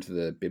trying to turn to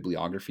the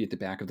bibliography at the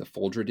back of the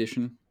Folger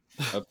edition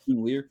of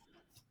King Lear,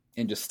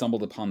 and just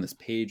stumbled upon this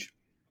page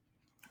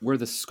where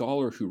the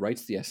scholar who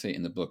writes the essay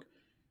in the book,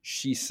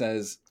 she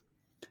says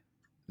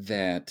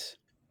that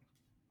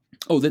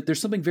that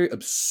there's something very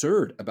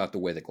absurd about the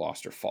way that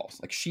Gloucester falls.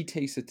 Like, she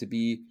takes it to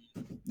be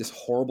this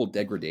horrible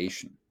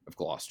degradation of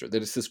Gloucester,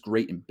 that it's this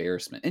great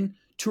embarrassment. And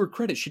to her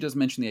credit, she does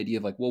mention the idea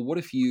of like, well, what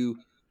if you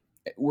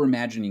were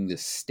imagining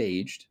this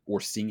staged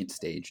or seeing it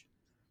staged,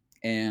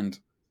 and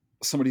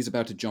somebody's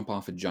about to jump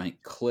off a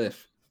giant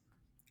cliff,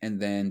 and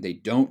then they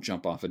don't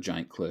jump off a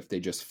giant cliff, they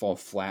just fall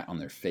flat on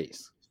their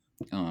face.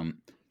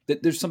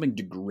 That there's something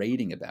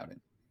degrading about it.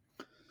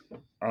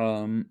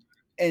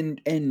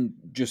 And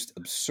just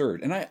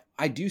absurd. And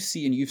I do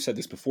see, and you've said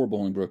this before,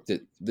 Bolingbroke,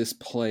 that this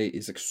play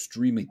is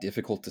extremely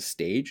difficult to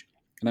stage.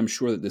 And I'm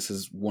sure that this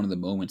is one of the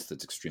moments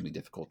that's extremely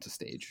difficult to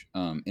stage,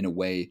 in a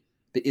way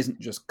that isn't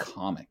just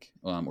comic,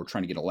 or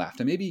trying to get a laugh.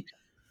 And maybe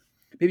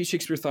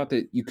Shakespeare thought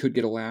that you could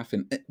get a laugh.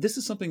 And this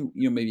is something,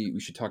 maybe we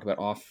should talk about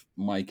off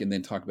mic and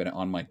then talk about it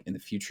on mic in the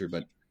future.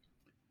 But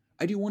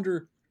I do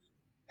wonder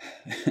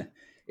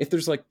if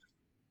there's like,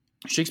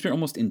 Shakespeare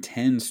almost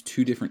intends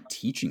two different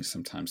teachings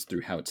sometimes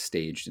through how it's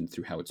staged and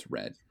through how it's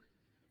read.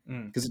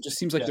 Because it just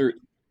seems like they're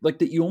like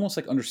that you almost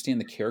like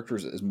understand the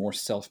characters as more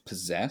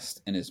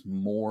self-possessed and as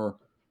more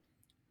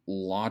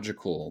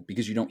logical,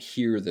 because you don't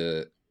hear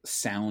the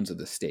sounds of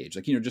the stage.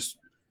 Like, just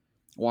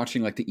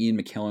watching like the Ian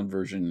McKellen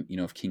version,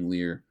 of King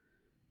Lear,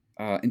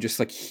 and just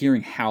like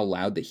hearing how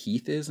loud the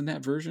heath is in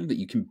that version, that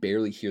you can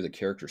barely hear the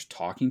characters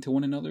talking to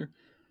one another,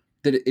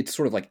 that it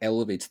sort of like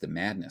elevates the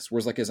madness.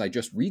 Whereas like as I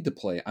just read the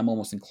play, I'm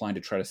almost inclined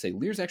to try to say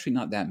Lear's actually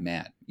not that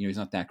mad. He's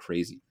not that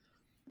crazy.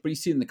 But you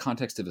see it in the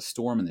context of the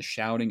storm and the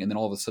shouting, and then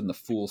all of a sudden the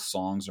fool's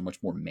songs are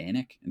much more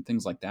manic and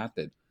things like that.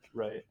 That,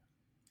 Right.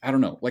 I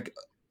don't know. Like,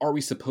 are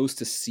we supposed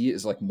to see it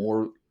as like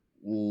more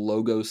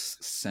logos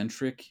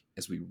centric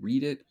as we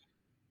read it,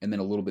 and then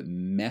a little bit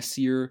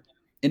messier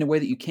in a way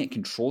that you can't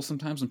control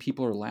sometimes when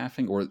people are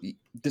laughing, or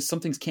some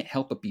things can't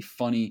help but be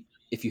funny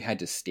if you had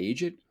to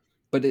stage it,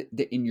 but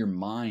in your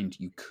mind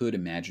you could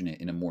imagine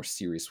it in a more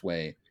serious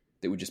way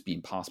that would just be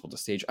impossible to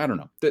stage. I don't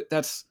know.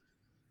 That's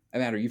a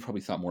matter you've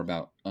probably thought more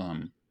about.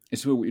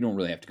 It's we don't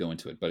really have to go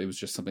into it, but it was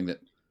just something that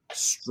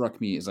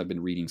struck me as I've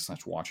been reading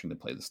 / watching the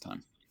play this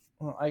time.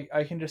 Well,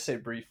 I can just say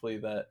briefly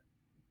that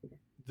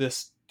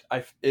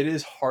it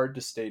is hard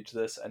to stage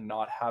this and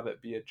not have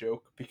it be a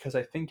joke, because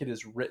I think it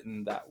is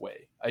written that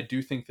way. I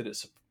do think that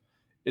it's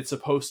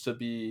supposed to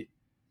be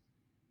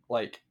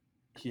like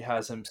he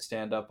has him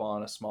stand up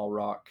on a small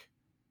rock,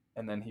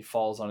 and then he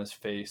falls on his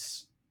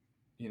face,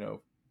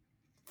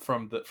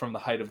 from the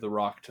height of the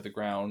rock to the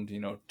ground,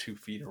 2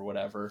 feet or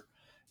whatever,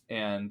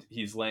 and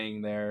he's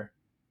laying there,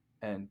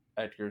 and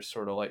Edgar's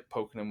sort of like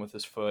poking him with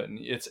his foot, and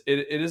it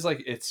is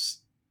like it's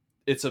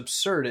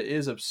absurd. It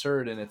is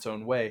absurd in its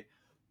own way,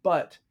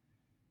 but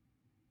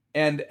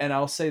and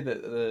I'll say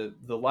that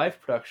the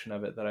live production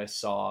of it that I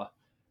saw,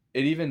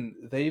 they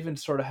even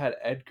sort of had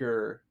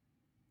Edgar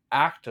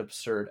act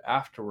absurd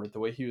afterward. The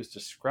way he was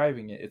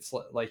describing it, it's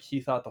like he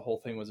thought the whole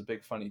thing was a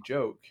big funny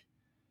joke.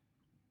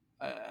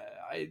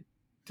 I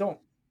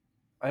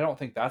don't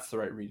think that's the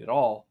right read at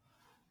all,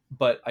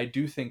 but I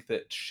do think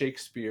that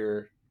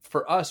Shakespeare,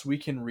 for us, we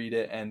can read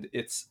it, and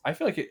I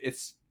feel like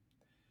it's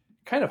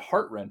kind of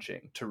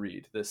heart-wrenching to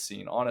read this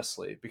scene,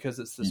 honestly, because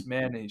it's this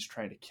man and he's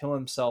trying to kill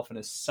himself and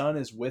his son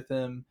is with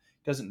him.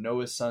 He doesn't know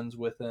his son's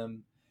with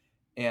him,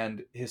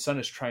 and his son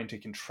is trying to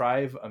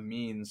contrive a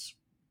means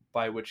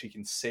by which he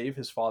can save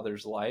his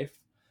father's life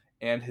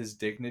and his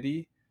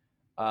dignity,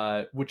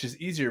 which is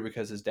easier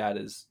because his dad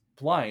is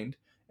blind.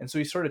 And so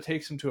he sort of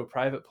takes him to a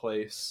private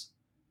place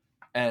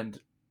and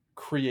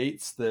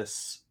creates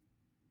this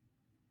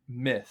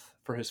myth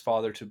for his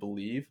father to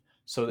believe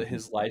so that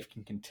his life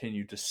can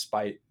continue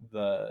despite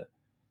the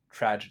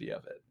tragedy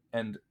of it.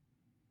 And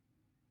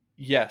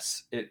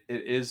yes, it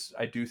is.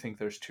 I do think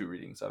there's two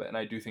readings of it. And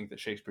I do think that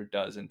Shakespeare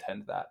does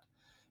intend that,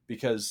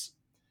 because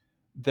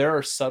there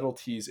are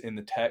subtleties in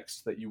the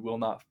text that you will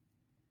not,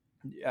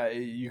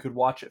 you could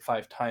watch it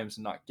 5 times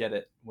and not get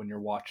it when you're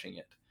watching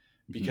it,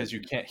 because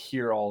you can't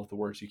hear all of the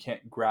words. You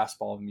can't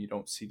grasp all of them. You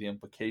don't see the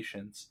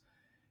implications.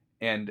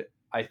 And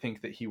I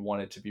think that he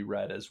wanted to be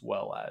read as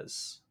well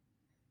as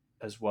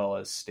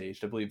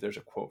staged. I believe there's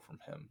a quote from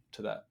him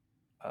to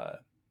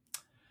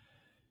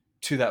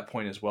that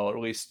point as well, or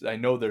at least I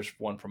know there's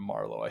one from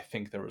Marlowe. I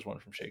think there was one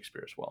from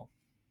Shakespeare as well.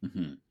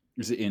 Mm-hmm.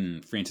 Is it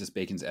in Francis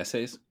Bacon's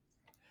essays?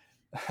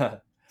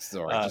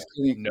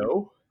 Sorry,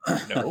 no.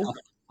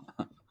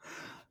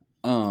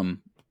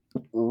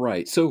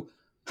 Right. So,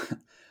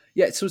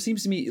 yeah. So it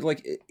seems to me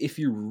like if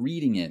you're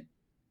reading it,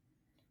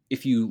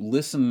 if you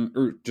listen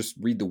or just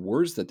read the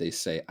words that they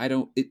say,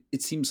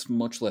 it seems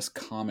much less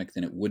comic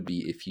than it would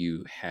be if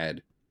you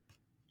had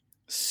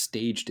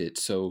staged it.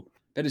 So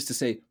that is to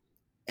say,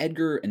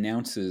 Edgar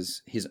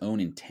announces his own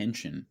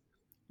intention,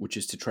 which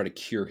is to try to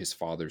cure his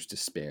father's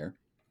despair.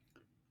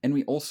 And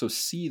we also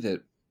see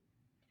that,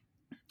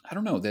 I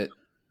don't know, that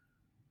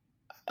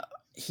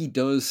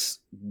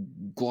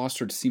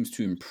Gloucester seems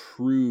to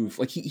improve.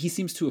 Like he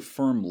seems to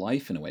affirm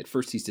life in a way. At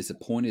first he's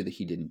disappointed that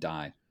he didn't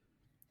die,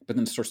 but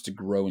then starts to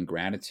grow in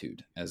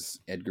gratitude as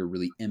Edgar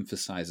really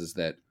emphasizes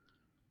that,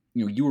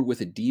 you were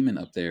with a demon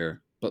up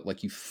there, but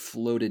like you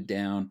floated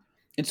down.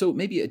 And so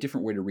maybe a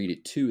different way to read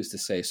it too is to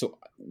say, so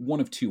one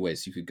of two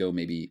ways you could go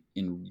maybe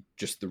in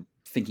just the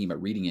thinking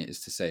about reading it is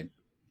to say,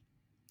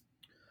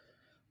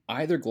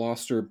 either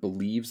Gloucester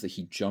believes that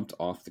he jumped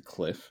off the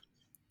cliff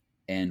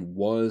and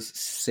was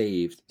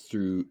saved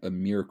through a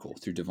miracle,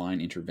 through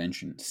divine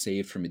intervention,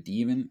 saved from a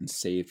demon and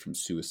saved from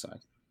suicide.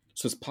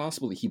 So it's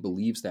possible that he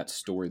believes that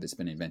story that's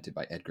been invented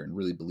by Edgar and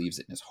really believes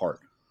it in his heart.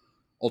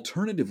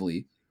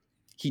 Alternatively,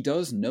 he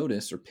does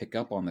notice or pick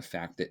up on the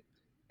fact that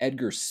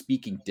Edgar's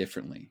speaking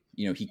differently.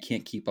 He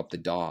can't keep up the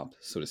daub,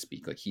 so to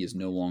speak. Like he is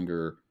no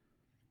longer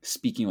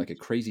speaking like a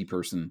crazy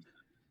person.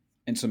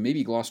 And so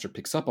maybe Gloucester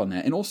picks up on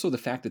that. And also the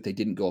fact that they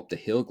didn't go up the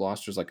hill.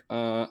 Gloucester's like,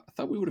 I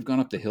thought we would have gone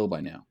up the hill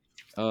by now.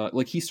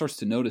 Like he starts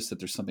to notice that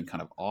there's something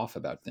kind of off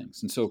about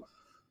things. And so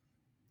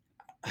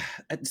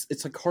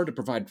it's like hard to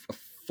provide a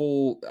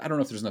full, I don't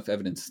know if there's enough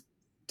evidence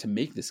to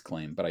make this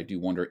claim, but I do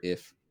wonder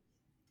if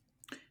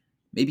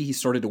maybe he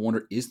started to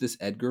wonder, is this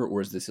Edgar or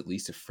is this at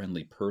least a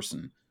friendly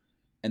person?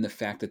 And the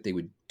fact that they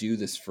would do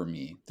this for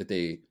me, that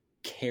they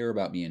care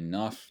about me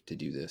enough to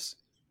do this,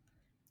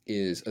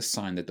 is a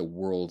sign that the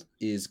world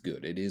is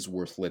good. It is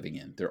worth living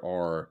in. There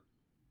are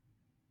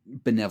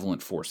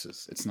benevolent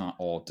forces. It's not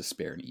all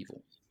despair and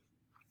evil.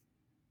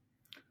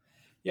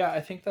 Yeah,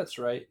 I think that's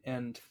right.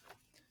 And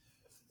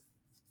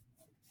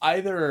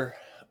either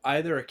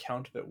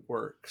account of it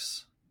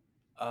works.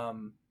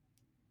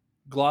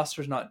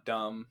 Gloucester's not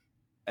dumb,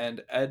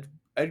 and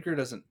Edgar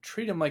doesn't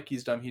treat him like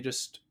he's dumb. He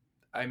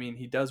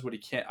does what he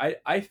can.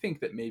 I think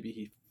that maybe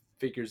he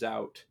figures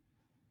out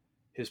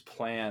his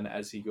plan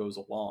as he goes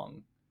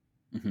along.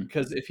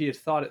 Because if he had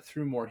thought it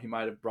through more, he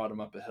might have brought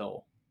him up a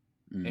hill.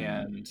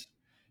 And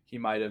he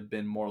might have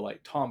been more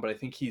like Tom. But I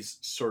think he's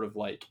sort of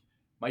like,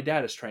 my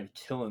dad is trying to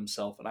kill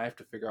himself, and I have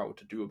to figure out what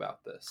to do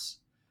about this.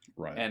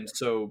 Right. And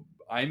so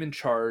I'm in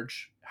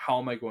charge. How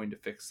am I going to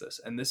fix this?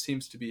 And this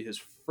seems to be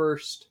his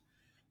first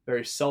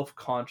very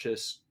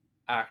self-conscious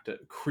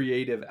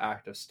creative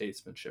act of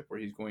statesmanship, where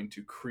he's going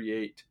to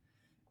create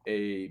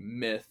a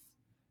myth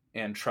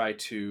and try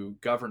to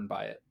govern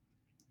by it.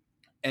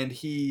 And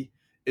he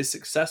is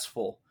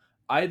successful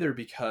either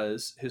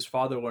because his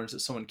father learns that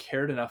someone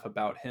cared enough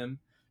about him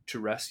to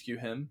rescue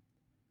him,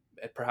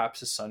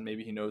 perhaps his son,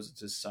 maybe he knows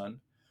it's his son,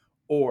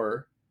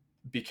 or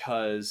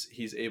because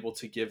he's able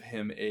to give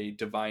him a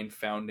divine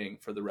founding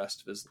for the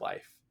rest of his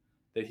life,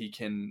 that he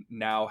can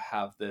now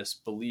have this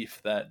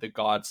belief that the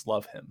gods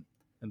love him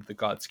and the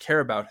gods care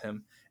about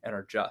him and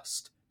are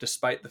just,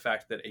 despite the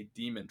fact that a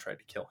demon tried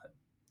to kill him.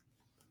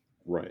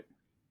 Right.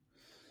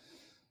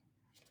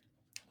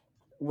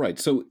 Right.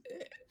 So,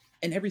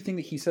 and everything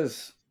that he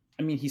says,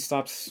 he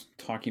stops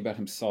talking about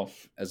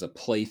himself as a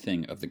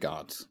plaything of the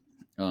gods.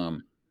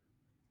 And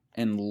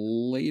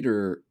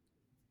later,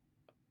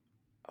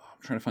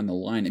 I'm trying to find the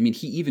line.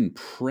 He even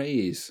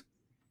prays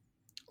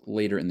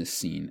later in this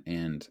scene,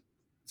 and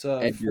it's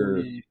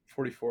Edgar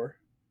 44.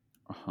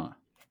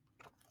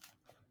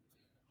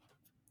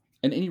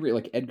 At any rate,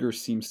 like Edgar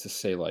seems to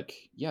say, like,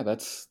 yeah,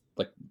 that's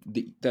like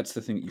that's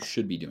the thing that you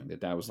should be doing.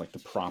 That was like the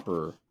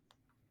proper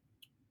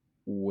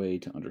way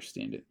to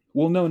understand it.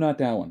 Well, no, not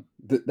that one.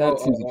 Oh, That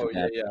seems like a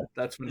yeah, bad yeah.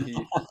 That's when he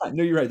prayer.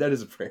 No, you're right. That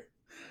is a prayer.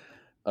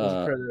 there's a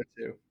Uh, prayer there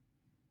too.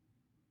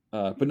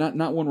 but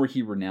not one where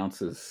he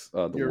renounces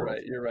the You're world.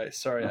 right. You're right.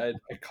 Sorry, I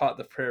caught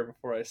the prayer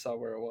before I saw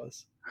where it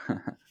was.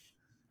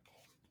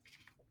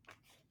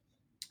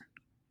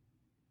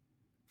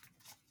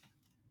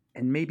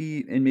 And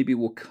maybe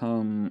we'll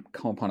come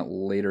upon it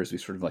later as we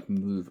sort of like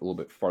move a little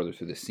bit farther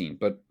through the scene.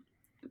 But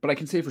I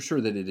can say for sure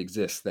that it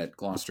exists. That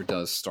Gloucester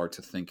does start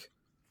to think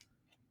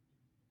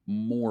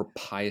more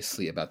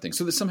piously about things.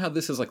 So that somehow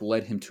this has like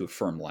led him to a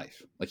firm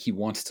life. Like he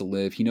wants to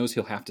live. He knows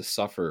he'll have to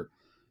suffer.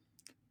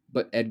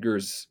 But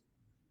Edgar's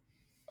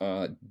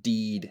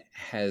deed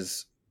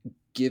has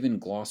given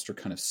Gloucester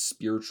kind of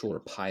spiritual or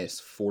pious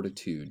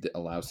fortitude that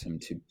allows him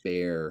to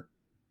bear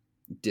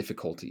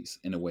difficulties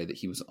in a way that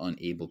he was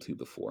unable to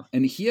before.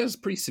 And he has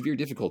pretty severe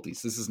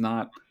difficulties. This is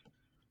not.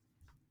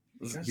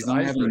 He has He's his not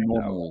eyes having a ripped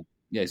out. normal.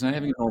 Yeah, he's not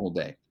having a normal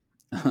day.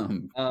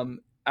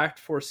 Act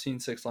 4, Scene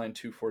 6, line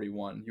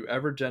 241. You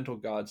ever gentle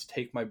gods,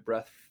 take my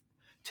breath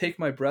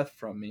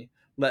from me.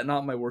 Let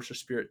not my worship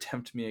spirit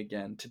tempt me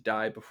again to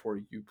die before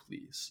you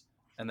please.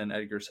 And then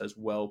Edgar says,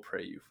 well,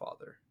 pray you,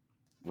 Father.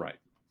 Right.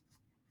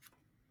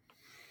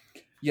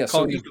 Yeah, so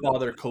Calling him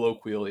father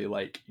colloquially,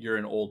 like you're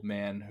an old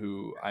man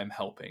who I'm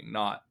helping,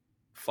 not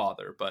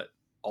father, but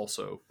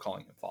also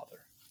calling him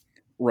father.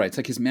 right, it's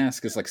like his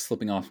mask is like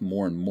slipping off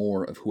more and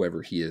more of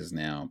whoever he is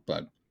now.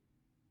 But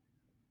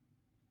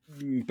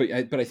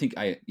I think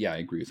I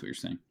agree with what you're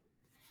saying.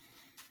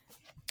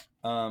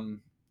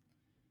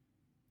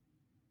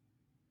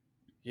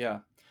 Yeah,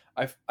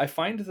 I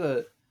find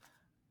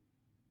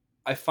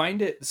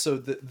it so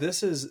that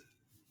this is,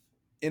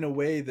 in a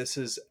way, this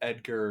is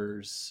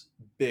Edgar's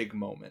big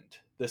moment.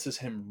 This is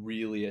him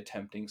really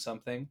attempting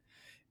something,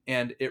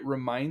 and it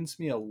reminds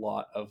me a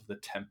lot of The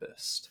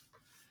Tempest.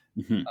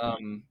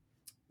 Mm-hmm.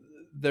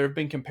 There have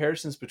been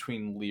comparisons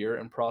between Lear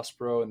and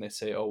Prospero, and they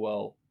say, oh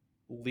well,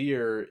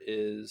 Lear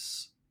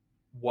is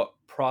what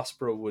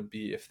Prospero would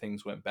be if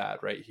things went bad,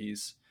 right?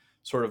 He's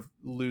sort of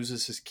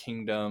loses his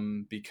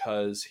kingdom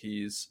because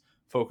he's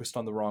focused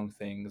on the wrong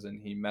things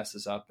and he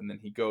messes up, and then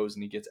he goes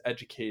and he gets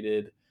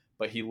educated,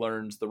 but he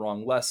learns the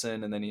wrong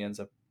lesson and then he ends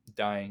up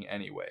dying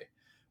anyway.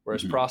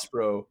 Whereas Mm-hmm.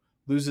 Prospero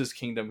loses his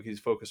kingdom because he's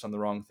focused on the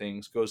wrong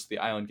things, goes to the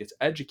island, gets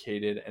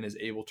educated, and is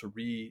able to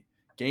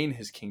regain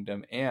his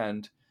kingdom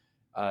and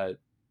uh,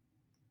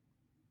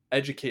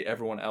 educate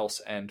everyone else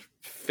and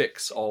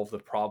fix all of the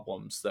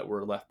problems that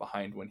were left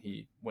behind when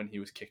he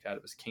was kicked out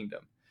of his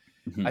kingdom.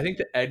 Mm-hmm. I think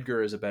that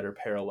Edgar is a better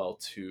parallel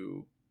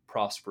to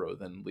Prospero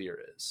than Lear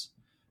is,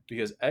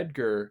 because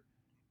Edgar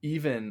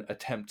even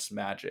attempts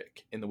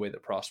magic in the way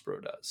that Prospero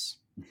does.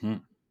 Mm-hmm.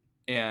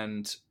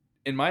 And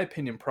in my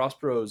opinion,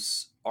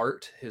 Prospero's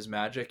art, his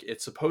magic,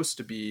 it's supposed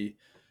to be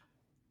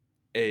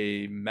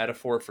a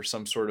metaphor for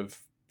some sort of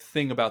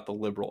thing about the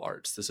liberal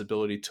arts, this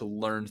ability to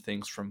learn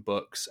things from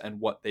books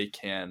and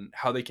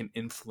how they can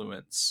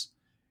influence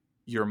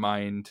your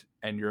mind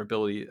and your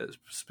ability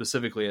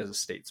specifically as a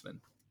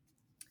statesman.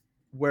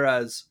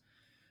 Whereas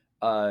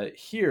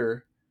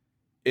here,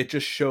 it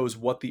just shows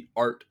what the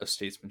art of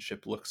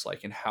statesmanship looks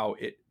like and how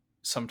it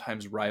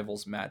sometimes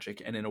rivals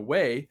magic, and in a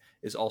way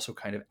is also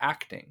kind of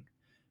acting.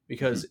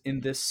 Because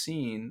in this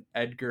scene,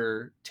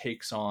 Edgar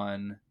takes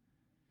on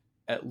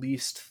at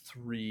least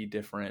 3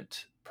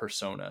 different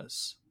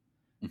personas.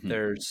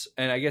 Mm-hmm.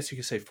 And I guess you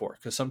could say 4,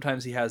 because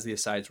sometimes he has the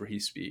asides where he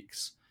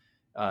speaks.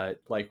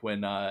 Like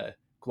when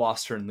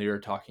Gloucester and Lear are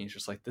talking, he's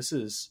just like, this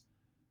is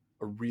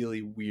a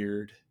really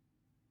weird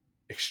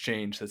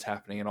exchange that's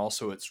happening, and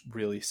also it's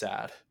really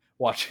sad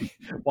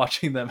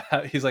watching them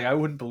he's like, I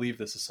wouldn't believe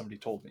this if somebody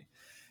told me.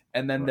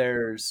 And then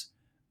there's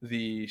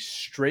the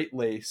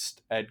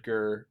straight-laced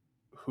Edgar,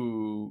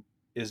 who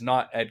is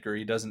not Edgar.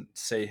 He doesn't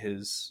say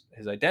his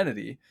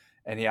identity,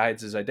 and he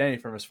hides his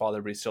identity from his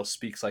father, but he still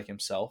speaks like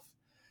himself.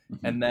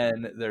 Mm-hmm. And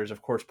then there's,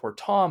 of course, poor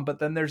Tom, but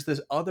then there's this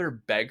other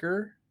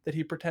beggar that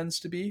he pretends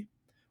to be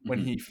when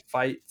Mm-hmm. he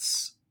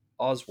fights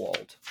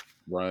Oswald.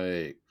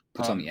 Right.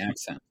 Puts on the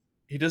accent.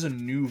 He does a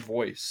new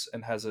voice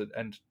and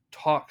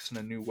talks in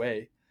a new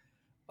way.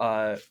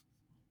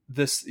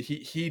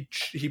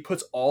 He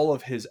puts all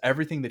of his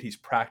everything that he's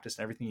practiced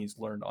and everything he's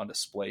learned on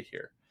display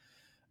here.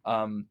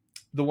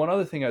 The one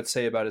other thing I'd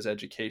say about his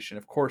education,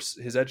 of course,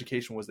 his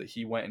education was that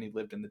he went and he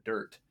lived in the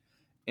dirt.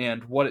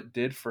 And what it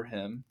did for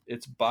him,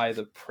 it's by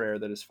the prayer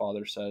that his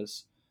father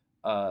says,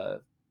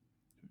 well,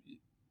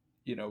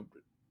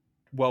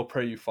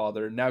 pray you,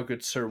 Father. Now,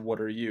 good sir,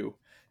 what are you?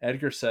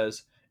 Edgar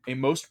says, a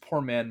most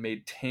poor man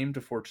made tame to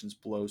fortune's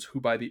blows,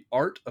 who by the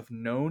art of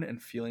known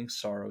and feeling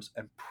sorrows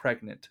am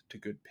pregnant to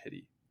good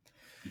pity.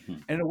 Mm-hmm.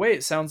 And in a way,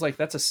 it sounds like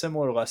that's a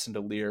similar lesson to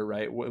Lear,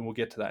 right? And we'll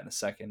get to that in a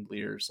second.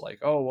 Lear's like,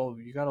 oh, well,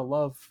 you got to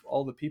love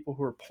all the people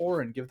who are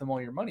poor and give them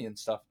all your money and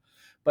stuff.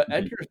 But Mm-hmm.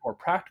 Edgar is more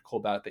practical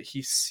about it, that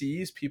he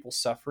sees people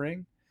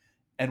suffering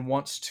and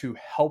wants to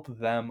help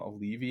them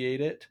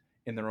alleviate it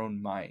in their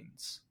own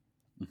minds.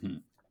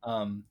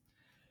 Mm-hmm.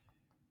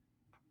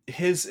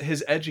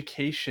 His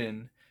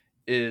education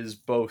is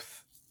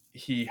both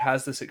he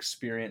has this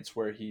experience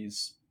where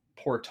he's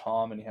poor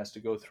Tom and he has to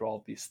go through all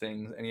of these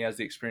things, and he has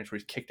the experience where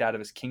he's kicked out of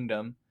his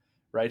kingdom,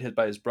 right? Hit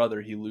by his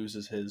brother, he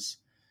loses his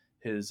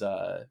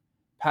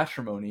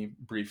patrimony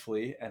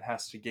briefly and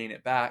has to gain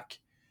it back.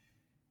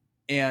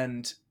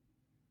 And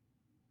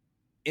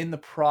in the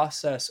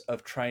process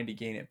of trying to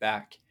gain it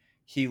back,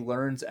 he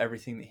learns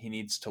everything that he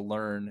needs to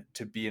learn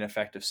to be an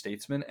effective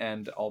statesman.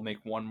 And I'll make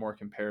one more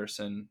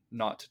comparison,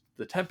 not to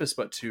the Tempest,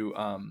 but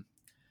to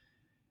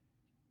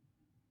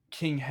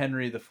King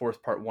Henry the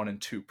Fourth, Part 1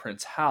 and 2,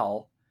 Prince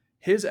Hal.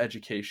 His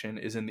education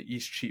is in the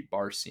East Cheap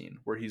bar scene,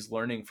 where he's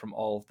learning from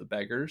all of the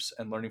beggars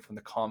and learning from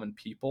the common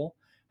people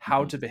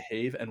how to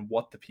behave and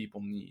what the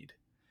people need.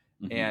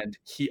 And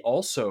he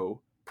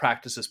also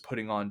practices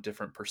putting on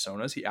different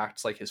personas. He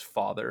acts like his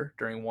father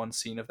during one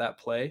scene of that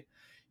play.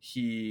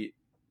 He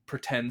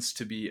pretends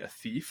to be a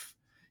thief.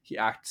 He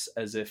acts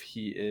as if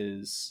he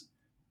is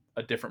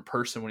a different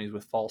person when he's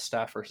with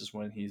Falstaff versus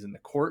when he's in the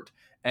court.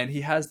 And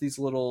he has these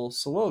little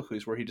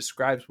soliloquies where he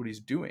describes what he's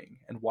doing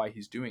and why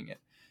he's doing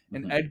it.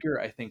 And Edgar,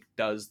 I think,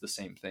 does the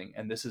same thing.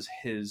 And this is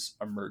his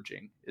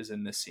emerging, is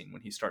in this scene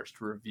when he starts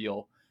to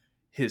reveal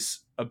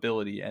his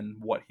ability and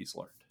what he's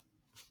learned.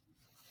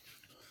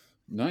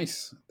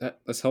 Nice.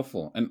 That's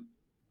helpful. And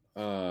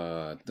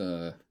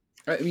the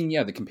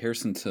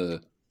comparison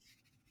to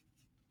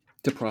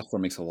Prothero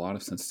makes a lot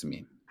of sense to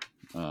me,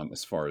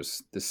 as far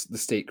as the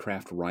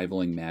statecraft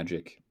rivaling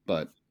magic,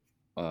 but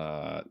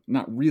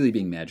not really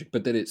being magic,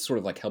 but that it sort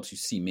of like helps you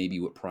see maybe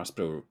what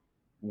Prospero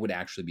would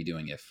actually be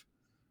doing if,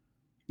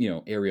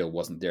 Ariel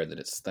wasn't there,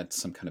 that's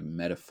some kind of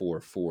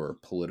metaphor for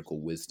political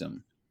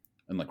wisdom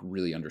and like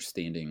really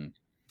understanding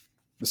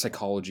the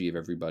psychology of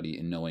everybody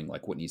and knowing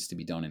like what needs to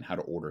be done and how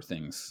to order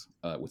things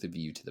with a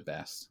view to the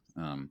best.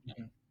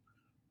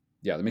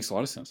 Yeah, that makes a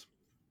lot of sense.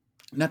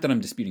 Not that I'm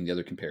disputing the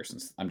other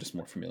comparisons. I'm just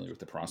more familiar with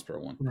the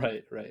Prospero one.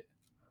 Right.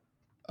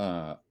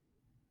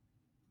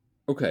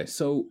 Okay,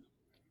 so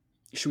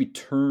should we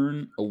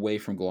turn away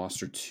from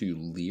Gloucester to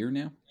Lear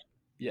now?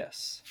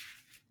 Yes.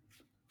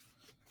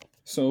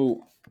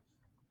 So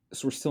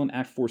we're still in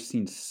Act 4,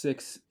 Scene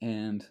 6,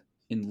 and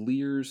in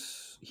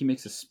Lear's, he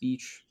makes a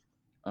speech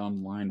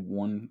on line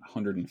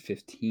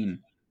 115,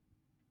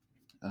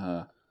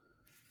 where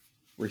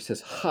he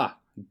says, "Ha,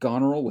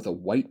 Goneril with a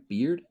white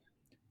beard?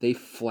 They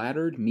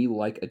flattered me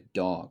like a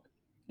dog,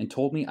 and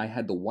told me I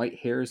had the white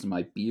hairs in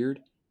my beard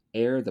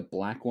ere the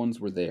black ones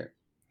were there.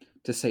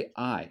 To say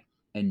aye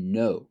and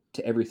no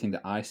to everything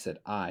that I said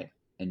aye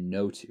and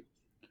no to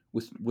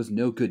was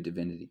no good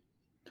divinity.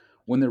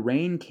 When the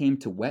rain came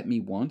to wet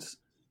me once,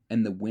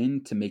 and the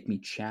wind to make me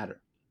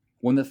chatter,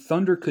 when the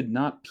thunder could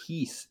not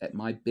peace at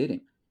my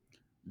bidding,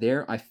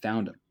 there I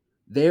found 'em,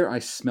 there I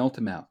smelt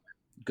 'em out.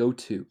 Go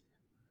to.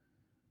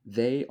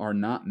 They are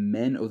not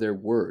men o' their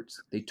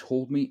words. They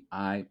told me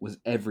I was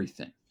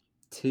everything.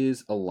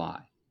 'Tis a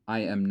lie. I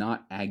am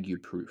not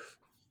ague-proof."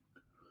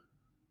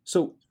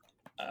 So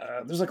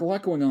there's like a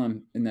lot going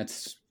on in that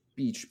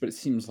speech, but it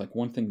seems like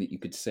one thing that you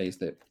could say is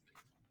that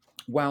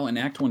while in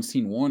Act 1,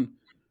 Scene 1,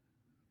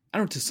 I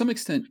don't know, to some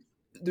extent,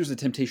 there's a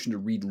temptation to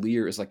read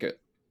Lear as like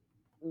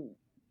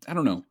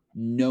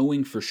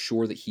knowing for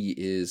sure that he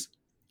is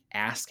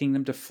asking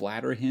them to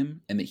flatter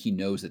him and that he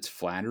knows it's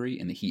flattery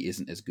and that he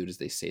isn't as good as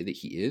they say that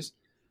he is.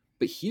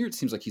 But here it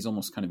seems like he's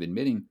almost kind of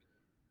admitting,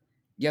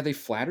 yeah, they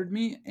flattered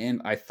me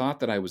and I thought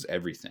that I was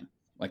everything.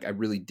 Like I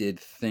really did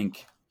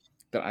think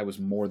that I was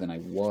more than I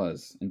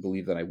was and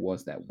believe that I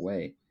was that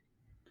way.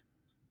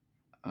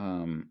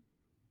 I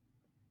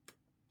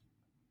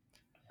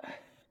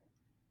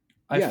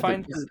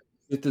find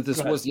that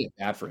this was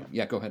bad for him.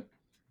 Yeah, go ahead.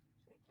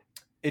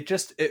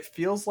 It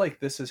feels like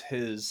this is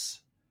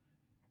his.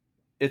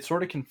 It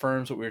sort of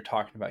confirms what we were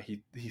talking about.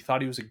 He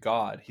thought he was a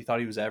god. He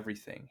thought he was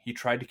everything. He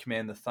tried to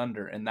command the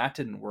thunder, and that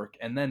didn't work.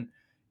 And then,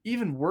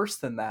 even worse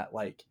than that,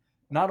 like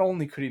not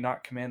only could he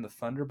not command the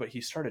thunder, but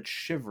he started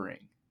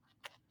shivering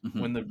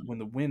when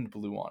the wind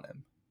blew on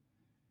him.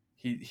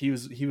 He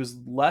was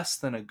less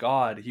than a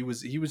god. He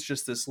was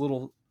just this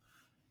little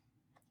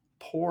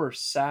poor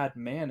sad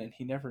man, and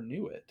he never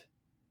knew it.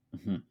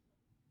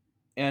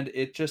 And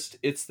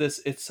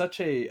it's such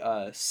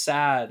a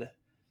sad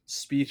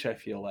speech. I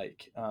feel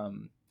like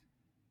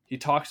he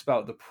talks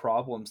about the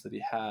problems that he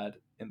had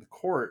in the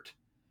court,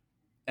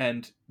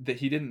 and that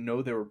he didn't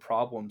know there were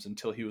problems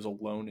until he was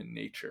alone in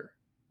nature,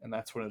 and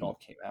that's when it all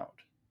came out.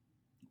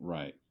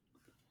 Right.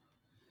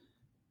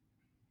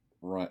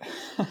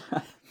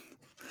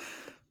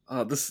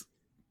 This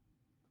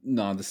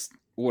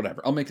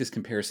whatever. I'll make this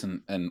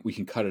comparison, and we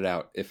can cut it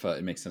out if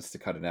it makes sense to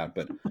cut it out.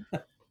 But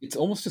it's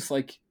almost just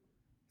like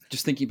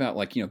thinking about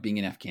like being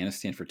in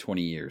Afghanistan for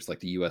 20 years,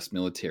 like the U.S.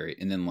 military,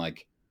 and then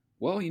like,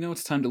 well,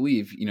 it's time to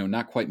leave.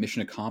 Not quite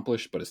mission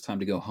accomplished, but it's time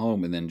to go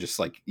home. And then just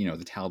like the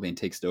Taliban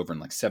takes it over in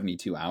like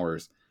 72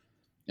 hours,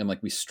 and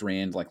like we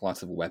strand like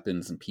lots of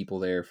weapons and people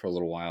there for a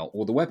little while.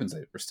 Well, the weapons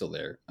are still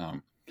there.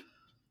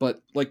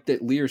 But like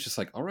that Lear's just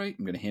like, all right,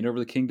 I'm going to hand over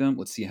the kingdom.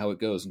 Let's see how it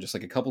goes. And just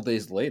like a couple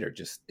days later,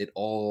 just it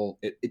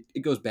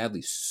goes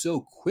badly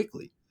so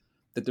quickly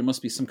that there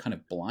must be some kind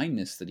of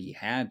blindness that he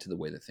had to the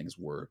way that things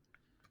were,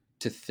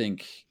 to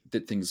think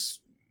that things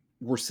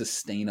were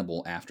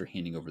sustainable after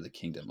handing over the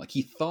kingdom. Like,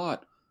 he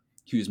thought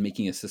he was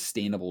making a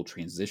sustainable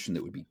transition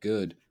that would be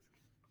good,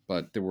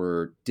 but there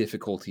were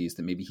difficulties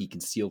that maybe he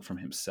concealed from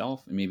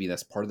himself, and maybe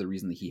that's part of the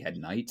reason that he had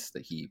knights,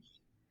 that he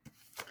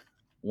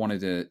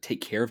wanted to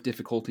take care of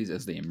difficulties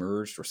as they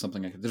emerged, or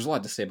something like that. There's a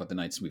lot to say about the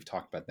knights, and we've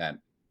talked about that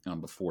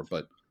before,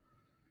 but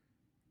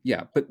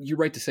yeah, but you're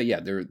right to say, yeah,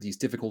 there are these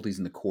difficulties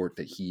in the court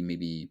that he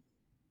maybe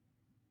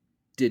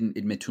didn't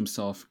admit to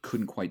himself,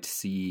 couldn't quite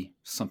see,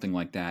 something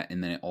like that,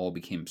 and then it all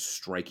became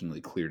strikingly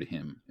clear to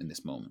him in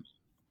this moment.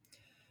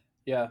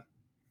 Yeah,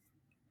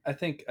 I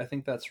think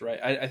that's right.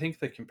 I think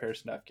the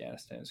comparison to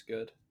Afghanistan is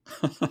good,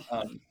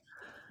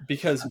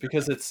 because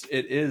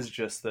it is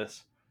just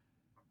this.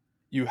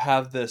 You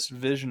have this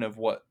vision of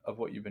what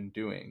you've been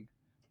doing,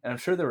 and I'm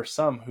sure there were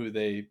some who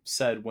they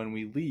said, when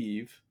we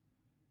leave,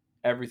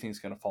 everything's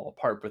going to fall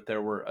apart. But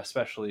there were,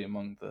 especially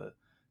among the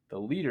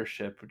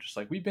leadership, who just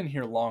like, we've been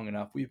here long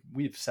enough.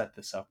 We've set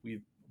this up.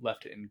 We've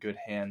left it in good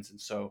hands, and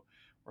so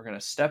we're going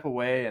to step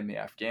away, and the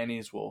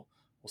Afghanis will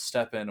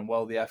step in. And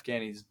well, the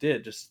Afghanis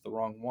did, just the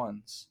wrong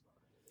ones.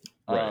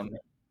 Right.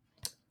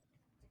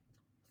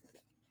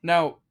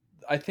 Now,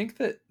 I think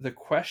that the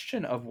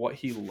question of what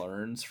he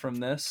learns from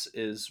this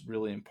is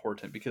really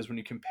important, because when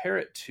you compare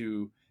it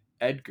to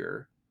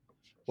Edgar,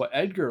 what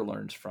Edgar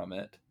learns from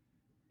it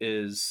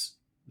is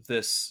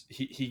this: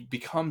 he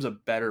becomes a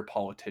better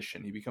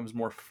politician. He becomes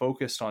more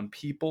focused on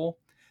people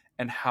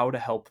and how to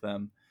help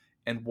them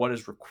and what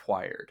is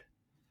required.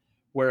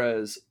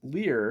 Whereas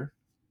Lear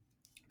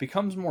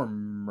becomes more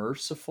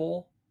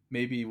merciful,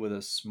 maybe with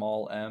a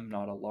small m,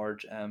 not a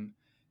large m.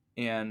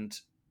 And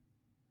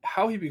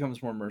how he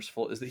becomes more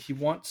merciful is that he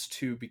wants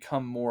to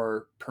become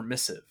more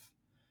permissive.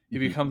 He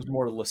becomes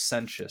more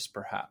licentious,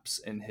 perhaps,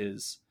 in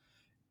his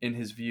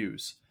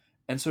views.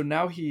 And so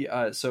now he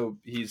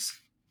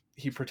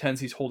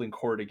pretends he's holding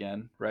court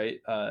again, right?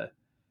 I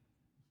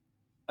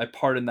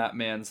pardon that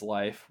man's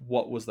life.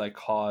 What was thy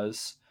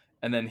cause?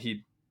 And then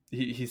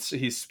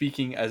he's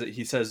speaking as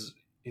he says,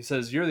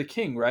 you're the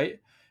king, right?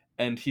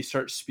 And he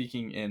starts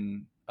speaking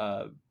in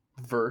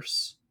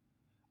verse.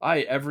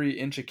 I, every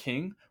inch a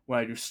king, when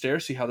I do stare,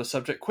 see how the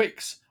subject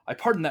quakes. I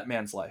pardon that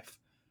man's life.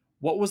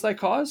 What was thy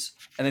cause?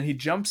 And then he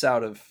jumps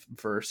out of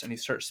verse and he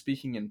starts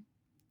speaking in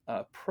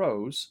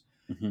prose.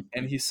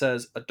 And he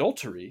says,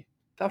 adultery,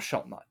 thou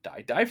shalt not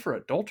die. Die for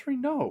adultery?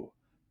 No.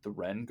 The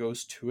wren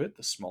goes to it,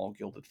 the small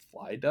gilded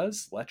fly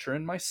does. Let her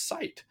in my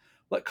sight.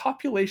 Let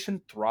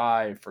copulation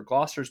thrive, for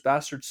Gloucester's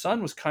bastard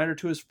son was kinder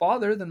to his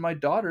father than my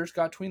daughters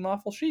got 'tween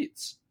lawful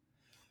sheets.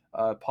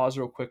 Pause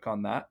real quick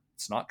on that.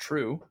 It's not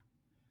true.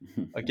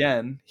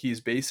 Again,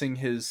 he's basing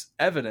his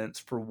evidence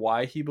for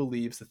why he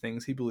believes the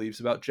things he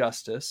believes about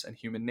justice and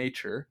human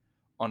nature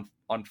on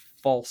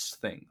false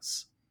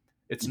things.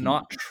 It's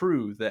not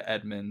true that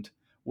Edmund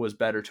was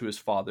better to his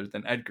father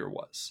than Edgar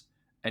was.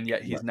 And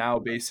yet he's now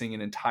basing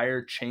an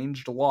entire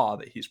changed law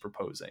that he's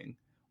proposing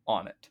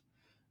on it.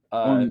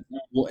 And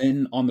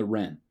on the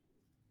wren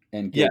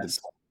and gilded. Yes.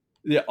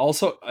 Yeah.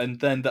 Also, and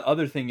then the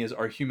other thing is,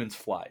 are humans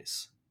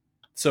flies?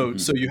 So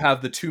you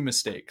have the two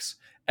mistakes.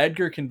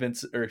 Edgar,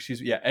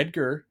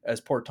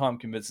 as poor Tom,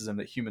 convinces him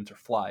that humans are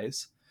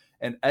flies,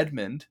 and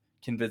Edmund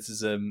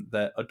convinces him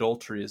that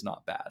adultery is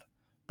not bad.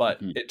 But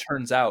it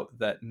turns out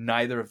that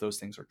neither of those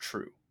things are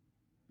true.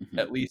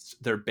 At least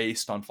they're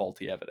based on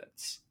faulty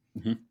evidence.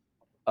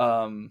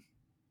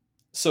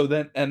 So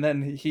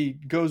then he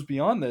goes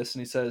beyond this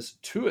and he says,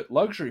 to it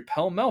luxury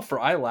pell-mell, for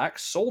I lack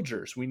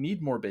soldiers. We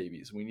need more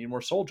babies. We need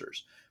more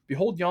soldiers.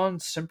 Behold yon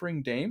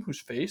simpering dame, whose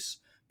face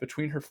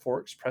between her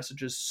forks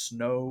presages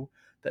snow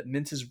that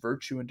minces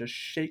virtue, and does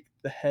shake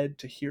the head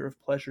to hear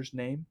of pleasure's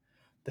name.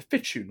 The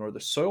fichu nor the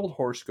soiled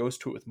horse goes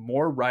to it with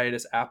more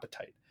riotous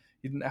appetite.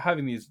 He's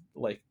having these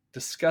like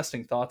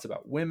disgusting thoughts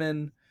about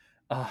women.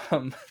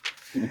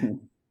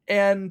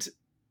 And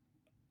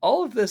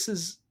all of this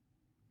is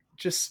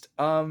just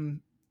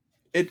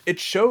it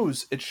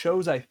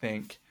shows I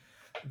think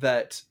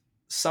that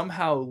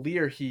somehow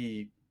Lear,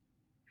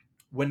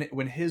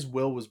 when his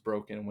will was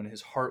broken, when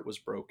his heart was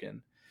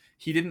broken,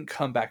 he didn't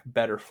come back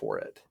better for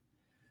it,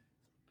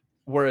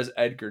 whereas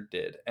Edgar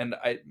did. And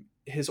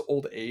his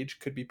old age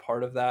could be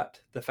part of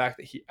that. The fact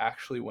that he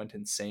actually went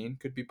insane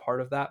could be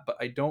part of that, but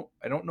I don't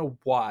know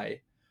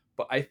why.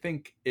 But I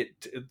think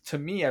to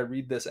me, I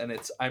read this and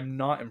I'm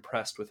not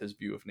impressed with his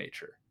view of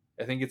nature.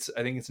 I think it's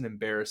an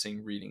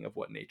embarrassing reading of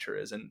what nature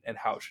is and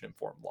how it should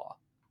inform law.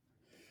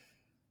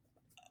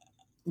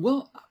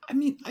 Well, I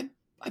mean, I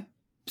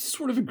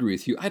sort of agree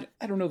with you. I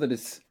don't know that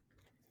it's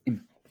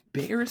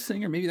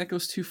embarrassing, or maybe that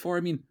goes too far. I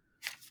mean,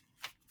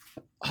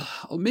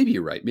 maybe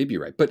you're right.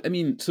 But I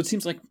mean, so it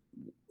seems like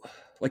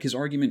his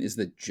argument is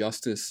that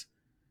justice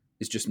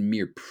is just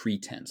mere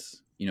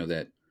pretense.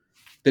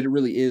 That it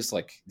really is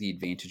like the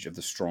advantage of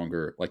the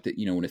stronger. Like that,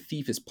 when a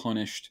thief is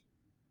punished,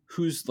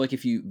 who's like,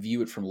 if you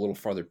view it from a little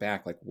farther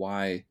back, like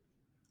why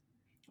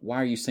why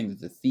are you saying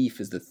that the thief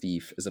is the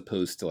thief as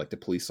opposed to like the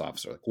police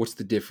officer? Like, what's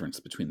the difference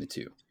between the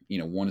two?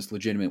 One is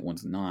legitimate,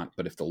 one's not.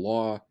 But if the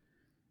law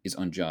is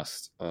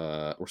unjust,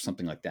 or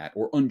something like that,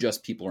 or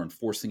unjust people are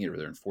enforcing it, or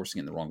they're enforcing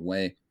it in the wrong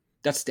way,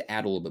 that's to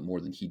add a little bit more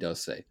than he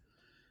does say.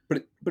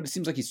 But it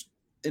seems like he's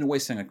in a way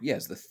saying like, yeah,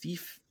 is the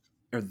thief,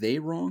 are they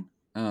wrong?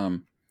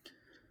 And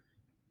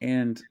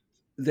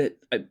that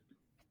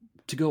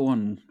to go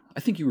on,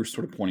 I think you were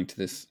sort of pointing to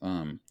this.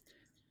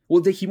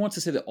 He wants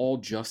to say that all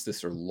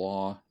justice or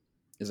law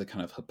is a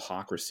kind of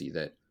hypocrisy,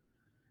 that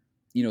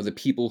the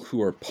people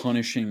who are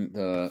punishing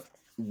the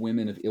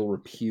women of ill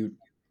repute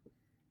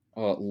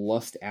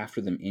lust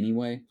after them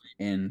anyway.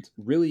 And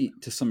really,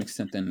 to some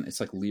extent, then it's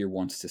like Lear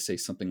wants to say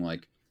something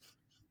like,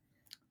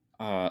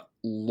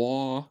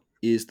 law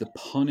is the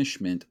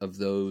punishment of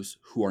those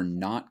who are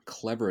not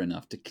clever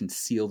enough to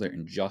conceal their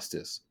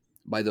injustice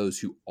by those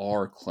who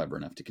are clever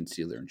enough to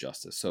conceal their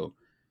injustice. So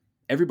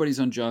everybody's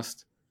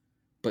unjust,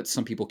 but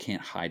some people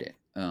can't hide it.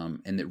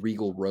 And that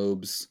regal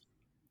robes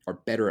are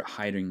better at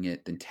hiding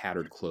it than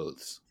tattered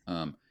clothes.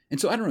 And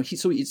so I don't know.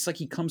 So it's like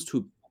he comes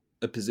to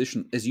a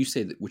position, as you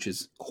say, which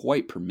is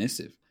quite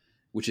permissive,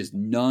 which is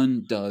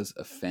none does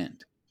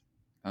offend.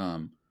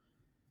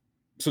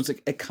 So it's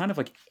like a kind of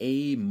like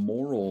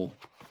amoral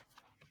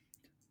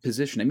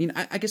position. I mean,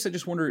 I guess I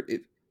just wonder if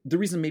the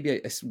reason maybe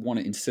I want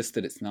to insist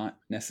that it's not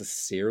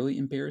necessarily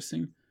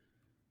embarrassing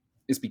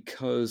is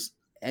because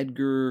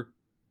Edgar,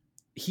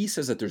 he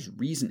says that there's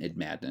reason in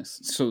madness.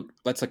 So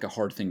that's like a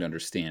hard thing to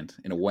understand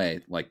in a way.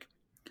 Like,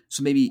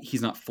 so maybe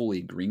he's not fully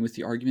agreeing with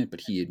the argument,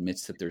 but he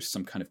admits that there's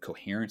some kind of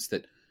coherence,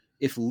 that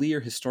if Lear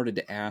has started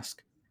to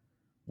ask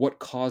what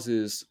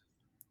causes,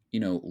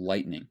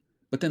 lightning,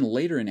 but then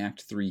later in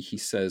Act 3, he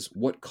says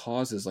what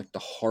causes like the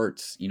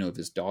hearts, of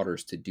his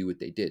daughters to do what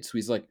they did. So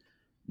he's like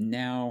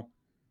now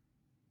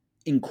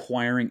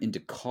inquiring into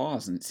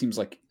cause. And it seems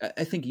like,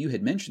 I think you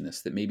had mentioned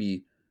this, that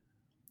maybe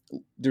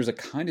there's a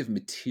kind of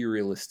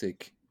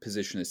materialistic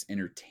position that's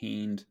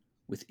entertained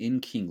within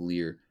King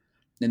Lear,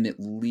 and that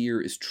Lear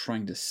is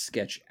trying to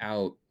sketch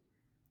out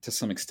to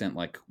some extent,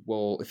 like,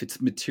 well, if it's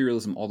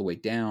materialism all the way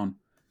down,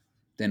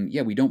 then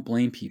yeah, we don't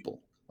blame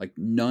people. Like,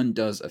 none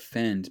does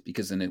offend,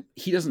 because then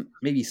he doesn't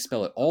maybe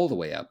spell it all the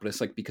way out, but it's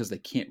like because they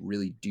can't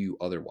really do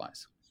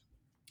otherwise.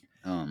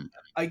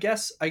 I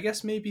guess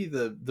maybe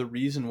the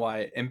reason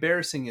why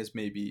embarrassing is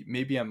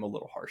maybe I'm a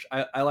little harsh.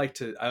 I like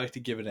to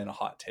give it in a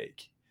hot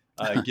take.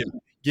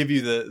 Give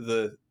you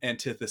the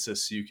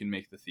antithesis so you can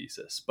make the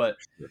thesis. But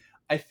Sure.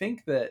 I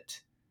think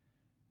that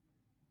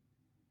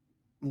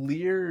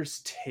Lear's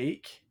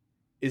take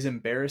is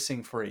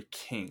embarrassing for a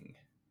king.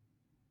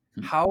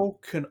 How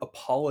can a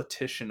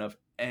politician of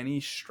any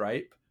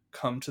stripe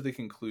come to the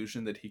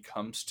conclusion that he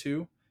comes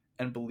to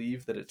and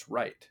believe that it's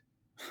right?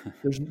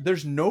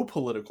 There's no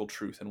political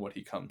truth in what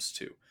he comes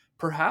to.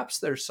 Perhaps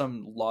there's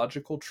some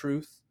logical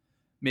truth.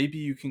 Maybe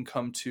you can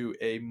come to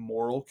a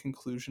moral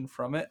conclusion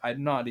from it.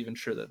 I'm not even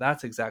sure that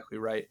that's exactly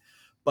right.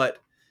 But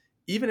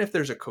even if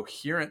there's a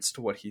coherence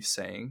to what he's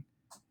saying,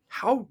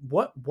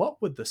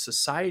 what would the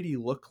society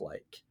look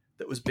like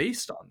that was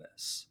based on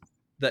this?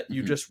 That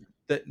you just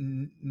that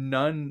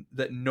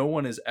no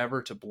one is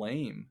ever to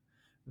blame,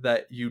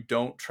 that you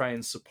don't try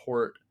and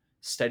support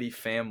steady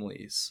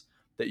families,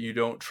 that you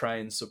don't try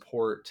and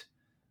support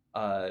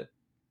law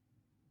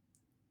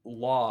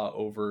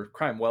over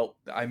crime. Well,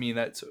 I mean,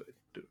 that's,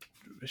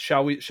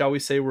 shall we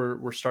say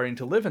we're starting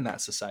to live in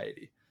that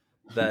society,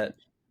 that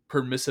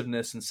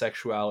permissiveness in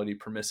sexuality,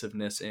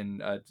 permissiveness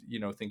in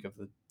think of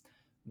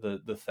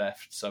the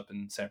thefts up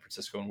in San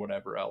Francisco and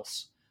whatever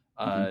else,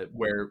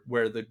 where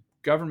the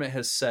government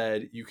has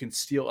said you can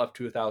steal up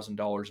to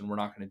 $1,000 and we're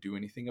not going to do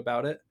anything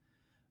about it.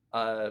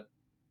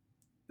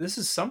 This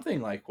is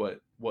something like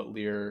what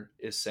Lear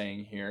is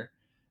saying here.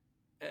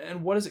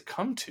 And what does it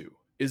come to?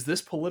 Is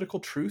this political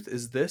truth?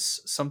 Is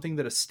this something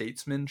that a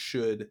statesman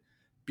should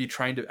be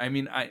trying to... I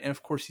mean, and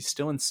of course, he's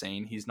still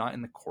insane. He's not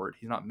in the court.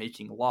 He's not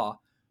making law,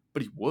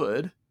 but he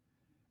would.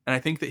 And I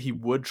think that he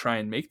would try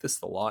and make this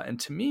the law. And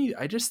to me,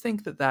 I just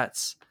think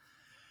that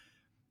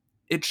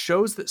it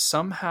shows that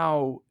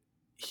somehow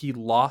he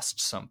lost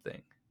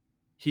something.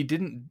 He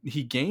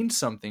gained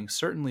something,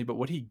 certainly, but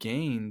what he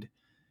gained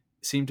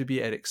seemed to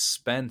be at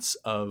expense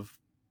of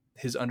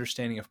his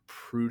understanding of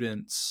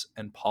prudence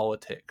and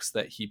politics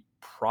that he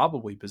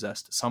probably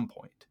possessed at some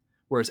point.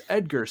 Whereas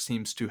Edgar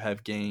seems to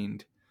have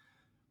gained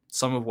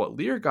some of what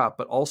Lear got,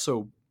 but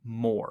also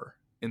more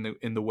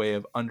in the way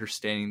of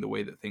understanding the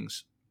way that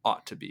things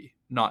ought to be,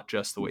 not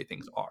just the way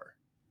things are.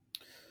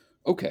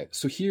 Okay,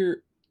 so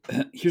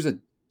here's a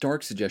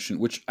dark suggestion,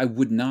 which I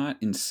would not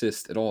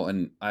insist at all,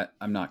 and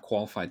I'm not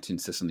qualified to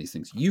insist on these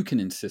things. You can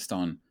insist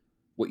on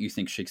what you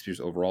think Shakespeare's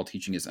overall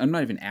teaching is. I'm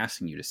not even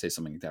asking you to say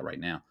something like that right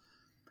now.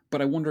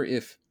 But I wonder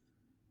if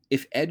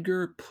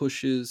Edgar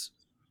pushes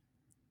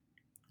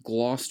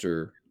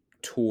Gloucester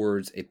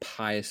towards a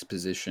pious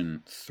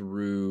position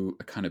through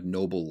a kind of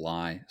noble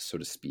lie, so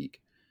to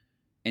speak,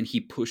 and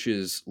he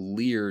pushes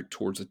Lear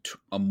towards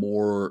a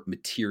more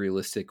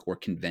materialistic or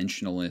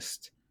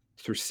conventionalist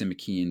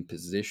Thrasymacheian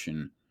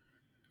position,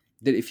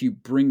 that if you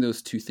bring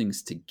those two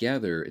things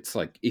together, it's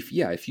like if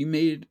you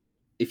made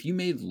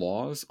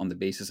laws on the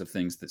basis of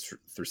things that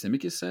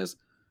Thrasymachus says,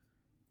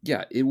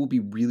 yeah, it will be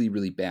really,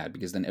 really bad,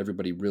 because then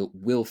everybody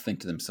will think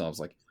to themselves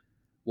like,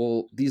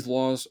 well, these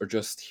laws are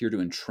just here to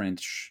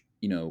entrench,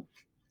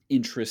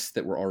 interests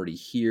that were already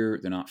here.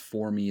 They're not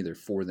for me. They're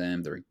for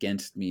them. They're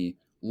against me.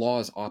 Law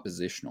is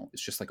oppositional.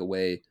 It's just like a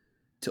way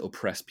to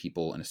oppress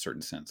people in a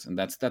certain sense, and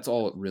that's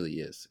all it really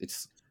is.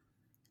 It's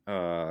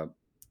uh,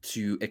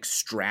 to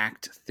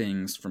extract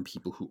things from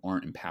people who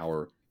aren't in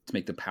power to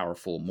make the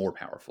powerful more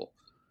powerful.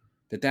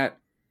 That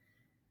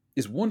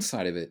is one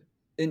side of it.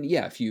 And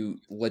yeah, if you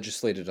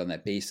legislated on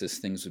that basis,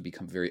 things would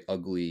become very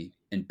ugly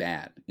and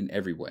bad in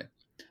every way.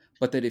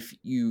 But that if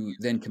you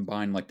then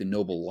combine like the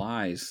noble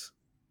lies,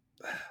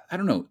 I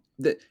don't know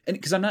that, and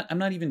because I'm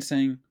not even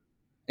saying,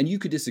 and you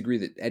could disagree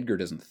that Edgar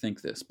doesn't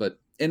think this,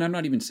 and I'm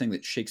not even saying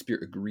that Shakespeare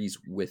agrees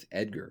with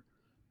Edgar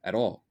at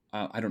all.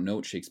 I don't know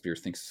what Shakespeare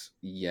thinks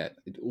yet.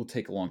 It will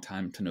take a long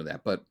time to know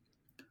that, but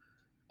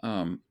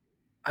um,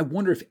 I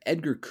wonder if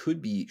Edgar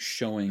could be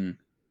showing,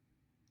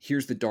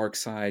 here's the dark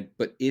side,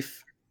 but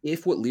if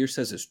what Lear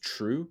says is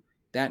true,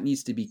 that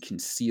needs to be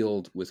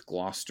concealed with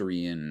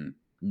Gloucesterian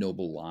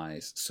noble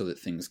lies so that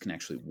things can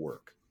actually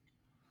work.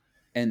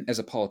 And as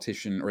a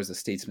politician or as a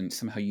statesman,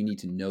 somehow you need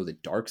to know the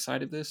dark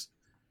side of this,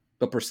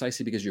 but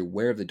precisely because you're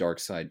aware of the dark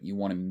side, you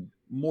want to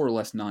more or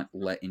less not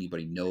let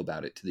anybody know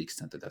about it to the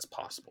extent that that's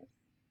possible,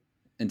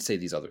 and say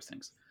these other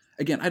things.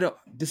 Again, I don't.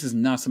 This is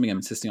not something I'm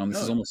insisting on. This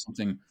is No, almost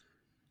something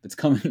that's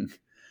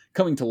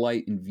coming to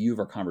light in view of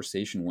our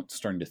conversation.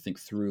 Starting to think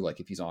through,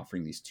 like, if he's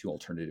offering these two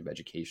alternative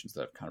educations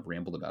that I've kind of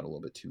rambled about a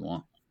little bit too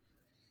long.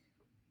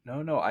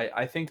 no.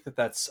 I think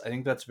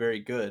that's very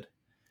good.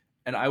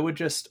 And I would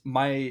just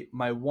my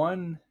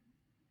one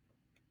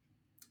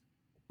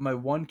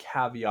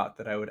caveat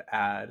that I would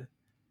add,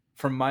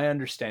 from my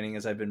understanding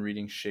as I've been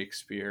reading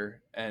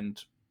Shakespeare,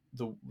 and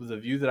the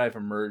view that I've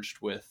emerged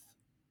with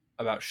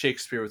about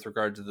Shakespeare with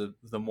regard to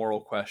the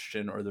moral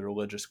question or the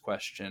religious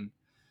question,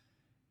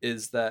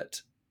 is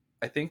that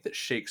I think that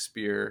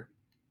Shakespeare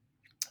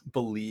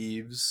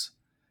believes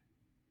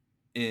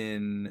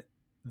in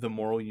the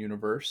moral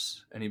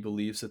universe, and he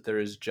believes that there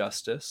is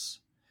justice,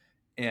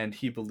 and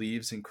he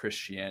believes in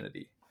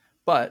Christianity,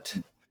 but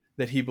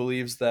that he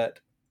believes that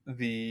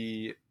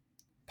the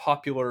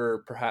popular,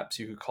 perhaps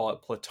you could call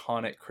it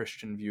Platonic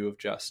Christian view of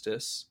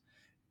justice,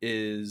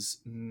 is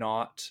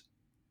not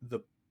the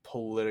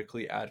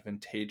politically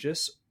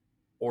advantageous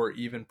or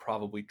even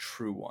probably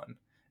true one,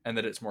 and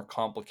that it's more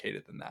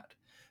complicated than that.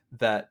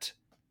 That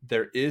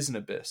there is an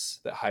abyss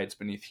that hides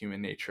beneath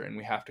human nature, and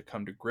we have to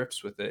come to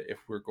grips with it if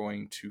we're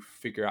going to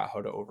figure out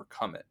how to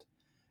overcome it.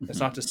 It's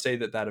Mm-hmm. not to say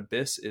that that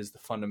abyss is the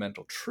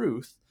fundamental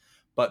truth,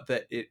 but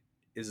that it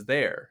is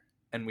there,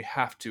 and we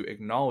have to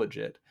acknowledge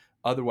it.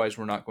 Otherwise,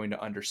 we're not going to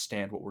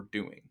understand what we're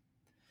doing.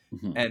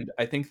 Mm-hmm. And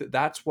I think that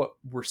that's what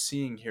we're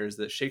seeing here, is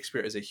that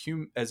Shakespeare,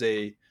 as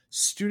a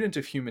student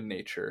of human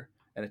nature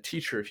and a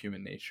teacher of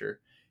human nature,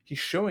 he's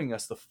showing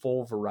us the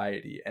full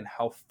variety and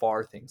how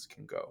far things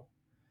can go.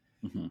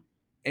 Mm-hmm.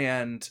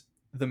 And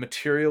the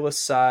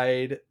materialist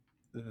side,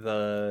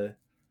 the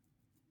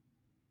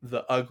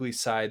ugly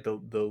side,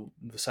 the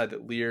side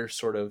that Lear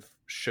sort of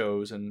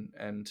shows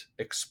and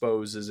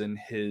exposes in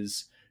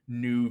his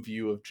new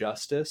view of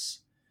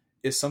justice,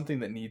 is something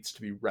that needs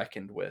to be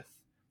reckoned with,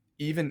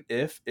 even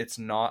if it's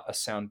not a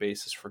sound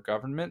basis for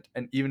government,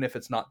 and even if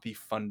it's not the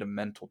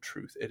fundamental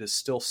truth. It is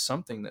still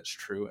something that's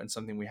true and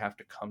something we have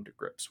to come to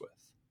grips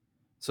with.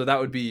 So that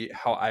would be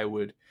how I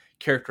would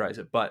characterize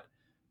it. But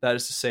that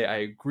is to say, I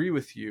agree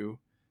with you,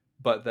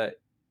 but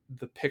that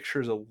the picture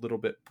is a little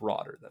bit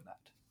broader than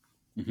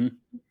that.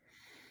 Mm-hmm.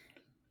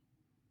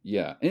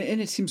 Yeah,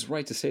 and it seems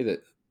right to say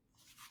that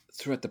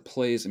throughout the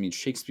plays, I mean,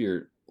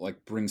 Shakespeare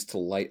like brings to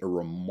light a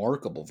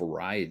remarkable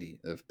variety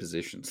of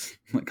positions,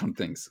 like on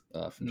things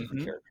from different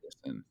Mm-hmm. characters,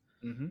 and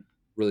Mm-hmm.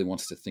 really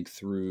wants to think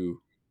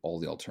through all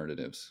the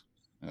alternatives.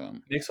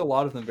 Makes a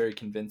lot of them very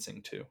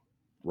convincing too.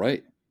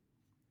 Right,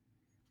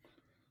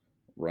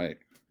 right.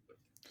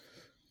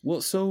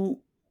 Well, so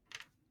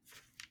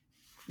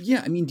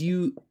yeah, I mean, do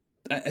you?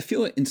 I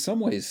feel like in some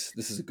ways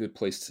this is a good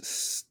place to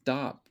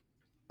stop,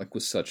 like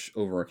with such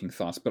overarching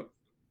thoughts. But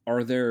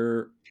are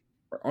there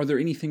are there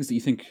any things that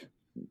you think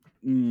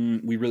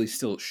we really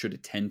still should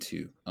attend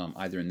to,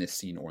 either in this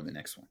scene or in the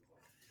next one?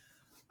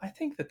 I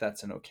think that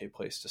that's an okay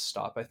place to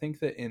stop. I think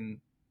that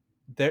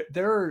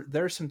there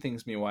are some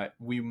things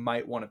we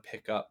might want to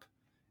pick up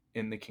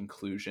in the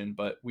conclusion,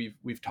 but we've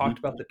talked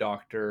Mm-hmm. about the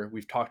doctor,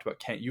 we've talked about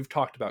Kent, you've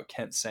talked about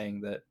Kent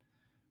saying that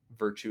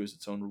virtue is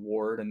its own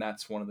reward, and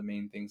that's one of the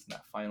main things in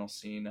that final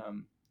scene.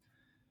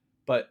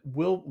 But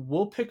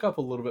we'll pick up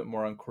a little bit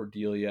more on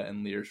Cordelia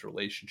and Lear's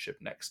relationship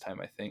next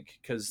time, I think,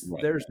 because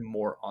Right. there's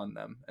more on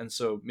them, and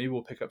so maybe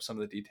we'll pick up some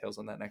of the details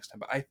on that next time.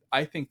 But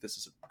I think this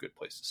is a good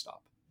place to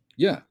stop.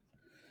 Yeah.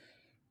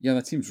 Yeah,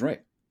 that seems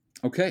right.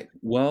 Okay.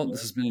 Well,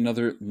 this has been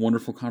another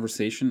wonderful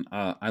conversation.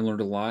 I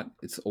learned a lot.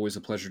 It's always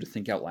a pleasure to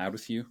think out loud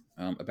with you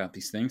about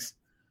these things.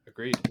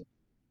 Agreed.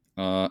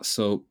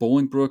 So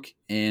Bolingbroke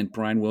and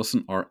Brian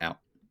Wilson are out.